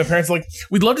 where it's like my parents are like,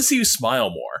 we'd love to see you smile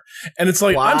more. And it's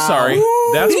like, I'm Wow. sorry,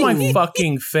 that's my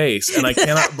fucking face. And I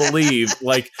cannot believe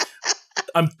like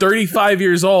I'm 35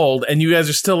 years old and you guys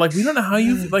are still like, we don't know how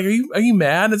you like, are you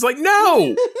mad? It's like,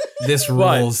 no. This But-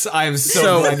 rules. I am so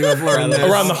So, glad to have learned this.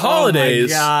 around the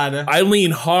holidays, Oh my God. I lean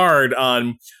hard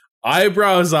on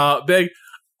eyebrows out big.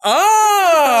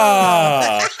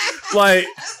 Like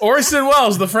Orson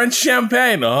Welles, the French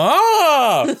champagne.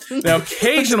 Now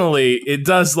occasionally it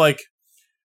does like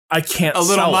I can't a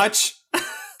little sell it. much.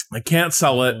 I can't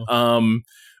sell it.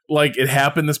 Like it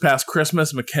happened this past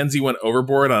Christmas. Mackenzie went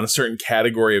overboard on a certain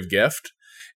category of gift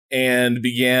and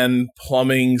began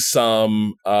plumbing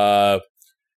some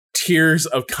tiers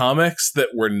of comics that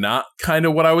were not kind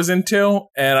of what I was into.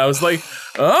 And I was like,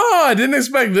 oh, I didn't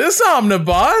expect this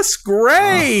omnibus.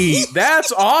 Great.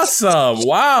 That's awesome.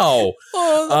 Wow.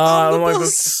 I'm like,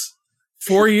 that's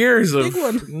 4 years of Big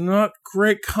one. not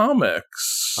great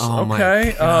comics. Oh my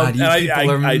Okay. God, you and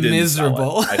people are I didn't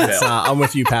miserable. sell it. I failed. I'm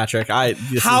with you, Patrick.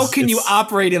 How can you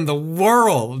operate in the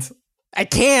world? I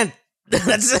can't.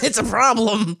 It's a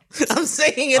problem. I'm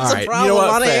saying it's All a right, you problem know what?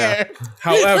 on Fair.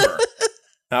 air.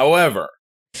 However,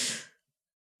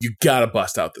 you gotta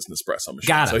bust out this Nespresso machine.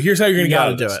 Gotta. So here's how you're gonna You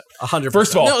gotta get do this. it. 100%.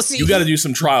 First of all, No, see- you gotta do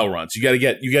some trial runs. You gotta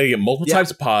get multiple Yeah.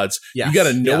 types of pods. Yes, You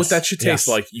gotta know yes, what that should taste yes.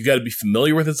 like. You gotta be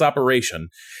familiar with its operation.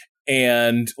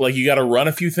 And like you gotta run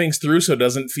a few things through so it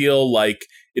doesn't feel like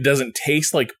it doesn't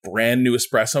taste like brand new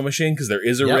espresso machine, because there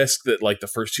is a Yep. risk that like the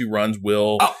first two runs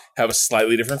will Oh. have a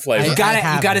slightly different flavor. You I gotta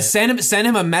have it. send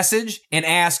him a message and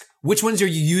ask which ones are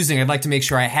you using. I'd like to make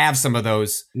sure I have some of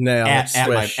those Nailed it. at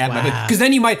my Swish. Wow.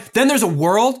 because then there's a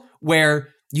world where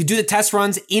you do the test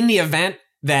runs in the event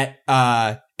that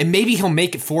and maybe he'll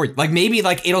make it for you. Like maybe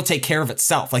like it'll take care of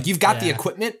itself. Like you've got the Yeah.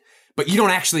 equipment, but you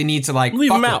don't actually need to like Leave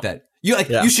fuck him with out. it. You like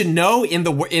Yeah. you should know in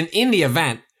the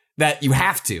event that you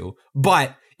have to.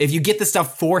 But if you get the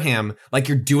stuff for him, like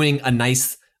you're doing a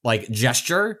nice like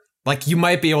gesture, like you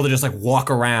might be able to just like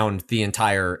walk around the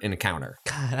entire encounter.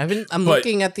 God, I'm But-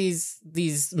 looking at these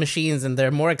machines and they're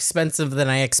more expensive than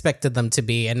I expected them to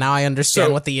be, and now I understand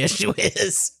So- what the issue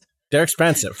is. They're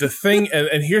expensive. The thing,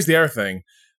 and here's the other thing: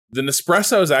 the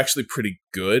Nespresso is actually pretty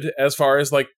good as far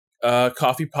as like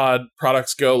coffee pod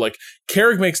products go. Like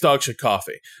Keurig makes dog shit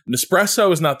coffee.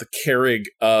 Nespresso is not the Keurig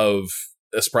of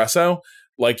espresso.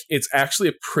 Like it's actually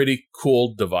a pretty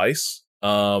cool device.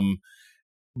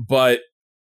 But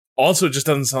also it just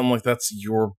doesn't sound like that's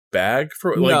your bag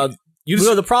for like No, you just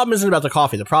no, the problem isn't about the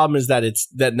coffee. The problem is that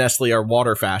that Nestle are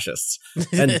water fascists.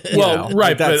 And you well, know, right,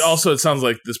 like, but that's- also it sounds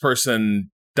like this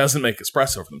person doesn't make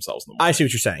espresso for themselves in the morning. I see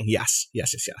what you're saying. Yes.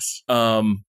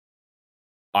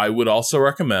 I would also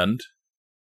recommend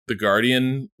The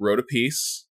Guardian wrote a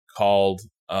piece called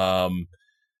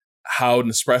how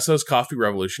Nespresso's coffee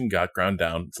revolution got ground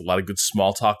down. It's a lot of good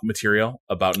small talk material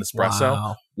about Nespresso.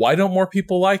 Wow. Why don't more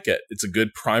people like it? It's a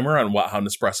good primer on how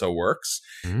Nespresso works.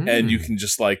 And you can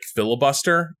just like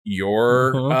filibuster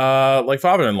your like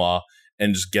father-in-law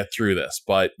and just get through this.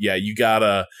 But yeah, you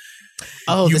gotta...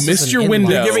 Oh, you this missed is your an window.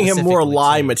 inline You're giving him more specifically,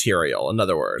 lie too. material, in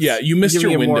other words. Yeah, you missed You're your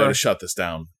giving him window more- to shut this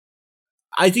down.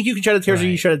 I think you can shut it down. Or you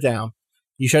Right. shut it down.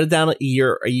 You shut it down a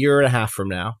year and a half from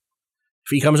now. If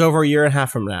he comes over a year and a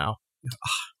half from now,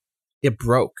 it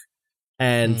broke,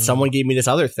 and someone gave me this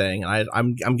other thing.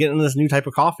 I'm getting this new type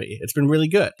of coffee. It's been really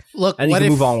good, Look, and you what can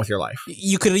if move on with your life.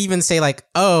 you could even say like,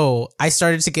 oh, I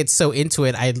started to get so into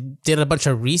it. I did a bunch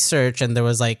of research, and there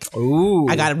was like, Ooh,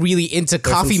 I got really into There's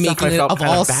some coffee stuff I making felt of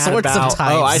kinda all bad sorts about. of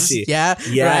types. Oh, I see. Yeah.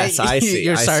 Yes, right? I see.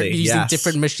 You're I starting see. using Yes.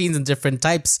 different machines and different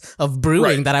types of brewing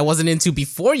Right. that I wasn't into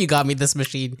before you got me this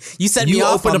machine. You set me You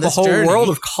off opened on up a this whole journey. world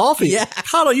of coffee. Yeah.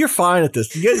 Connell, you're fine at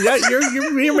this.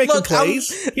 You're making Look, plays.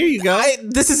 Here you go.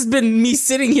 This has been me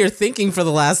sitting here thinking for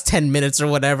the last 10 minutes or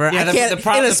whatever. Yeah, I the can't,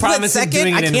 problem in a split is him second,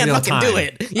 doing it I in can't real fucking time. do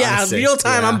it. Yeah, I in see. real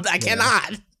time, Yeah, I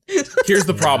cannot. Here's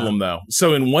the problem, though.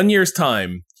 So in 1 year's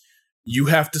time, you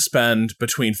have to spend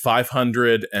between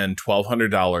 $500 and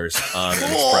 $1,200 on an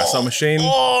espresso machine.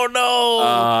 Oh,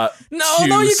 no. To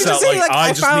No, you can just say, like, I I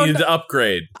just found- needed to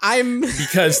upgrade. I'm...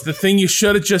 Because the thing you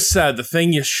should have just said, the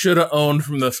thing you should have owned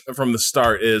from the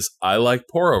start is, I like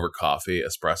pour over coffee.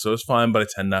 Espresso is fine, but I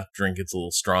tend not to drink. It's a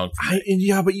little strong for me.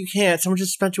 Yeah, but you can't. Someone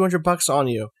just spent $200 on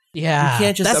you. Yeah. You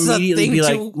can't just that's the immediately thing be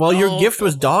like, too. "Well, your Oh. gift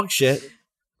was dog shit.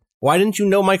 Why didn't you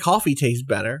know my coffee tastes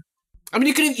better?" I mean,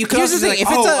 you could Here's also the say, thing,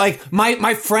 like, if it's oh, a- like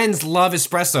my friends love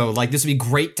espresso. Like this would be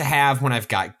great to have when I've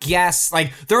got guests.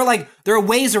 Like there are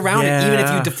ways around it, even if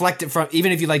you deflect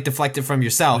it from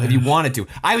yourself, if you wanted to.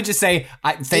 I would just say,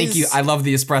 thank you. I love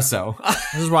the espresso.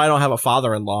 This is why I don't have a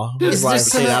father-in-law. This is why I this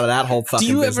stayed a- out of that whole fucking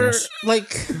Do you business. ever,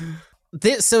 like...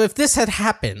 This, so if this had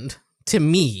happened to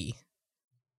me,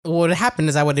 what would happen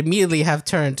is I would immediately have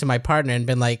turned to my partner and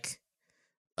been like,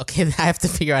 okay, I have to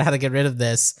figure out how to get rid of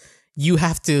this. You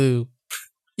have to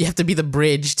be the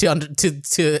bridge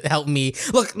to help me.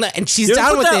 Look, and she's You down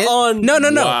put with that it. on- No.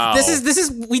 Wow. This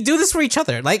is we do this for each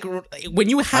other. Like when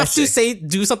you have to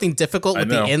do something difficult with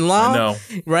the I in-law, know.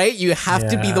 right? You have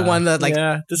to be the one that like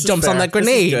this is jumps on fair. that This is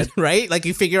grenade, good. right? Like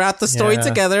you figure out the story Yeah.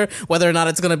 together, whether or not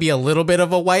it's gonna be a little bit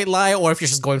of a white lie, or if you're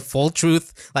just going full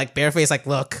truth, like bareface, like,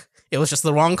 look, it was just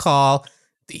the wrong call.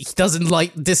 He doesn't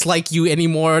dislike you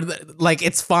anymore. Like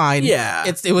it's fine. Yeah.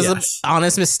 it was Yes. an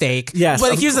honest mistake. Yes,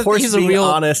 but of here's course, a being real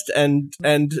honest and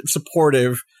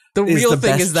supportive. the is real the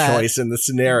thing best is that choice in the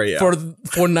scenario. for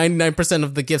 99%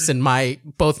 of the gifts in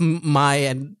both my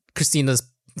and Christina's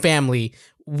family,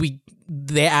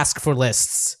 they ask for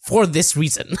lists for this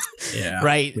reason. Yeah,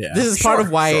 Right? yeah. This is part Sure,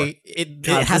 of why sure. it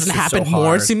God, hasn't this is happened so more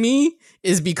hard. to me,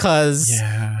 is because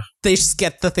Yeah. they just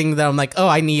get the thing that I'm like, oh,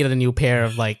 I need a new pair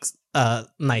of like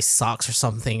nice socks or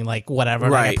something, like whatever,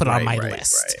 and I Right, put it on right, my right,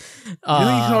 list. You know what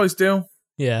you can always do,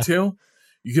 Yeah. too?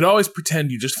 You could always pretend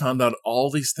you just found out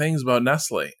all these things about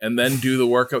Nestle and then do the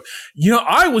work of... You know,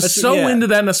 I was Yeah. into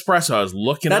that Nespresso. I was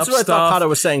looking That's up what I thought stuff. Kata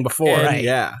was saying before. And- Right.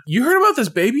 Yeah. You heard about this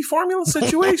baby formula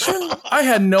situation? I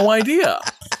had no idea.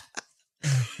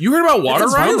 You heard about water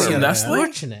It's rights unfortunate, in man. Nestle?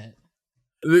 Unfortunate.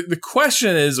 The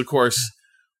question is, of course,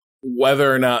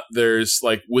 whether or not there's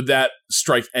like, would that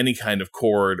strike any kind of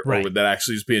chord, or Right. would that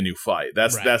actually just be a new fight?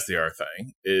 That's Right. that's the other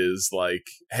thing. Is like,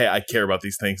 hey, I care about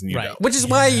these things and you Right. don't. Which is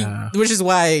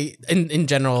why in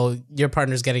general your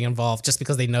partner's getting involved just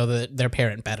because they know their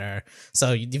parent better.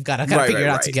 So you've got to kind of figure it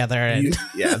out together. And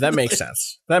Yeah, that makes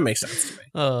sense. That makes sense to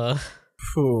me.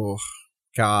 Phew.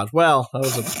 God. Well, that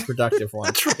was a productive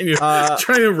one. Trying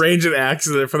to arrange an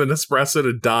accident for the Nespresso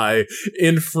to die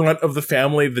in front of the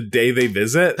family the day they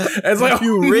visit. And it's like,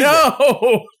 You oh, rig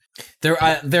no.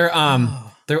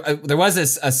 There was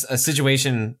a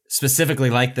situation specifically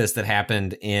like this that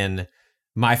happened in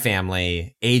my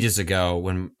family ages ago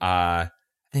when I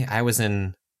think I was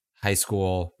in high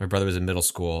school, my brother was in middle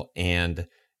school, and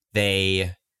a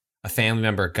family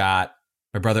member got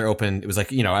my brother opened. It was like,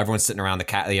 you know, everyone's sitting around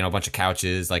a bunch of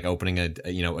couches, like opening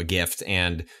a gift,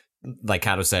 and like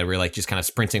Kato said, we were like just kind of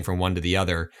sprinting from one to the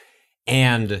other,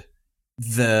 and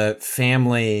the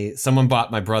family, someone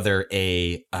bought my brother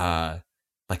a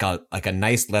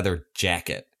nice leather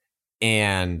jacket,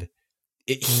 and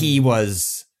he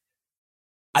was.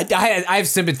 I have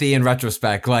sympathy in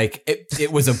retrospect. Like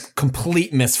it was a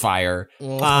complete misfire.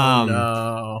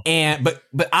 No.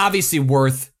 But obviously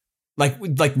worth Like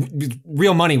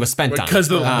real money was spent on it. Because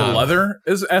the leather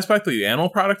is aspect of the animal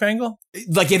product angle?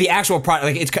 Like, yeah, the actual product,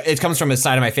 like it comes from a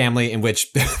side of my family in which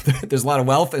there's a lot of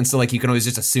wealth. And so like you can always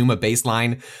just assume a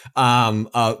baseline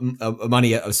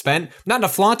money spent. Not in a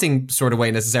flaunting sort of way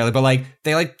necessarily, but like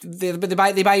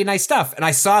they buy you nice stuff. And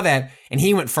I saw that and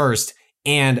he went first.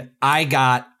 And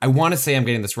I want to say I'm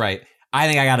getting this right. I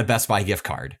think I got a Best Buy gift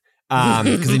card.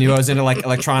 Because he knew I was into like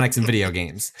electronics and video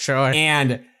games. Sure.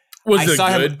 And was it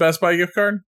a good Best Buy gift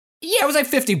card? Yeah, it was like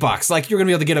 $50. Like you're gonna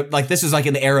be able to get like this was like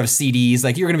in the era of CDs.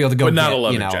 Like you're gonna be able to go, but not a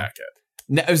leather jacket.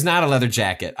 No, it was not a leather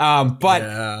jacket. But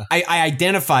yeah. I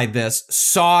identified this,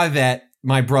 saw that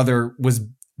my brother was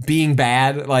being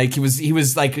bad. Like he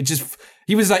was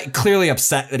like clearly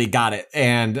upset that he got it,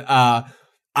 and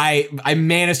I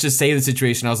managed to save the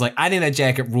situation. I was like, I think that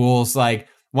jacket rules. Like,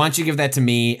 why don't you give that to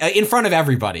me in front of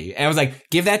everybody? And I was like,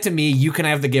 give that to me. You can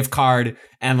have the gift card.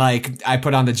 And like, I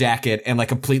put on the jacket and like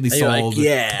completely sold. Like,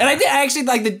 yeah. And I actually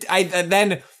like I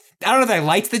don't know if I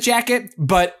liked the jacket,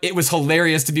 but it was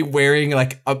hilarious to be wearing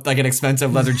like an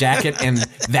expensive leather jacket. And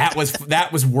that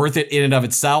was worth it in and of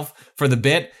itself for the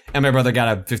bit. And my brother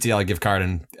got a $50 gift card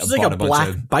and bought like a bunch black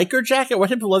of biker jacket. What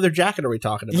type of leather jacket are we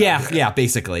talking about? Yeah,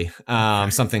 basically.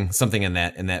 Something in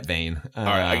that vein. All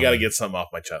right, I got to get something off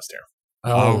my chest here.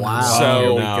 Oh wow! So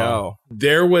here we go.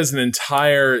 There was an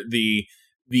entire the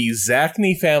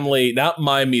Zachney family, not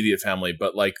my immediate family,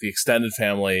 but like the extended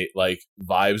family, like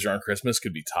vibes around Christmas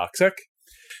could be toxic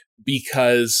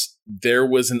because there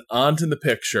was an aunt in the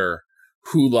picture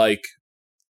who like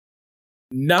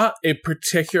not a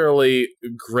particularly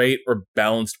great or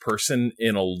balanced person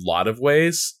in a lot of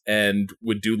ways and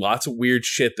would do lots of weird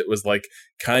shit that was like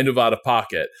kind of out of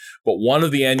pocket. But one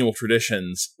of the annual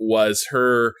traditions was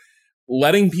her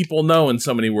letting people know in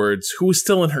so many words who was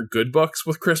still in her good books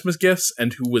with Christmas gifts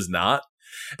and who was not.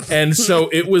 And so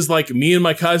it was like me and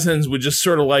my cousins would just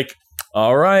sort of like,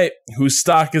 all right, whose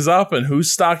stock is up and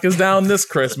whose stock is down this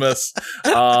Christmas?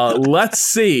 Let's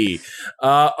see.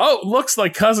 Looks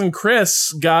like cousin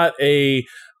Chris got a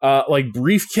like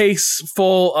briefcase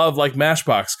full of like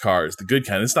Matchbox cars, the good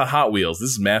kind. It's not Hot Wheels. This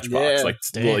is Matchbox, like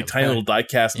tiny little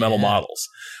die-cast metal models.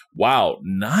 Wow,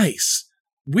 nice.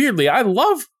 Weirdly, I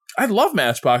love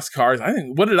Matchbox cars. I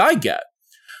think, what did I get?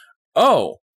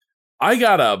 Oh, I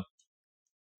got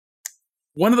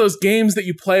one of those games that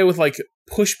you play with like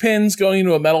push pins going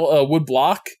into a metal wood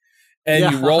block,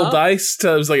 and you roll dice. It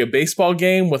was like a baseball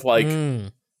game with like,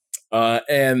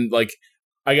 and like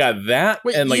I got that.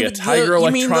 Wait, and like a Tiger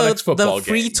Electronics football game. The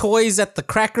free toys at the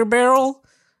Cracker Barrel.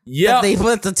 Yeah, they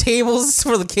put the tables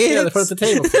for the kids. Yeah, they put at the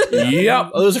table.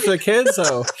 Yep, those are for the kids.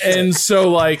 So and so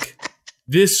like.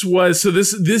 This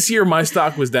year my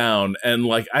stock was down, and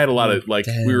like I had a lot of like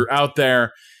we were out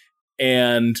there,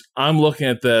 and I'm looking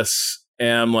at this,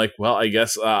 and I'm like, well, I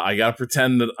guess I gotta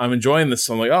pretend that I'm enjoying this.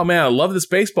 So I'm like, oh man, I love this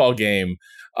baseball game.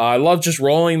 I love just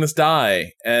rolling this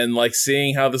die and like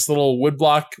seeing how this little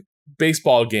woodblock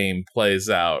baseball game plays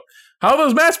out. How are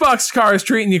those Matchbox cars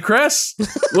treating you, Chris?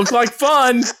 Look like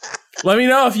fun. Let me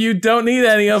know if you don't need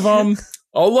any of them.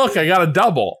 Oh look, I got a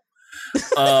double.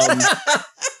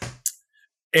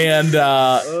 And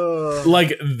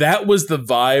like that was the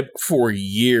vibe for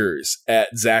years at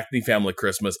Zachney Family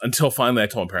Christmas until finally I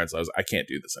told my parents I can't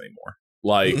do this anymore.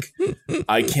 Like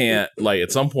I can't. Like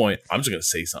at some point I'm just gonna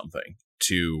say something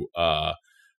to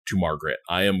Margaret.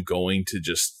 I am going to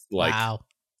just like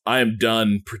I am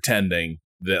done pretending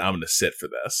that I'm gonna sit for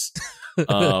this.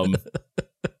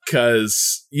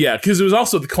 Because it was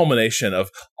also the culmination of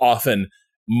often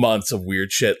months of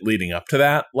weird shit leading up to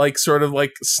that, like sort of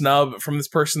like snub from this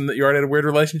person that you already had a weird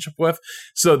relationship with.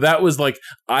 So that was like,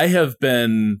 I have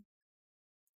been,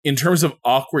 in terms of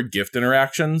awkward gift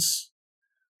interactions,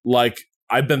 like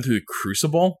I've been through the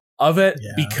crucible of it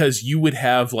because you would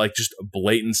have like just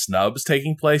blatant snubs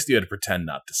taking place that you had to pretend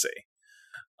not to see.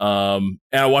 And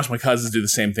I watched my cousins do the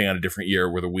same thing on a different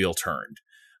year where the wheel turned.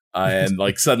 And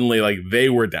like suddenly like they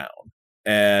were down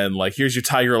and like, here's your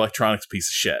Tiger Electronics piece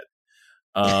of shit.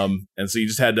 And so you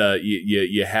just had to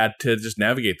you had to just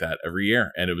navigate that every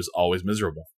year, and it was always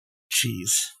miserable.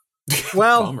 Jeez.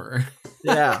 Well, bummer.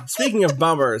 Yeah. Speaking of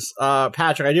bummers,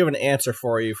 Patrick, I do have an answer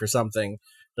for you for something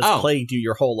that's plagued you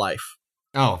your whole life.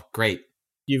 Oh, great.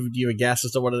 Do you have a guess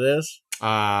as to what it is?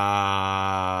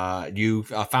 You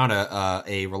found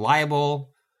a reliable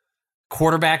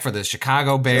quarterback for the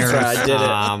Chicago Bears. That's right, I did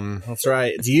it. That's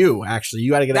right. It's you, actually.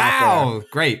 You got to get out there. Oh,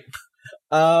 great.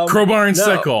 Crowbar and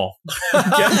sickle.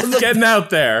 Getting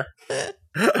out there.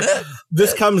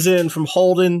 This comes in from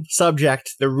Holden.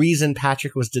 Subject: the reason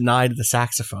Patrick was denied the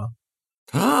saxophone.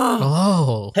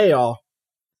 Oh. Hey, y'all.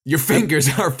 Your fingers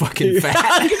are fucking fat.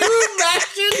 Can you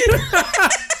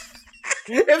imagine?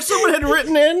 If someone had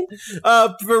written in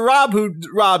for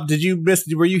Rob, did you miss?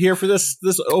 Were you here for this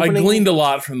opening? I gleaned a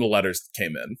lot from the letters that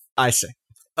came in. I see.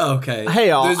 Okay. Hey,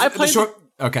 y'all. I played the short.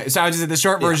 Okay, so I was just the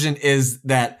short version is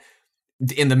that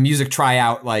in the music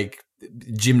tryout like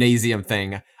gymnasium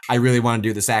thing, I really want to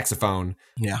do the saxophone.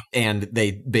 Yeah. And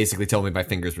they basically told me my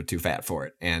fingers were too fat for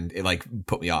it, and it like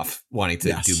put me off wanting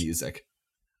to do music.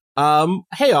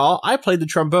 Hey y'all, I played the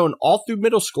trombone all through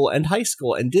middle school and high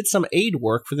school and did some aid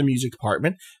work for the music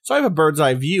department, so I have a bird's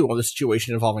eye view on the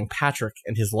situation involving Patrick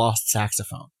and his lost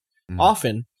saxophone.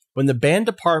 Often, when the band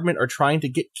department are trying to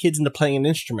get kids into playing an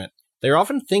instrument, they are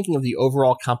often thinking of the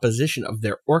overall composition of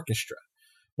their orchestra.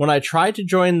 When I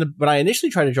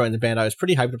initially tried to join the band, I was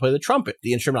pretty hyped to play the trumpet,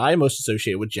 the instrument I am most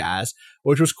associated with jazz,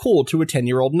 which was cool to a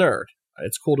 10-year-old nerd.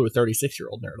 It's cool to a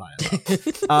 36-year-old nerd,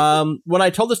 I am. When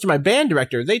I told this to my band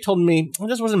director, they told me I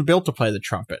just wasn't built to play the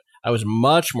trumpet. I was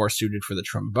much more suited for the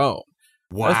trombone.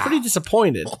 Wow. I was pretty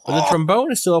disappointed, but the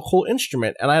trombone is still a cool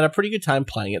instrument, and I had a pretty good time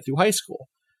playing it through high school.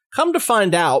 Come to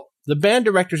find out, the band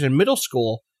directors in middle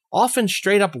school often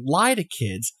straight up lie to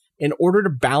kids in order to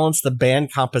balance the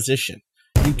band composition.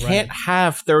 You can't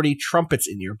have 30 trumpets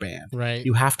in your band. Right.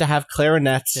 You have to have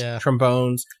clarinets,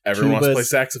 trombones, everyone wants to tubas, play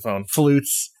saxophone,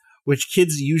 flutes, which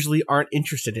kids usually aren't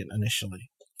interested in initially.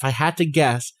 If I had to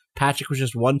guess, Patrick was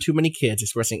just one too many kids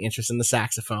expressing interest in the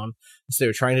saxophone, so they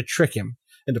were trying to trick him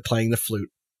into playing the flute.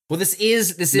 Well, this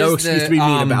is no excuse to be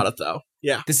mean about it, though.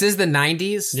 Yeah, this is the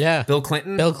 90s. Yeah, Bill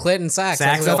Clinton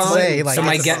saxophone. So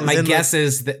my guess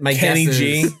is that Kenny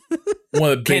G,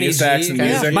 one of the biggest sax in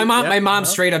music. My mom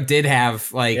straight up did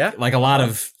have like a lot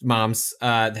of moms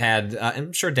had.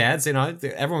 I'm sure dads,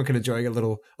 everyone could enjoy a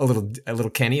little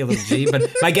Kenny, a little G.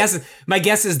 But my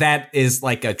guess is that is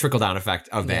like a trickle down effect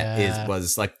of that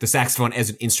was like the saxophone as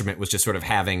an instrument was just sort of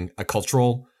having a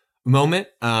cultural moment.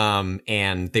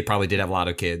 And they probably did have a lot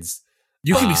of kids.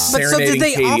 You can be serenading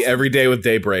Katie every day with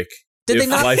Daybreak. If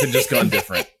life had just gone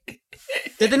different.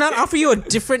 Did they not offer you a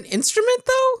different instrument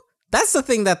though? That's the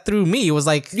thing that threw me. It was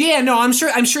like, yeah, no, I'm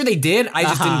sure they did. I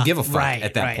just didn't give a fuck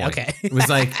at that point. Okay. It was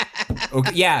like,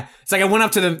 okay, yeah, it's like I went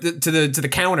up to the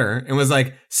counter and was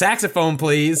like, saxophone,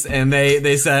 please, and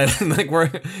they said like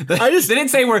they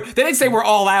didn't say we're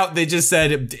all out. They just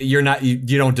said you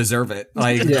don't deserve it.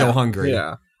 Like go hungry.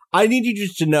 Yeah, I need you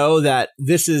just to know that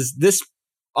this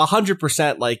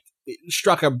 100% like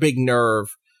struck a big nerve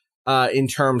in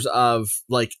terms of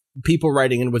like people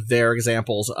writing in with their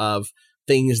examples of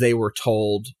things they were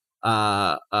told,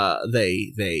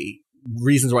 they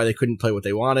reasons why they couldn't play what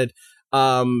they wanted.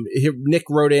 Nick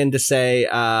wrote in to say,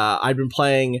 I've been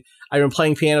playing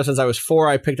piano since I was 4.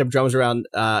 I picked up drums around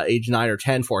age 9 or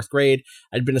 10, 4th grade.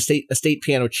 I'd been a state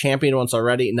piano champion once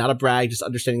already. Not a brag, just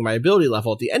understanding my ability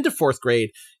level. At the end of 4th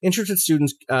grade, interested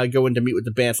students go in to meet with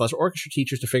the band/orchestra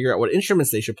teachers to figure out what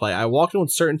instruments they should play. I walked in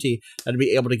with certainty that I'd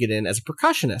be able to get in as a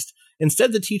percussionist.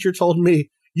 Instead, the teacher told me,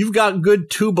 "You've got good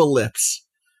tuba lips."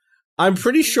 I'm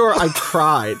pretty sure I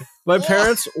cried. My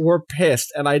parents were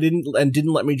pissed, and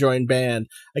didn't let me join band.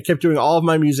 I kept doing all of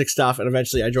my music stuff, and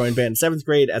eventually I joined band in 7th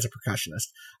grade as a percussionist.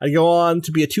 I'd go on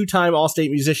to be a 2-time All-State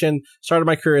musician, started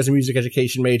my career as a music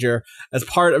education major. As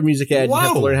part of music ed, you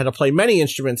have to learn how to play many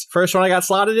instruments. First one I got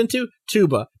slotted into,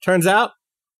 tuba. Turns out,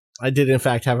 I did in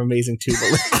fact have amazing tuba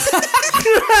lips.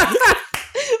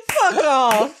 Fuck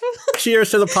off.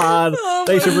 Cheers to the pod.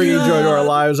 Thanks for bringing joy to our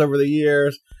lives over the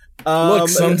years. Look,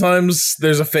 sometimes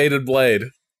there's a faded blade.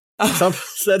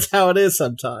 That's how it is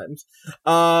sometimes.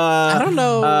 I don't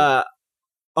know.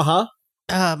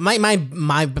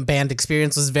 My band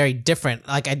experience was very different.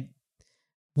 Like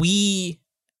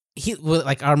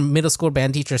our middle school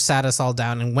band teacher sat us all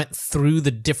down and went through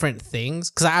the different things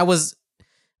because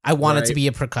I wanted to be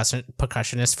a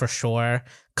percussionist for sure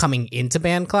coming into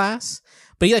band class.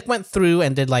 But he went through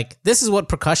and did this is what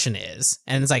percussion is.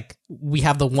 And it's we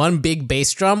have the one big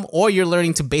bass drum, or you're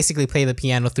learning to basically play the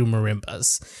piano through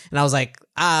marimbas. And I was like,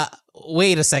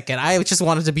 wait a second. I just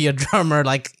wanted to be a drummer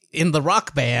in the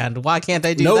rock band. Why can't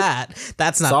I do that?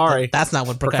 That's not that's not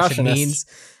what percussion means.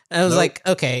 And I was like,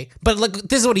 okay. But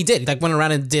this is what he did. Went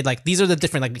around and did these are the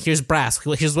different here's brass,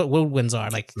 here's what woodwinds are.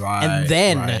 And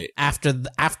then after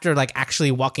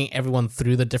actually walking everyone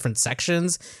through the different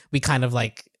sections, we kind of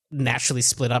naturally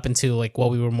split up into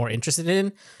what we were more interested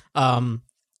in.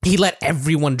 He let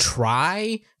everyone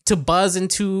try to buzz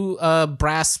into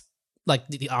brass,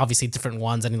 obviously different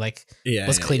ones, and he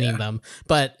was cleaning them.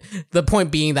 But the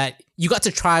point being that you got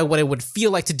to try what it would feel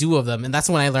like to do of them, and that's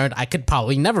when I learned I could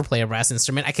probably never play a brass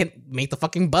instrument. I can't make the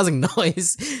fucking buzzing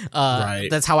noise.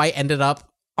 That's how I ended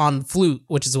up on flute,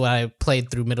 which is what I played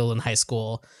through middle and high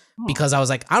school, because I was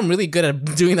like, I'm really good at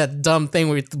doing that dumb thing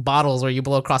with bottles where you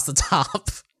blow across the top.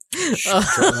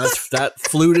 That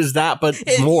flute is that, but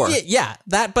more. Yeah,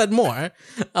 that, but more.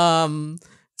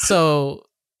 So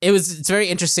it's very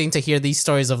interesting to hear these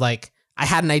stories of like, I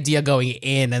had an idea going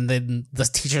in, and then the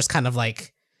teacher's kind of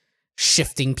like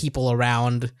shifting people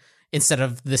around instead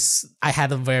of this. I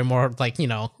had a very more like,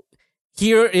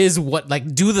 here is what,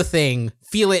 like, do the thing,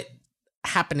 feel it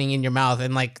happening in your mouth,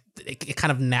 and like it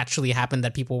kind of naturally happened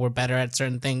that people were better at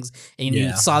certain things, and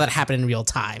you saw that happen in real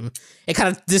time. It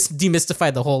kind of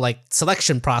demystified the whole like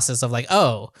selection process of like,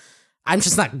 oh, I'm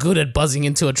just not good at buzzing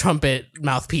into a trumpet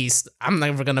mouthpiece. I'm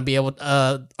never gonna be able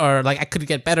or like I could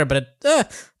get better, but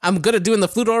I'm good at doing the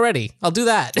flute already. I'll do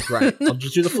that. Right, I'll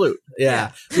just do the flute.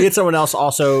 Yeah. We had someone else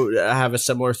also have a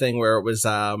similar thing where it was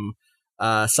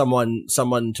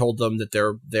someone told them that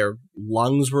their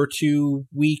lungs were too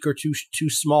weak or too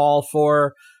small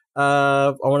for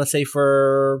I want to say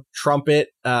for trumpet.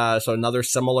 So another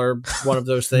similar one of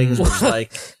those things was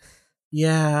like,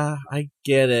 yeah, I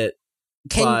get it.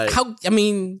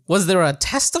 Was there a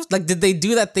test of like, did they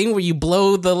do that thing where you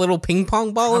blow the little ping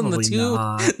pong ball in the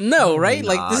tube? No, right?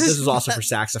 Not. Like this is also for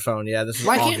saxophone. Yeah, this is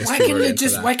why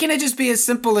can't it just be as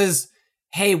simple as,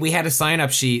 hey, we had a sign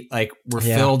up sheet, like we're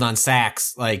filled on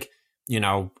sax, like,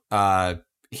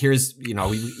 here's, I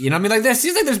mean, like, there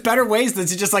seems like there's better ways than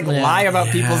to just like lie about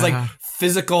people's like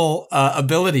physical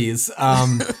abilities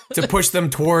to push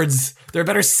them towards their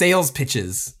better sales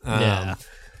pitches.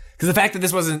 Because the fact that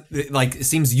this wasn't like, it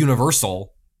seems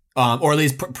universal, or at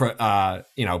least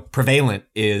prevalent,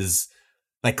 is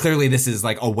like, clearly this is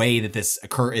like a way that this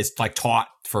is like taught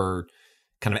for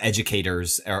kind of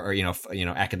educators or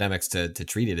academics to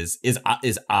treat it is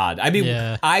odd. I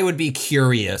mean, I would be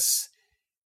curious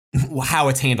how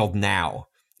it's handled now.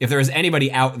 If there is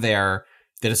anybody out there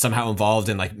that is somehow involved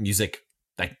in like music,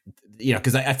 like,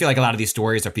 because I feel like a lot of these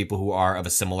stories are people who are of a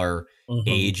similar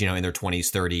age, in their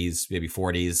 20s, 30s, maybe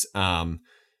 40s.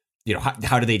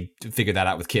 How do they figure that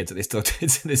out with kids? Are they still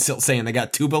saying they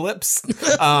got tuba lips?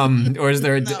 Or is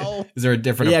there a different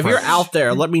approach? If you're out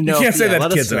there, let me know. You can't say that to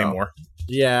kids anymore.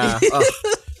 Yeah.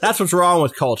 That's what's wrong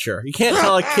with culture. You can't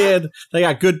tell a kid they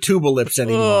got good tuba lips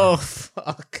anymore. Oh,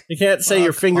 fuck. You can't say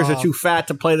your fingers are too fat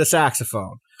to play the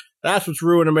saxophone. That's what's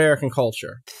ruined American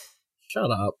culture.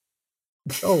 Shut up.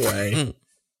 Go away.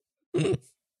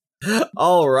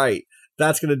 All right.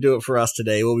 That's going to do it for us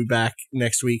today. We'll be back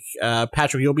next week.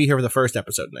 Patrick, you'll be here for the first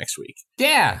episode next week.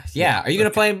 Yeah. Are you going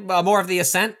to play more of the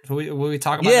Ascent? Will we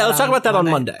talk about that? Yeah, let's talk about that on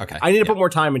Monday. Okay. I need to put more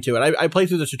time into it. I played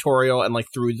through the tutorial and like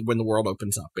through when the world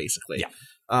opens up, basically. Yeah.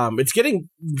 It's getting...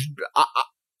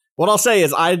 what I'll say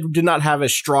is I did not have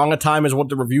as strong a time as what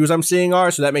the reviews I'm seeing are,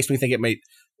 so that makes me think it may...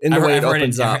 In the way it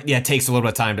opens up. Yeah, it takes a little bit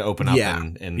of time to open up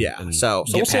and so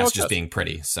get we'll see past just being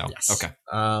pretty. So, yes. Okay.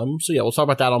 We'll talk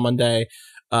about that on Monday.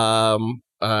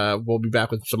 We'll be back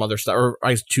with some other stuff, or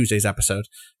Tuesday's episode,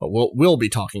 but we'll be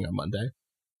talking on Monday.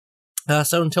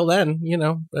 So until then,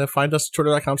 find us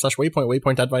twitter.com/waypoint,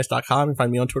 waypoint.advice.com, and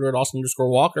find me on Twitter at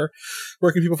Austin_Walker.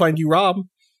 Where can people find you, Rob?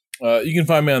 You can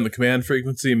find me on the command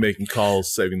frequency, making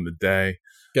calls, saving the day.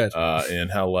 Good.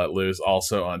 And Hell Let Loose,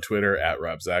 also on Twitter at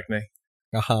Rob Zachney.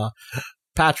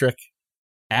 Patrick.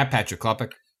 At Patrick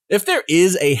Klopik. If there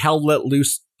is a Hell Let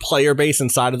Loose player base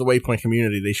inside of the Waypoint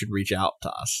community, they should reach out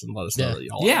to us and let us know that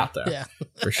y'all are out there. Yeah.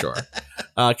 For sure.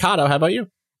 Kato, how about you?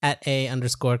 At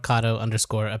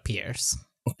 @A_Kato_appears.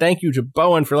 Thank you to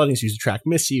Bowen for letting us use the track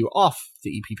Miss You off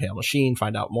the EP Pale Machine.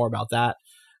 Find out more about that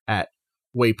at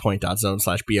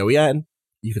waypoint.zone/BOEN.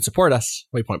 You can support us,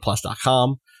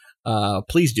 waypointplus.com.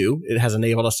 Please do. It has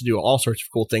enabled us to do all sorts of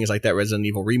cool things like that Resident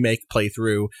Evil remake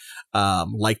playthrough,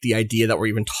 like the idea that we're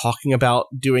even talking about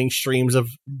doing streams of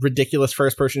ridiculous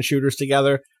first-person shooters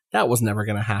together. That was never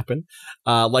going to happen.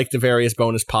 Like the various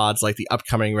bonus pods, like the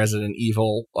upcoming Resident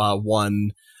Evil 1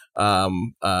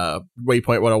 Waypoint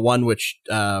 101, which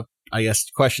I guess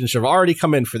questions should have already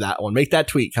come in for that one. Make that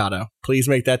tweet, Kato. Please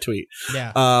make that tweet.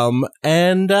 Yeah.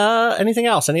 And anything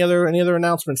else? Any other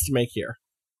announcements to make here?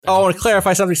 Oh, I want to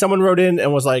clarify something. Someone wrote in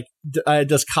and was like,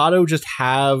 does Kato just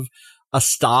have a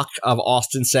stock of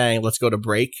Austin saying, let's go to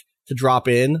break to drop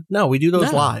in? No, we do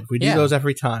those live. We do those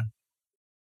every time.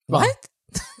 What?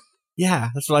 Yeah,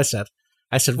 that's what I said.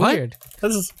 I said, what? Weird.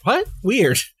 This is, what?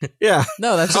 Weird. Yeah.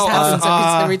 No, that just happens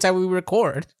every time we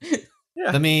record.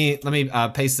 Yeah. Let me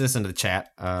paste this into the chat.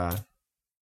 Oh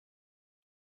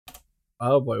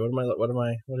boy,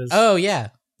 what is? Oh yeah.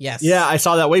 Yes. Yeah, I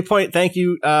saw that. Waypoint, thank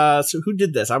you. So who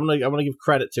did this? I'm gonna give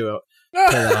credit to it.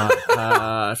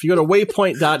 If you go to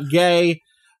waypoint.gay,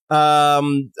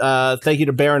 Thank you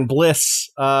to Baron Bliss,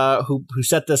 who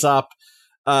set this up.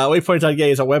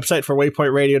 Waypoint.gay is a website for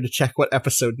Waypoint Radio to check what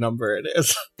episode number it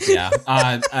is. Yeah.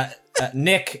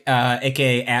 Nick,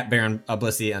 aka at Baron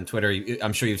Blissy on Twitter.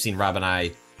 I'm sure you've seen Rob and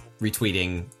I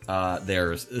retweeting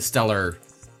their stellar.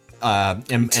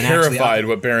 I'm terrified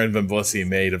what Baron Van Blissy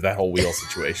made of that whole wheel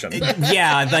situation.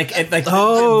 Yeah,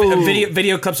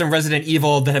 video clips from Resident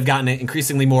Evil that have gotten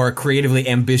increasingly more creatively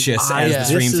ambitious as the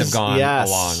streams have gone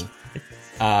along.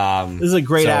 This is a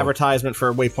great advertisement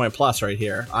for Waypoint Plus right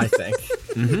here, I think.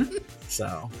 Mm-hmm.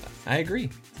 So I agree.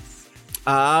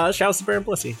 Shout out to Baron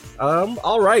Blissy.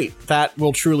 All right, that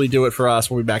will truly do it for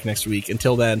us. We'll be back next week.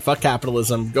 Until then, fuck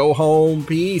capitalism. Go home.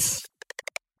 Peace.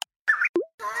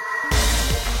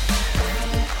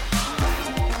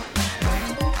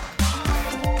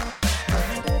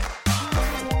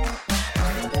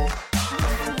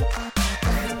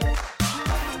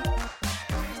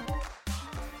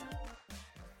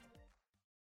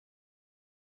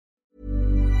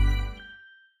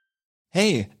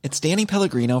 Hey, it's Danny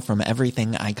Pellegrino from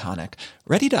Everything Iconic.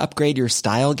 Ready to upgrade your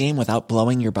style game without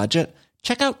blowing your budget?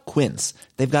 Check out Quince.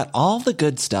 They've got all the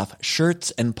good stuff,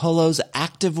 shirts and polos,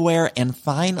 activewear, and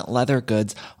fine leather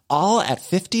goods, all at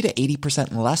 50 to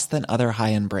 80% less than other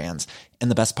high-end brands. And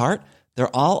the best part?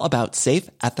 They're all about safe,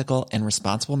 ethical, and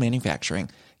responsible manufacturing.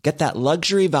 Get that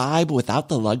luxury vibe without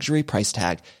the luxury price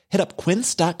tag. Hit up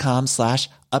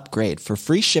quince.com/upgrade for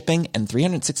free shipping and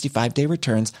 365-day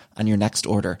returns on your next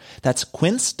order. That's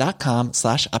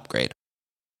quince.com/upgrade.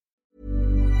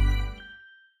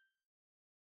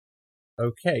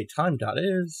 Okay, time dot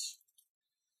is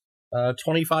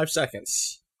 25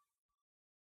 seconds.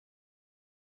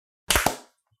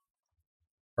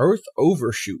 Earth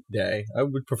Overshoot Day. I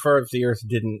would prefer if the Earth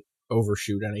didn't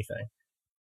overshoot anything.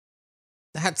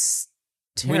 That's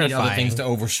terrifying. We need other things to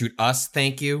overshoot us.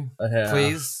 Thank you.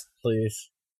 Please. Please.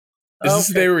 Is this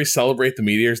the day where we celebrate the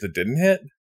meteors that didn't hit?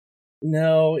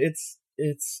 No, it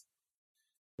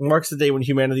marks the day when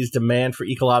humanity's demand for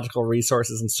ecological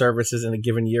resources and services in a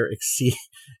given year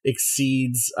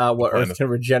exceeds what Earth can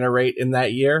regenerate in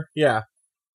that year. Yeah.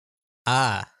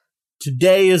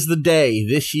 Today is the day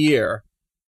this year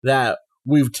that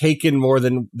we've taken more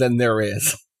than there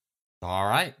is. All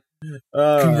right.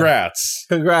 Congrats,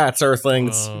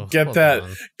 Earthlings! Get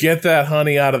that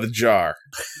honey out of the jar.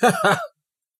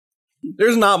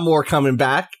 There's not more coming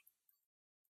back.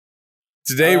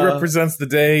 Today represents the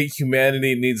day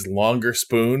humanity needs longer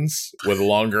spoons with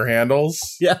longer handles.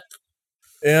 Yeah,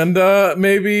 and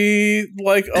maybe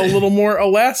like a little more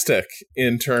elastic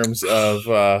in terms of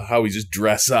how we just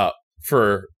dress up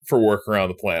for work around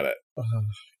the planet. Oh,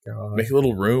 God. Make a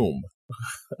little room.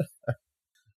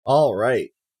 All right.